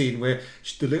great scene where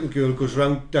the little girl goes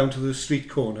down to the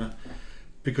street corner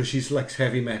because she's likes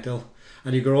heavy metal.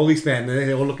 And you've got all these men,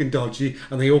 they're all looking dodgy,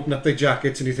 and they open up their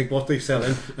jackets and you think, what are they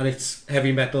selling? And it's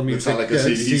heavy metal music,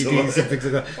 CDs and things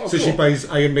like that. So she buys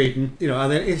Iron Maiden,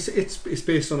 and then it's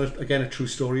based on, a true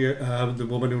story. The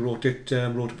woman who wrote it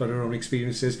wrote about her own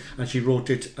experiences, and she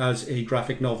wrote it as a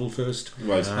graphic novel first.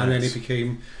 Right. And then it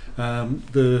became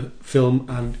the film,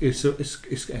 and it's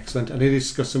excellent. And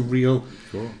it's got some real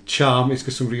charm, it's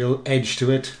got some real edge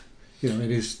to it.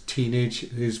 It is teenage,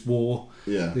 it is war.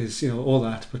 There's all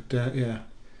that, but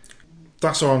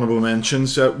that's our honourable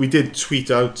mentions. We did tweet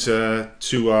out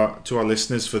to our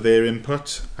listeners for their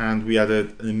input, and we had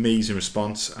an amazing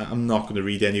response. I'm not going to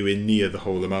read anywhere near the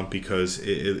whole amount because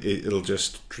it'll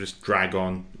just drag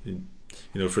on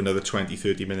for another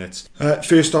 20-30 minutes.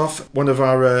 First off, one of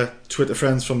our Twitter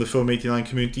friends from the Film 89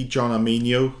 community, John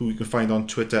Armenio, who you can find on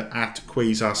Twitter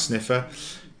 @QuasarSniffer,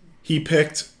 he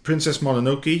picked Princess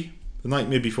Mononoke, The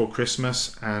Nightmare Before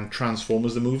Christmas, and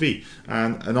Transformers the movie.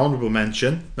 And an honourable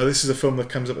mention, now this is a film that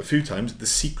comes up a few times, The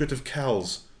Secret of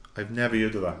Kells. I've never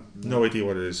heard of that. No idea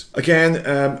what it is. Again,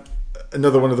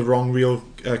 another one of the Wrong Reel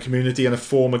community and a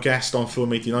former guest on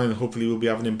Film 89, and hopefully we'll be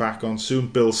having him back on soon,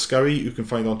 Bill Scurry, you can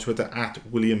find on Twitter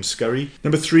 @WilliamScurry.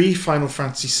 Number 3, Final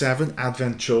Fantasy VII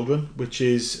Advent Children, which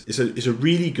is a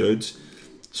really good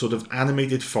sort of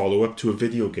animated follow-up to a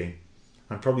video game.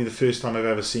 And probably the first time I've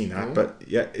ever seen that, but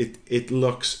yeah, it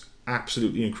looks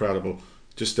absolutely incredible.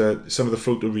 Just some of the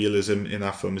photorealism in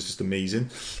that film is just amazing.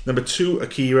 Number 2,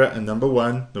 Akira, and number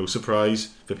 1, no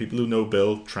surprise for people who know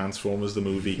Bill, Transformers the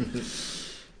movie.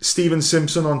 Stephen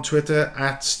Simpson on Twitter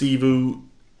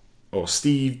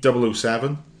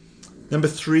Steve007. Number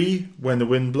 3, When the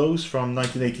Wind Blows from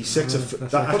 1986.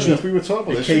 We were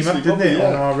talking about it came up, didn't it?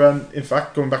 On our, in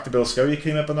fact, going back to Bill Scurry, it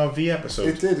came up on our V episode.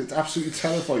 It did. It absolutely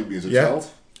terrified me as a child.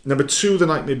 Number 2, The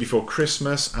Nightmare Before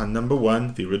Christmas, and number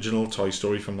 1, the original Toy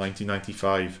Story from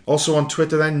 1995. Also on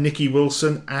Twitter then, Nikki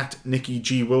Wilson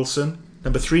 @NikkiGWilson.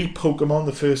 Number 3, Pokemon,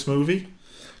 the first movie.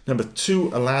 Number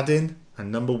 2, Aladdin. And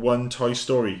number 1, Toy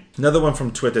Story. Another one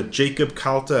from Twitter, Jacob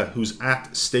Calter, who's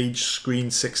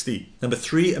 @StageScreen60. Number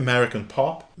 3, American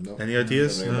Pop. No. Any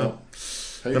ideas? No.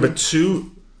 Number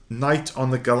 2, Night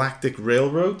on the Galactic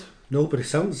Railroad. No, but it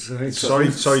sounds... Sorry,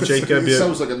 Jacob. It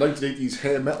sounds like a 1980s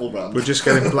hair metal band. We're just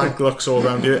getting blank looks all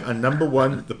around here. And number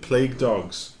 1, The Plague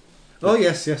Dogs. Oh,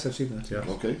 yes, I've seen that.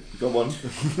 Yeah. Okay, got one.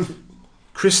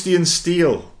 Christian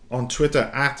Steele on Twitter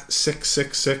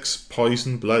 @666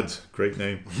 Poison Blood. Great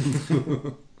name.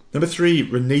 Number 3,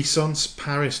 Renaissance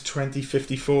Paris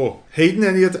 2054. Haydn,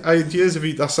 any ideas?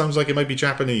 That sounds like it might be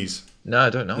Japanese. No, I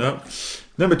don't know. No.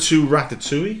 Number 2,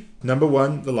 Ratatouille. Number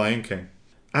 1, The Lion King.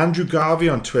 Andrew Garvey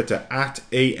on Twitter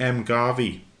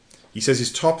 @AMGarvey. He says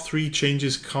his top 3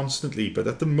 changes constantly, but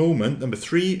at the moment, number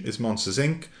 3 is Monsters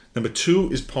Inc. Number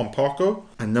 2 is Pompoko.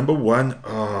 And number 1,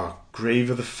 Grave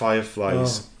of the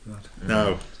Fireflies. Oh, God.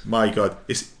 No, my God.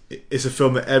 It's a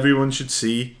film that everyone should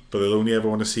see, but they'll only ever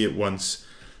want to see it once.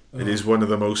 It is one of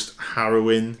the most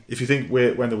harrowing... If you think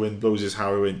When the Wind Blows is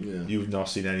harrowing, you've not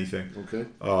seen anything. Okay.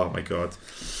 Oh, my God.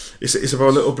 It's about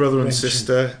a little brother and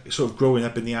sister sort of growing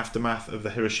up in the aftermath of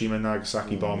the Hiroshima and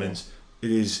Nagasaki bombings.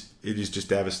 It is just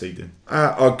devastating.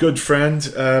 Our good friend,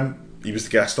 he was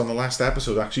the guest on the last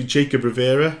episode, actually, Jacob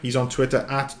Rivera. He's on Twitter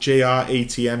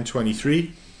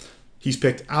 @JRATM23. He's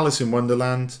picked Alice in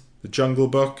Wonderland, The Jungle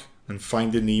Book, and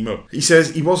Finding Nemo. He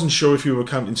says he wasn't sure if we were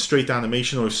counting straight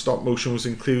animation or if stop motion was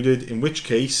included, in which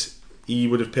case he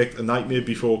would have picked A Nightmare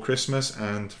Before Christmas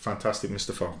and Fantastic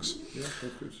Mr. Fox. Yeah,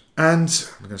 good. And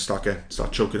I'm going to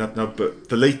start choking up now, but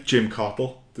the late Jim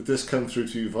Cottle. Did this come through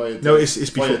to you via it's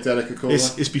before Delica-Cola?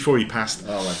 It's before he passed.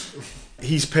 Oh, right.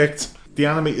 He's picked the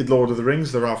animated Lord of the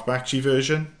Rings, the Ralph Bakshi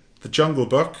version, The Jungle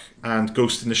Book, and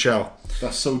Ghost in the Shell.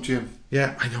 That's so Jim.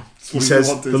 Yeah, I know. He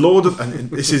says, the Lord of... And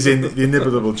this is in the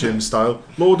inimitable Jim style.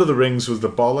 Lord of the Rings was the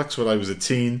bollocks when I was a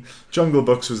teen. Jungle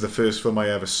Books was the first film I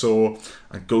ever saw.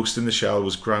 And Ghost in the Shell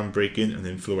was groundbreaking and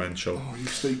influential. Oh, you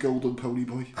stay golden, pony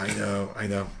boy. I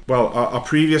know. Well, our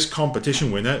previous competition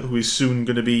winner, who is soon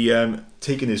going to be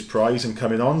taking his prize and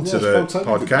coming on to the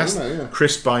podcast,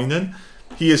 Chris Bynan,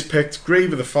 he has picked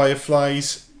Grave of the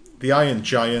Fireflies, The Iron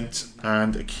Giant,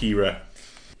 and Akira.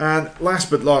 And last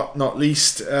but not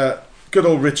least... good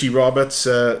old Richie Roberts,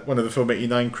 one of the Film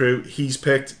 89 crew, he's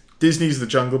picked Disney's The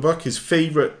Jungle Book. His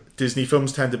favourite Disney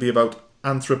films tend to be about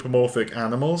anthropomorphic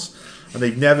animals, and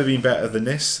they've never been better than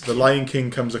this. The Lion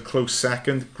King comes a close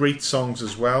second. Great songs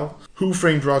as well. Who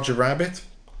Framed Roger Rabbit?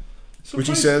 Which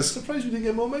he says... Surprised we didn't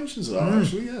get more mentions of that,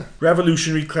 actually, yeah.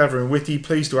 Revolutionary, clever and witty,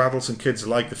 plays to adults and kids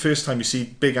alike. The first time you see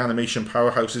big animation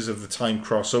powerhouses of the time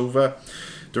crossover.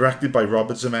 Directed by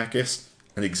Robert Zemeckis.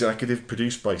 And executive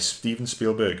produced by Steven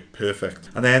Spielberg. Perfect.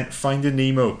 And then Finding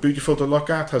Nemo. Beautiful to look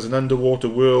at, has an underwater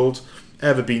world,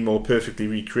 ever been more perfectly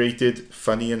recreated,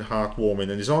 funny and heartwarming.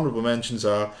 And his honourable mentions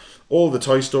are all the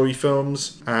Toy Story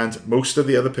films and most of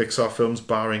the other Pixar films,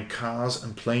 barring Cars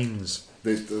and Planes.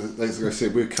 As I say,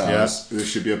 with Cars, there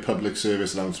should be a public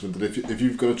service announcement that if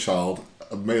you've got a child,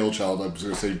 a male child, I was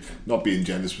going to say, not being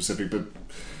gender specific, but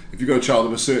if you've got a child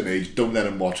of a certain age, don't let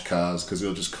him watch Cars because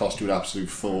it'll just cost you an absolute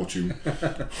fortune.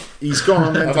 He's gone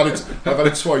on. I've had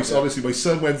it twice. Honestly, my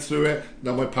son went through it.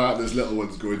 Now my partner's little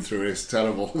one's going through it. It's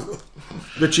terrible.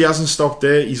 Richie hasn't stopped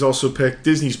there. He's also picked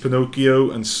Disney's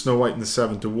Pinocchio and Snow White and the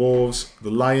Seven Dwarfs,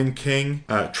 The Lion King,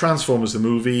 Transformers the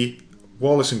movie,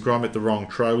 Wallace and Gromit: The Wrong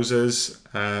Trousers.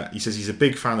 He says he's a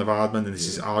big fan of Aardman, and this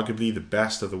is arguably the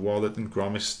best of the Wallace and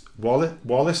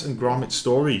Gromit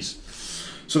stories.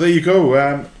 So there you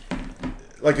go.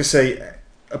 Like I say,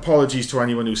 apologies to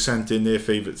anyone who sent in their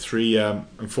favourite three.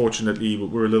 Unfortunately,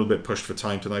 we're a little bit pushed for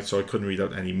time tonight, so I couldn't read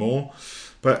out any more.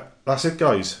 But that's it,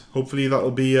 guys. Hopefully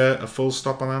that'll be a full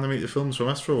stop on animated films from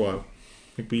us for a while.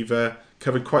 I think we've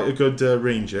covered quite a good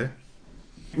range here.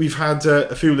 We've had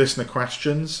a few listener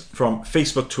questions from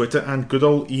Facebook, Twitter, and good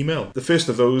old email. The first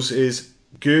of those is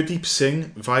Gurdeep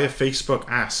Singh via Facebook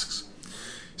asks,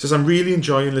 says, I'm really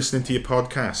enjoying listening to your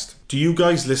podcast. Do you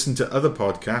guys listen to other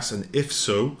podcasts? And if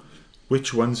so,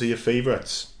 which ones are your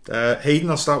favourites? Haydn,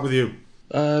 I'll start with you.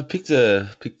 Picked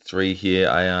three here.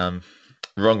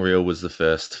 Wrong Reel was the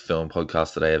first film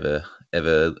podcast that I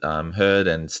ever heard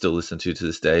and still listen to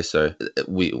this day. So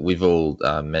we've all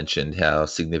mentioned how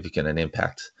significant an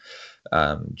impact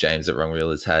James at Wrong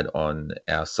Reel has had on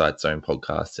our site's own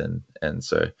podcast, and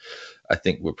so I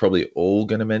think we're probably all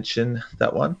going to mention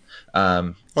that one.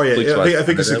 I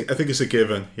think it's a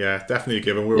given. Yeah, definitely a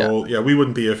given. We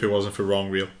wouldn't be here if it wasn't for Wrong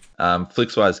Reel.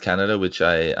 Flixwise Canada, which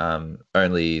I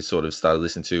only sort of started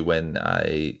listening to when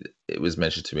it was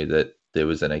mentioned to me that there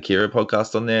was an Akira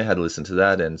podcast on there. Had to listen to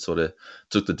that and sort of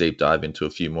took the deep dive into a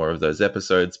few more of those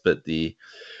episodes. But the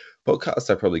podcast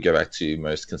I probably go back to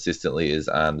most consistently is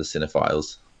the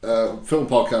Cinephiles. Film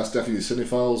podcast, definitely the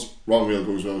Cinephiles. Wrong Reel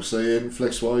goes without saying.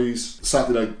 Flixwise,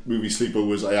 Saturday Night Movie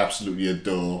Sleepovers, I absolutely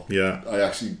adore. Yeah.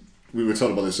 We were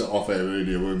talking about this off air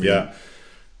earlier, weren't we? Yeah.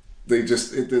 They're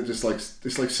just like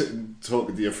sitting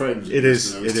talking to your friends. It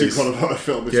is. It's too about a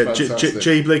film. It's fantastic.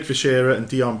 J. Blake Fischera and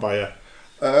Dion Bayer.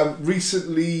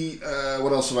 Recently,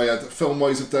 what else have I had?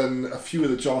 Film-wise, I've done a few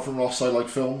of the Jonathan Ross I Like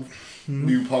Film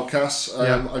new podcasts.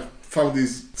 I've found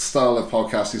his style of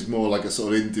podcast is more like a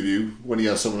sort of interview. When he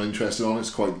has someone interested on,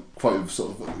 it's quite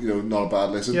sort of, not a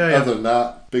bad listen. Other than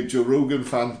that, big Joe Rogan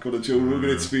fan, got a Joe Rogan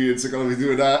experience, I'm going to be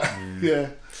doing that. Yeah.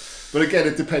 But again,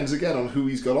 it depends again on who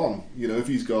he's got on. If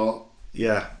he's got...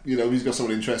 if he's got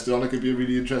someone interested on, it could be a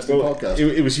really interesting podcast.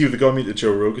 It was you that got me to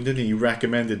Joe Rogan, didn't he? You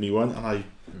recommended me one, and I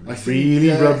really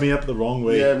rubbed me up the wrong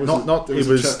way. Yeah, it was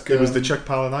the Chuck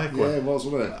Palahniuk one. Yeah, it was,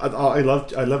 wasn't it?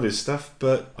 I love his stuff,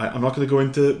 but I'm not going to go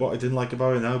into what I didn't like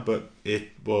about it now. But it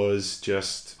was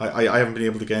just I haven't been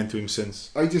able to get into him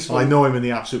since. I know I'm in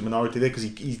the absolute minority there because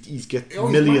he's get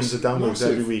millions of downloads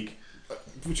every week.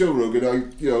 Joe Rogan, I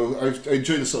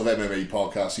enjoy the sort of MMA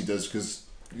podcast he does because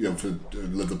love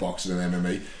the boxing and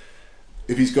MMA.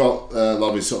 If he's got a lot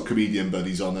of his sort of comedian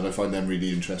buddies on, then I find them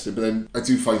really interesting. But then I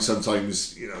do find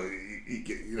sometimes it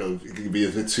can be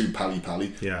a bit too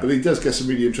pally. Yeah. But he does get some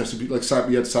really interesting people. Like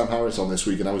we had Sam Harris on this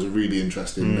week, and that was a really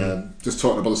interesting. Just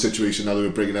talking about the situation, how they were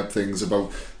bringing up things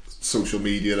about social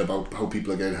media and about how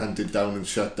people are getting hunted down and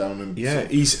shut down. And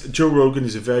Joe Rogan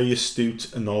is a very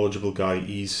astute and knowledgeable guy.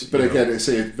 Again, I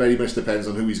say it very much depends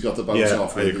on who he's got to bounce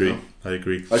off with. I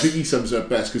agree. I think he sums it up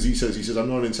best because he says I'm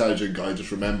not an intelligent guy, I just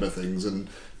remember things, and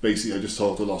basically I just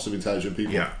talk to lots of intelligent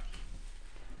people. Yeah.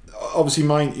 obviously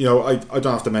mine, I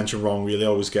don't have to mention Wrong Reel. I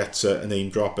always get a name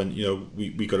drop, and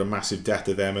we got a massive debt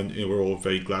to them, and we're all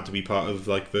very glad to be part of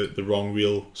like the Wrong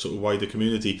Reel sort of wider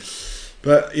community.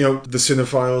 But the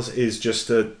Cinephiles is just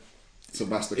it's a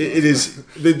masterclass. It is.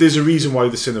 There's a reason why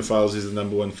the Cinephiles is the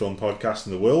 #1 film podcast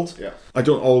in the world. Yeah. I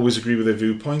don't always agree with their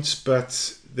viewpoints,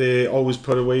 but they always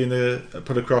put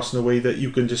across in a way that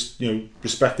you can just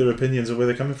respect their opinions and where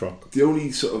they're coming from. The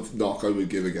only sort of knock I would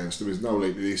give against them is now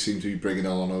lately they seem to be bringing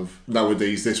on of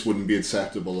nowadays this wouldn't be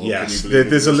acceptable. Or Yes, can you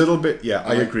there's a little bit. Yeah,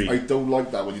 I agree. I don't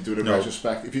like that when you do it in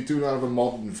retrospect. If you're doing that of a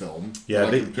modern film, I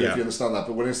can perfectly understand that.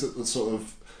 But when it's the sort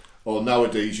of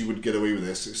nowadays you would get away with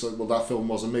this. It's like, well, that film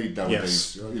wasn't made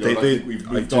nowadays. Yes. I think we've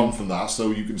moved on from that,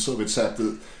 so you can sort of accept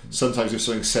that sometimes if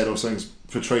something's said or something's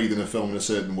portrayed in a film in a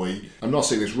certain way, I'm not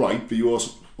saying it's right, but you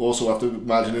also have to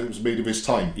imagine it was made of its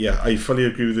time. Yeah, I fully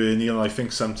agree with you, Neil. I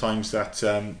think sometimes that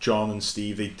John and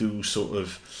Steve, they do sort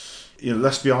of,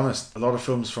 let's be honest, a lot of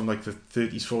films from like the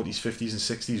 30s, 40s, 50s and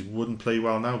 60s wouldn't play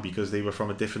well now because they were from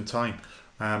a different time.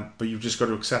 But you've just got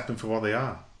to accept them for what they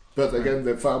are. But again,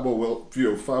 they're far more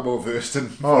versed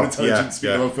and more intelligent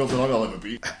speaking about films than I'll ever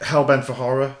be. Hellbent for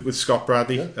Horror with Scott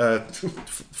Bradley,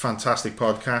 fantastic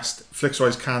podcast.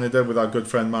 Flixwise Canada with our good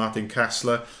friend Martin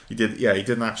Kessler. He did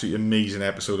an absolutely amazing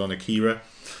episode on Akira.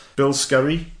 Bill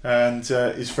Scurry and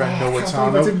his friend Noah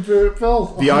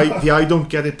Tano. The I Don't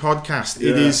Get It podcast.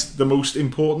 Yeah. It is the most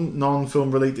important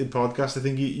non-film related podcast I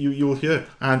think you'll hear.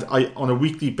 And I, on a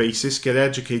weekly basis, get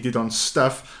educated on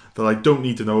stuff that I don't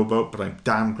need to know about, but I'm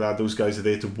damn glad those guys are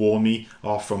there to warn me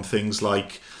off from things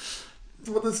like...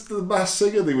 Well, that's the Masked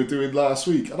Singer they were doing last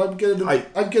week, and I'm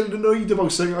getting annoyed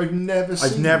about something I've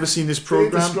never seen this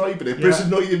programme. They're describing it, but it's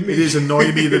annoying me. It is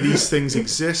annoying me that these things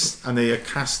exist, and they are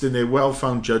casting their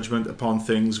well-found judgment upon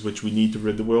things which we need to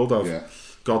rid the world of. Yeah.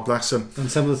 God bless them. And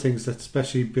some of the things that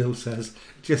especially Bill says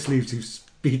just leaves you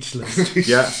speechless.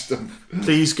 Yeah.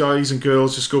 Please, guys and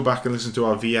girls, just go back and listen to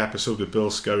our V episode with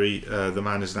Bill Scurry. The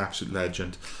man is an absolute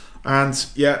legend. And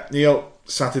yeah, Neil,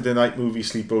 Saturday night movie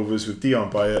sleepovers with Dion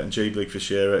Bayer and J. Blake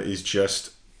Fischera is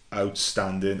just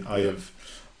outstanding. I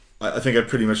think I've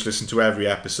pretty much listened to every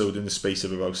episode in the space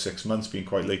of about 6 months, being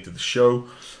quite late to the show.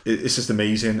 It's just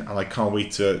amazing, and I can't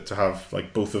wait to have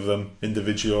like both of them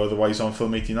individually or otherwise on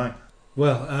Film 89.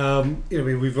 Well,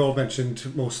 we've all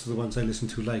mentioned most of the ones I listen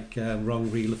to, like Wrong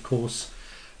Reel, of course,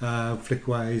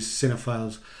 Flickwise,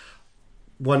 Cinephiles.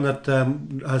 One that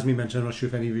has been mentioned, I'm not sure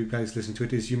if any of you guys listen to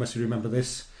it, is You Must Remember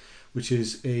This, which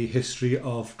is a history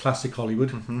of classic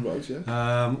Hollywood, right?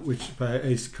 Yeah. Which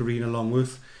is Karina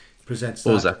Longworth presents.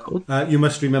 What was that called? You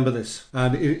Must Remember This,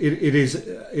 and it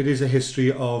is a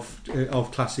history of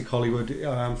classic Hollywood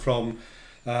from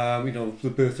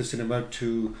the birth of cinema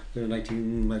to the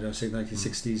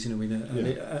 1960s.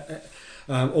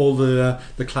 All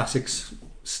the classics.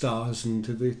 Stars and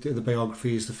the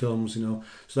biographies, the films, so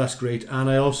that's great. And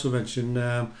I also mentioned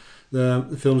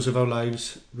the Films of Our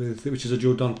Lives, which is a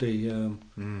Joe Dante.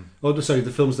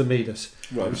 The Films That Made Us,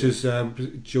 right, which is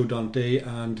Joe Dante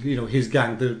and his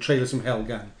gang, the Trailers from Hell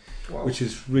gang, which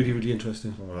is really, really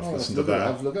interesting. I've listened to that.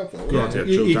 I've looked up that. Yeah,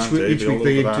 each week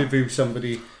they interview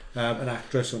somebody, an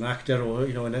actress or an actor or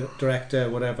a director,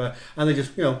 whatever, and they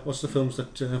just what's the films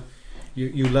that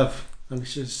you love. And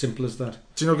it's as simple as that.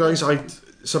 Do you know, guys,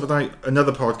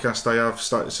 another podcast I have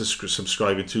started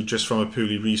subscribing to just from a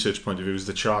purely research point of view is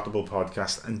the Chartable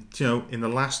podcast. And, in the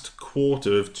last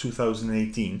quarter of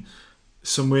 2018,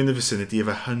 somewhere in the vicinity of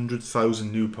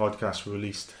 100,000 new podcasts were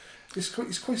released. It's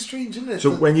quite strange, isn't it?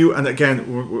 So when you, and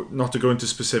again, not to go into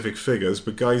specific figures,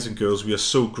 but guys and girls, we are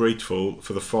so grateful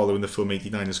for the following the Film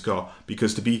 89 has got,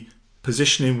 because to be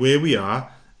positioning where we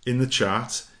are in the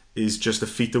charts is just a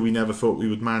feat that we never thought we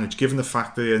would manage, given the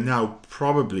fact that there are now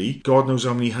probably God knows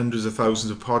how many hundreds of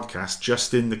thousands of podcasts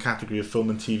just in the category of film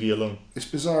and TV alone. It's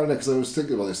bizarre, because I was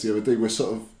thinking about this the other day.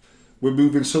 We're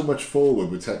moving so much forward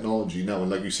with technology now,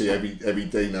 and like you say, every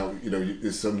day now,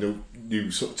 there's some new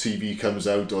sort of TV comes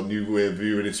out or new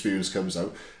viewing experience comes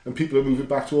out, and people are moving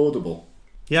back to Audible.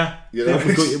 Yeah,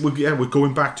 we're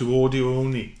going back to audio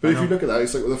only. But if you look at that,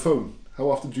 it's like with a phone. How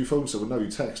often do you phone someone? Now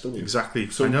you text, don't you? Exactly.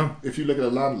 So I know. If you look at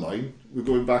a landline, we're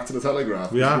going back to the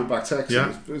telegraph. We are going back texting.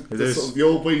 Yeah, it is. Sort of the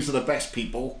old ways are the best,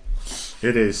 people.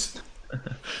 It is. I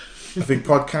think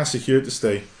podcasts are here to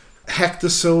stay. Hector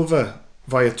Silva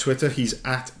via Twitter, he's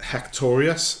at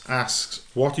Hectorius, asks,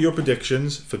 what are your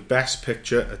predictions for Best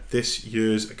Picture at this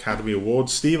year's Academy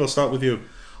Awards? Steve, I'll start with you.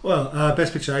 Well,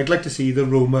 Best Picture, I'd like to see The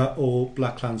Roma or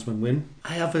Black Klansman win.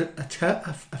 I have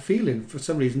a feeling, for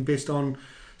some reason, based on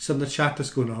some of the chat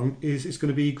that's going on, is it's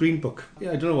going to be Green Book.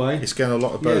 Yeah, I don't know why. It's getting a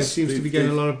lot of buzz. Yeah, it seems to be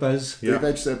getting a lot of buzz. They've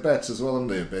edged their bets as well, haven't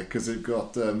they, a bit? Because they've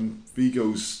got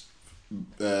Vigo's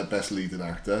Best Leading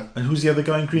Actor. And who's the other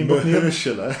guy in Green Book?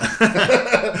 Mahershala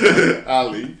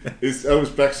Ali was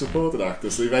Best Supporting Actor,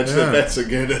 so eventually Vets are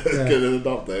getting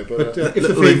not there. But if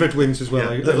the favourite wins as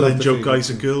well, little in-joke guys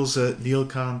and girls, Neil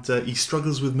can't. He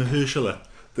struggles with Mahershala.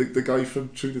 The guy from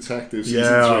True Detective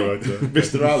season 3,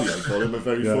 Mr. Ali, I call him, a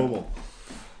very formal.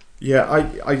 Yeah,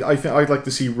 I think I'd like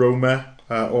to see Roma.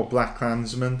 Or Black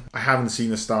Klansman. I haven't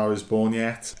seen A Star Is Born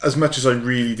yet. As much as I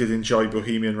really did enjoy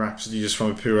Bohemian Rhapsody, just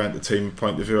from a pure entertainment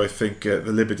point of view, I think the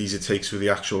liberties it takes with the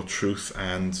actual truth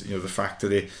and the fact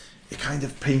that it kind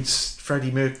of paints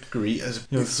Freddie Mercury as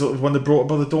sort of one that brought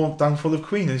about the downfall of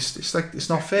Queen. It's like it's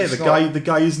not fair. The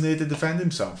guy isn't there to defend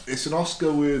himself. It's an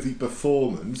Oscar-worthy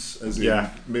performance, as in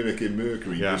mimicking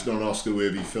Mercury. But it's not an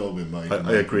Oscar-worthy film in my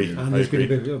I agree. And there's been a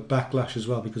bit of backlash as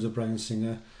well because of Bryan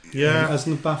Singer. Yeah.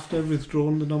 Hasn't BAFTA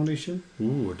withdrawn the nomination?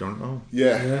 Ooh, I don't know.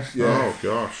 Yeah. Oh,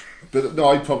 gosh. But no,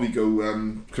 I'd probably go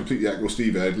completely echo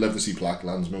Steve. I'd love to see Black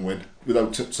Klansman win.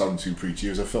 Without sounding too preachy,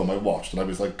 it was a film I watched and I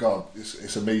was like, God,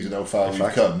 it's amazing how far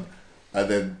we've come. And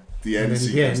then the end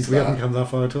sequence, we haven't come that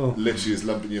far at all. Literally is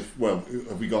lumping you. Well,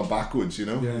 have we gone backwards?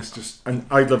 Yeah. It's just. And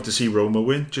I'd love to see Roma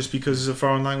win, just because it's a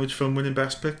foreign language film winning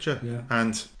Best Picture,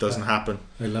 and doesn't happen.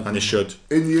 I love and it should.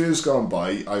 In years gone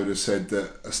by, I would have said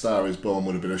that A Star Is Born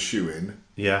would have been a shoe-in.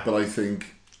 Yeah. But I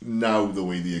think now the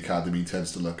way the Academy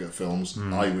tends to look at films,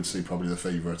 I would say probably the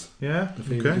favourite. Yeah, the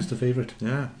favourite is the favourite.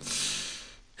 Yeah.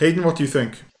 Hayden, what do you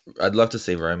think? I'd love to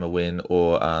see Roma win,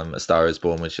 or A Star Is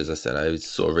Born, which, as I said, I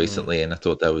saw recently, and I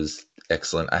thought that was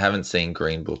excellent. I haven't seen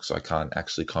Green Book, so I can't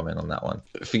actually comment on that one.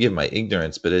 Forgive my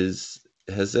ignorance, but has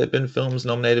there been films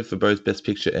nominated for both Best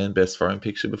Picture and Best Foreign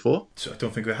Picture before? So I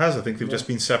don't think there has. I think they've just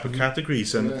been separate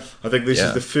categories, and I think this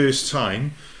is the first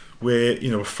time where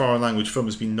a foreign language film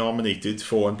has been nominated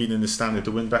for and been in the standard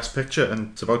to win Best Picture, and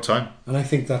it's about time. And I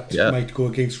think that might go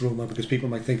against Roma, because people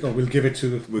might think, we'll give it to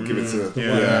the we won't give it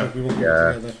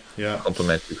together.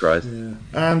 Complimentary prize.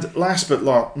 And last but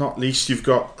not least, you've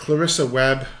got Clarissa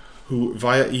Webb, who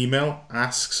via email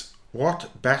asks,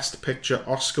 what Best Picture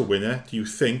Oscar winner do you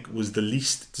think was the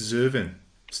least deserving?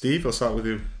 Steve, I'll start with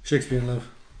you. Shakespeare in Love.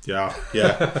 Yeah.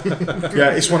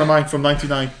 It's one of mine from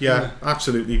 '99. Yeah,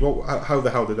 absolutely. How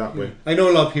the hell did that win? I know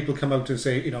a lot of people come out and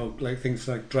say, like things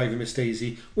like Driving Miss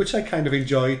Daisy, which I kind of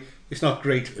enjoy. It's not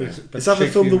great, but is that the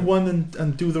film that won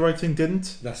and Do the Right Thing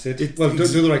didn't? That's it. Do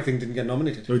the Right Thing didn't get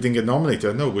nominated. No, it didn't get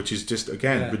nominated. No, which is just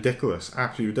ridiculous,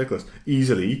 absolutely ridiculous.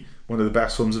 Easily one of the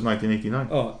best films of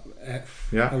 1989. Oh.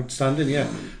 Outstanding,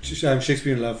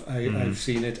 Shakespeare in Love. I've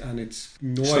seen it, and it's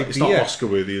idea. It's not Oscar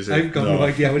worthy, is it? I've got no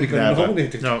idea when it got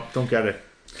nominated. No, don't get it.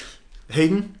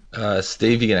 Hayden?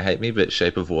 Steve, you're gonna hate me, but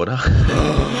Shape of Water.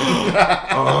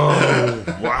 Oh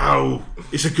wow!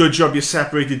 It's a good job you're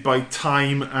separated by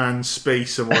time and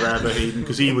space and whatever, Hayden,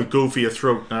 because he would go for your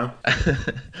throat now.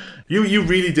 You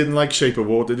really didn't like Shape of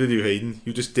Water, did you, Hayden?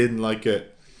 You just didn't like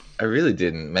it. I really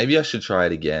didn't. Maybe I should try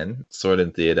it again. Saw it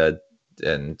in theatre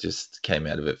and just came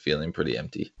out of it feeling pretty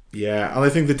empty. Yeah, and I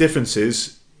think the difference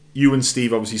is you and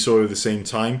Steve obviously saw it at the same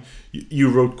time. You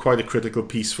wrote quite a critical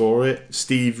piece for it.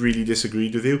 Steve really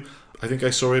disagreed with you. I think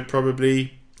I saw it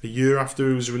probably a year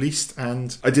after it was released,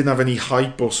 and I didn't have any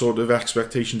hype or sort of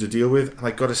expectation to deal with, and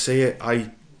I gotta say it,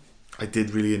 I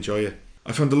did really enjoy it.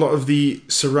 I found a lot of the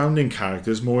surrounding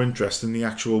characters more interesting than the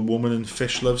actual woman and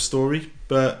fish love story,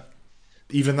 but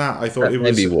even that, I thought that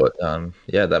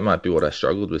that might be what I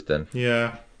struggled with then.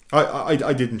 Yeah,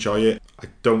 I did enjoy it. I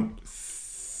don't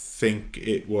think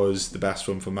it was the best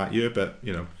film from that year, but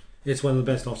it's one of the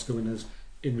best Oscar winners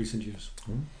in recent years.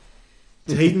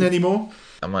 Hayden anymore?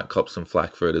 I might cop some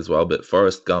flack for it as well, but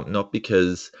Forrest Gump, not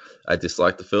because I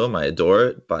dislike the film, I adore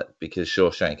it, but because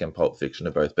Shawshank and Pulp Fiction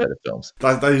are both better films.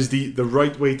 That is the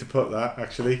right way to put that,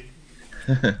 actually.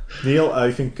 Neil,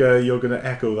 I think you're going to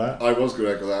echo that. I was going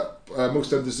to echo that.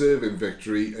 Most undeserving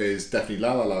victory is definitely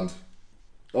La La Land.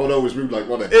 Oh no, it was Moonlight,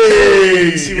 wasn't it?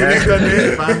 Hey, see what you've done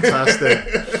there? Fantastic.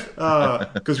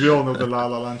 Because we all know that La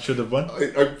La Land should have won.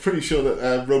 I'm pretty sure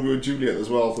that Romeo and Juliet as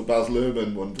well, the Baz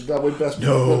Luhrmann one. Did that win Best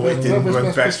Picture? No, it didn't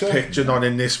win Best Picture, not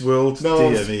in this world. No,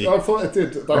 dear me. I thought it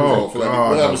did. That was awful.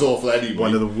 That was awful anyway.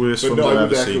 One of the worst films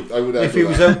I've ever seen. If it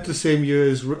was out the same year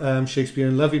as Shakespeare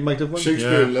in Love, he might have won.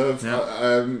 Shakespeare in Love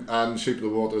and Shape of the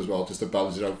Water as well, just to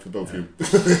balance it out for both of you.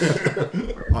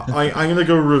 I'm going to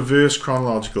go reverse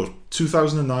chronological.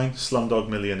 2009, Slumdog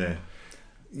Millionaire.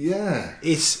 Yeah.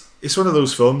 It's one of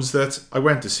those films that I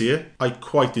went to see it. I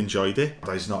quite enjoyed it.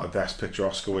 But it's not a Best Picture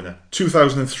Oscar winner.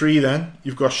 2003 then,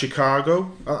 you've got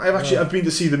Chicago. I've been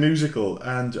to see the musical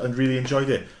and really enjoyed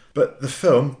it. But the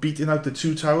film, beating out The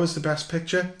Two Towers, the Best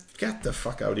Picture, Get the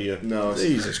fuck out of here. No.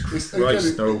 Jesus Christ,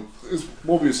 no. It's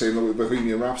what we were saying with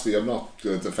Bohemian Rhapsody. I'm not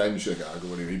going to defend Chicago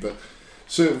or anything, but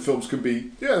certain films can be,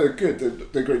 they're good.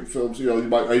 They're great films.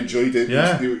 I enjoyed it.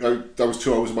 Yeah. That was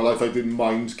 2 hours of my life I didn't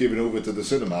mind giving over to the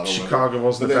cinema. Chicago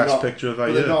wasn't the best picture of that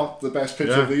year. They're not the best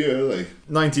picture of the year, are they?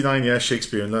 99, yeah,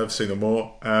 Shakespeare in Love, say no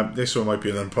more. This one might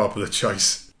be an unpopular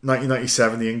choice.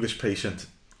 1997, The English Patient.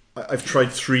 I've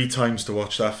tried 3 times to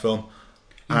watch that film.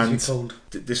 And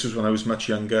this was when I was much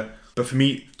younger. But for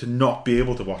me to not be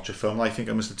able to watch a film, I think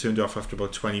I must have turned it off after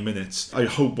about 20 minutes. I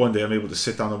hope one day I'm able to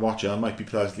sit down and watch it. I might be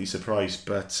pleasantly surprised,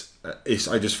 but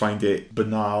I just find it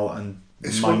banal and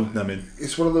mind-numbing.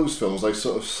 It's one of those films I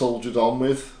sort of soldiered on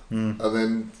with, and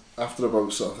then after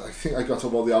about I think I got to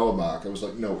about the hour mark, I was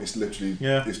like, no, it's literally,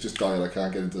 it's just dying, I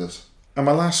can't get into this. And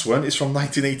my last one is from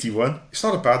 1981. It's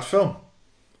not a bad film.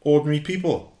 Ordinary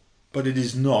People. But it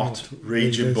is not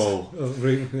Raging Bull.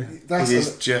 It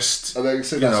is just, and then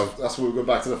that's where we go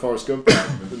back to the Forrest Gump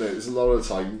argument, isn't it? It's a lot of the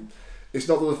time, it's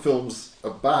not that the films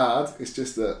are bad, it's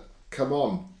just that, come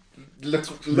on,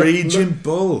 Raging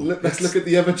Bull. Let's look at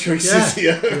the other choices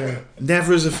here. Yeah.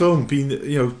 Never has a film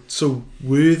been, so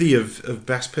worthy of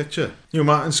Best Picture.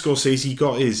 Martin Scorsese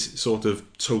got his sort of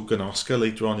token Oscar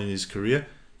later on in his career.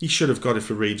 He should have got it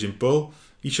for Raging Bull.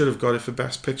 He should have got it for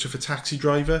Best Picture for Taxi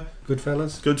Driver.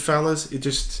 Goodfellas. It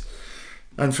just...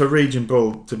 And for Raging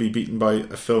Bull to be beaten by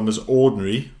a film as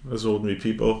ordinary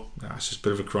people, it's just a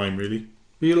bit of a crime, really.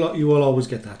 You will always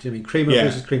get that. I mean, Kramer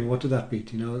versus Kramer, what did that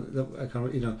beat?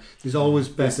 There's always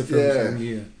better films in the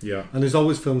year. Yeah. And there's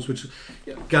always films which...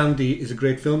 Gandhi is a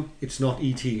great film. It's not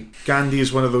E.T. Gandhi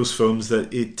is one of those films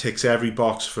that it ticks every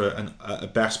box for a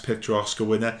Best Picture Oscar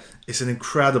winner. It's an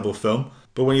incredible film.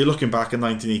 But when you're looking back at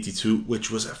 1982,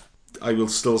 which was, I will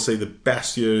still say, the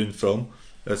best year in film,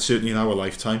 certainly in our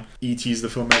lifetime, E.T. is the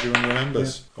film everyone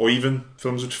remembers. Yeah. Or even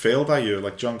films which failed that year,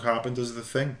 like John Carpenter's The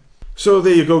Thing. So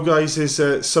there you go, guys.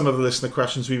 There's some of the listener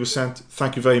questions we were sent.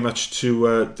 Thank you very much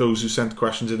to those who sent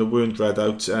questions in that weren't read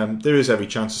out. There is every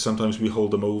chance that sometimes we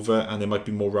hold them over and they might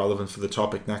be more relevant for the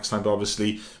topic next time. But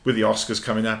obviously, with the Oscars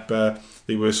coming up,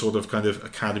 they were sort of kind of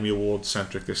Academy Award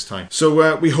centric this time.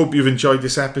 So we hope you've enjoyed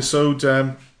this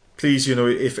episode. Please,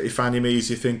 if anime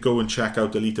is your thing, go and check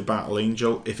out Alita Battle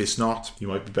Angel. If it's not, you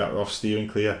might be better off steering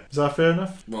clear. Is that fair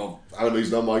enough? Well,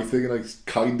 anime's not my thing, and I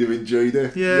kind of enjoyed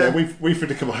it. Yeah, wait for it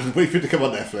to come on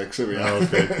Netflix. Here we are.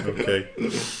 Okay.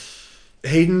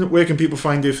 Haydn, where can people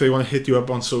find you if they want to hit you up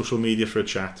on social media for a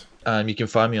chat? You can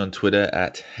find me on Twitter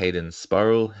at Haydn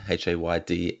Spurrell, Haydn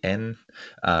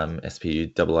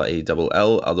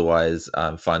Spurrell. Otherwise,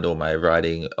 find all my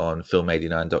writing on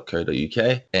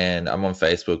film89.co.uk, and I'm on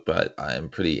Facebook, but I'm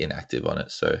pretty inactive on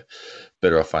it, so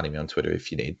better off finding me on Twitter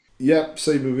if you need. Yeah,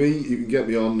 same with me. You can get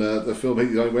me on the Film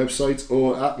 89 website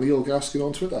or at Neil Gaskin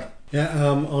on Twitter. Yeah,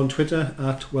 on Twitter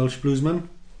at Welsh Bluesman,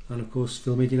 and of course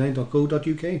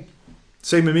film89.co.uk.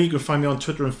 Same with me. You can find me on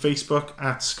Twitter and Facebook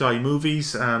at Skye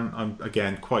Movies. I'm,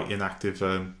 again, quite inactive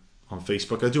on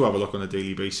Facebook. I do have a look on a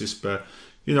daily basis, but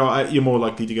you're more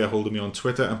likely to get hold of me on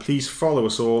Twitter. And please follow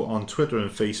us all on Twitter and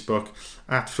Facebook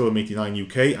at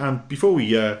Film89UK. And before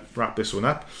we wrap this one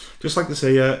up, just like to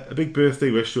say a big birthday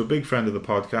wish to a big friend of the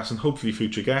podcast and hopefully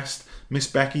future guest, Miss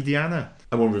Becky Deanna.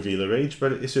 I won't reveal her age,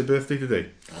 but it's her birthday today.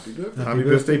 Happy birthday. Happy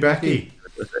birthday, Becky.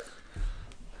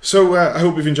 So I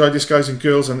hope you've enjoyed this, guys and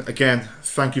girls, and again,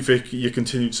 thank you for your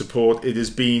continued support. It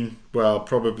has been,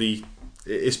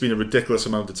 it's been a ridiculous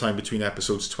amount of time between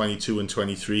episodes 22 and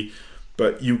 23,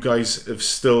 but you guys have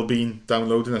still been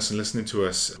downloading us and listening to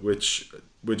us, which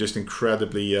we're just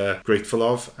incredibly grateful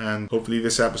of, and hopefully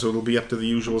this episode will be up to the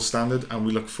usual standard, and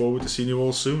we look forward to seeing you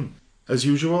all soon. As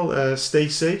usual, stay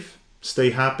safe, stay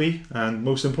happy, and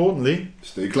most importantly,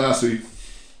 stay classy.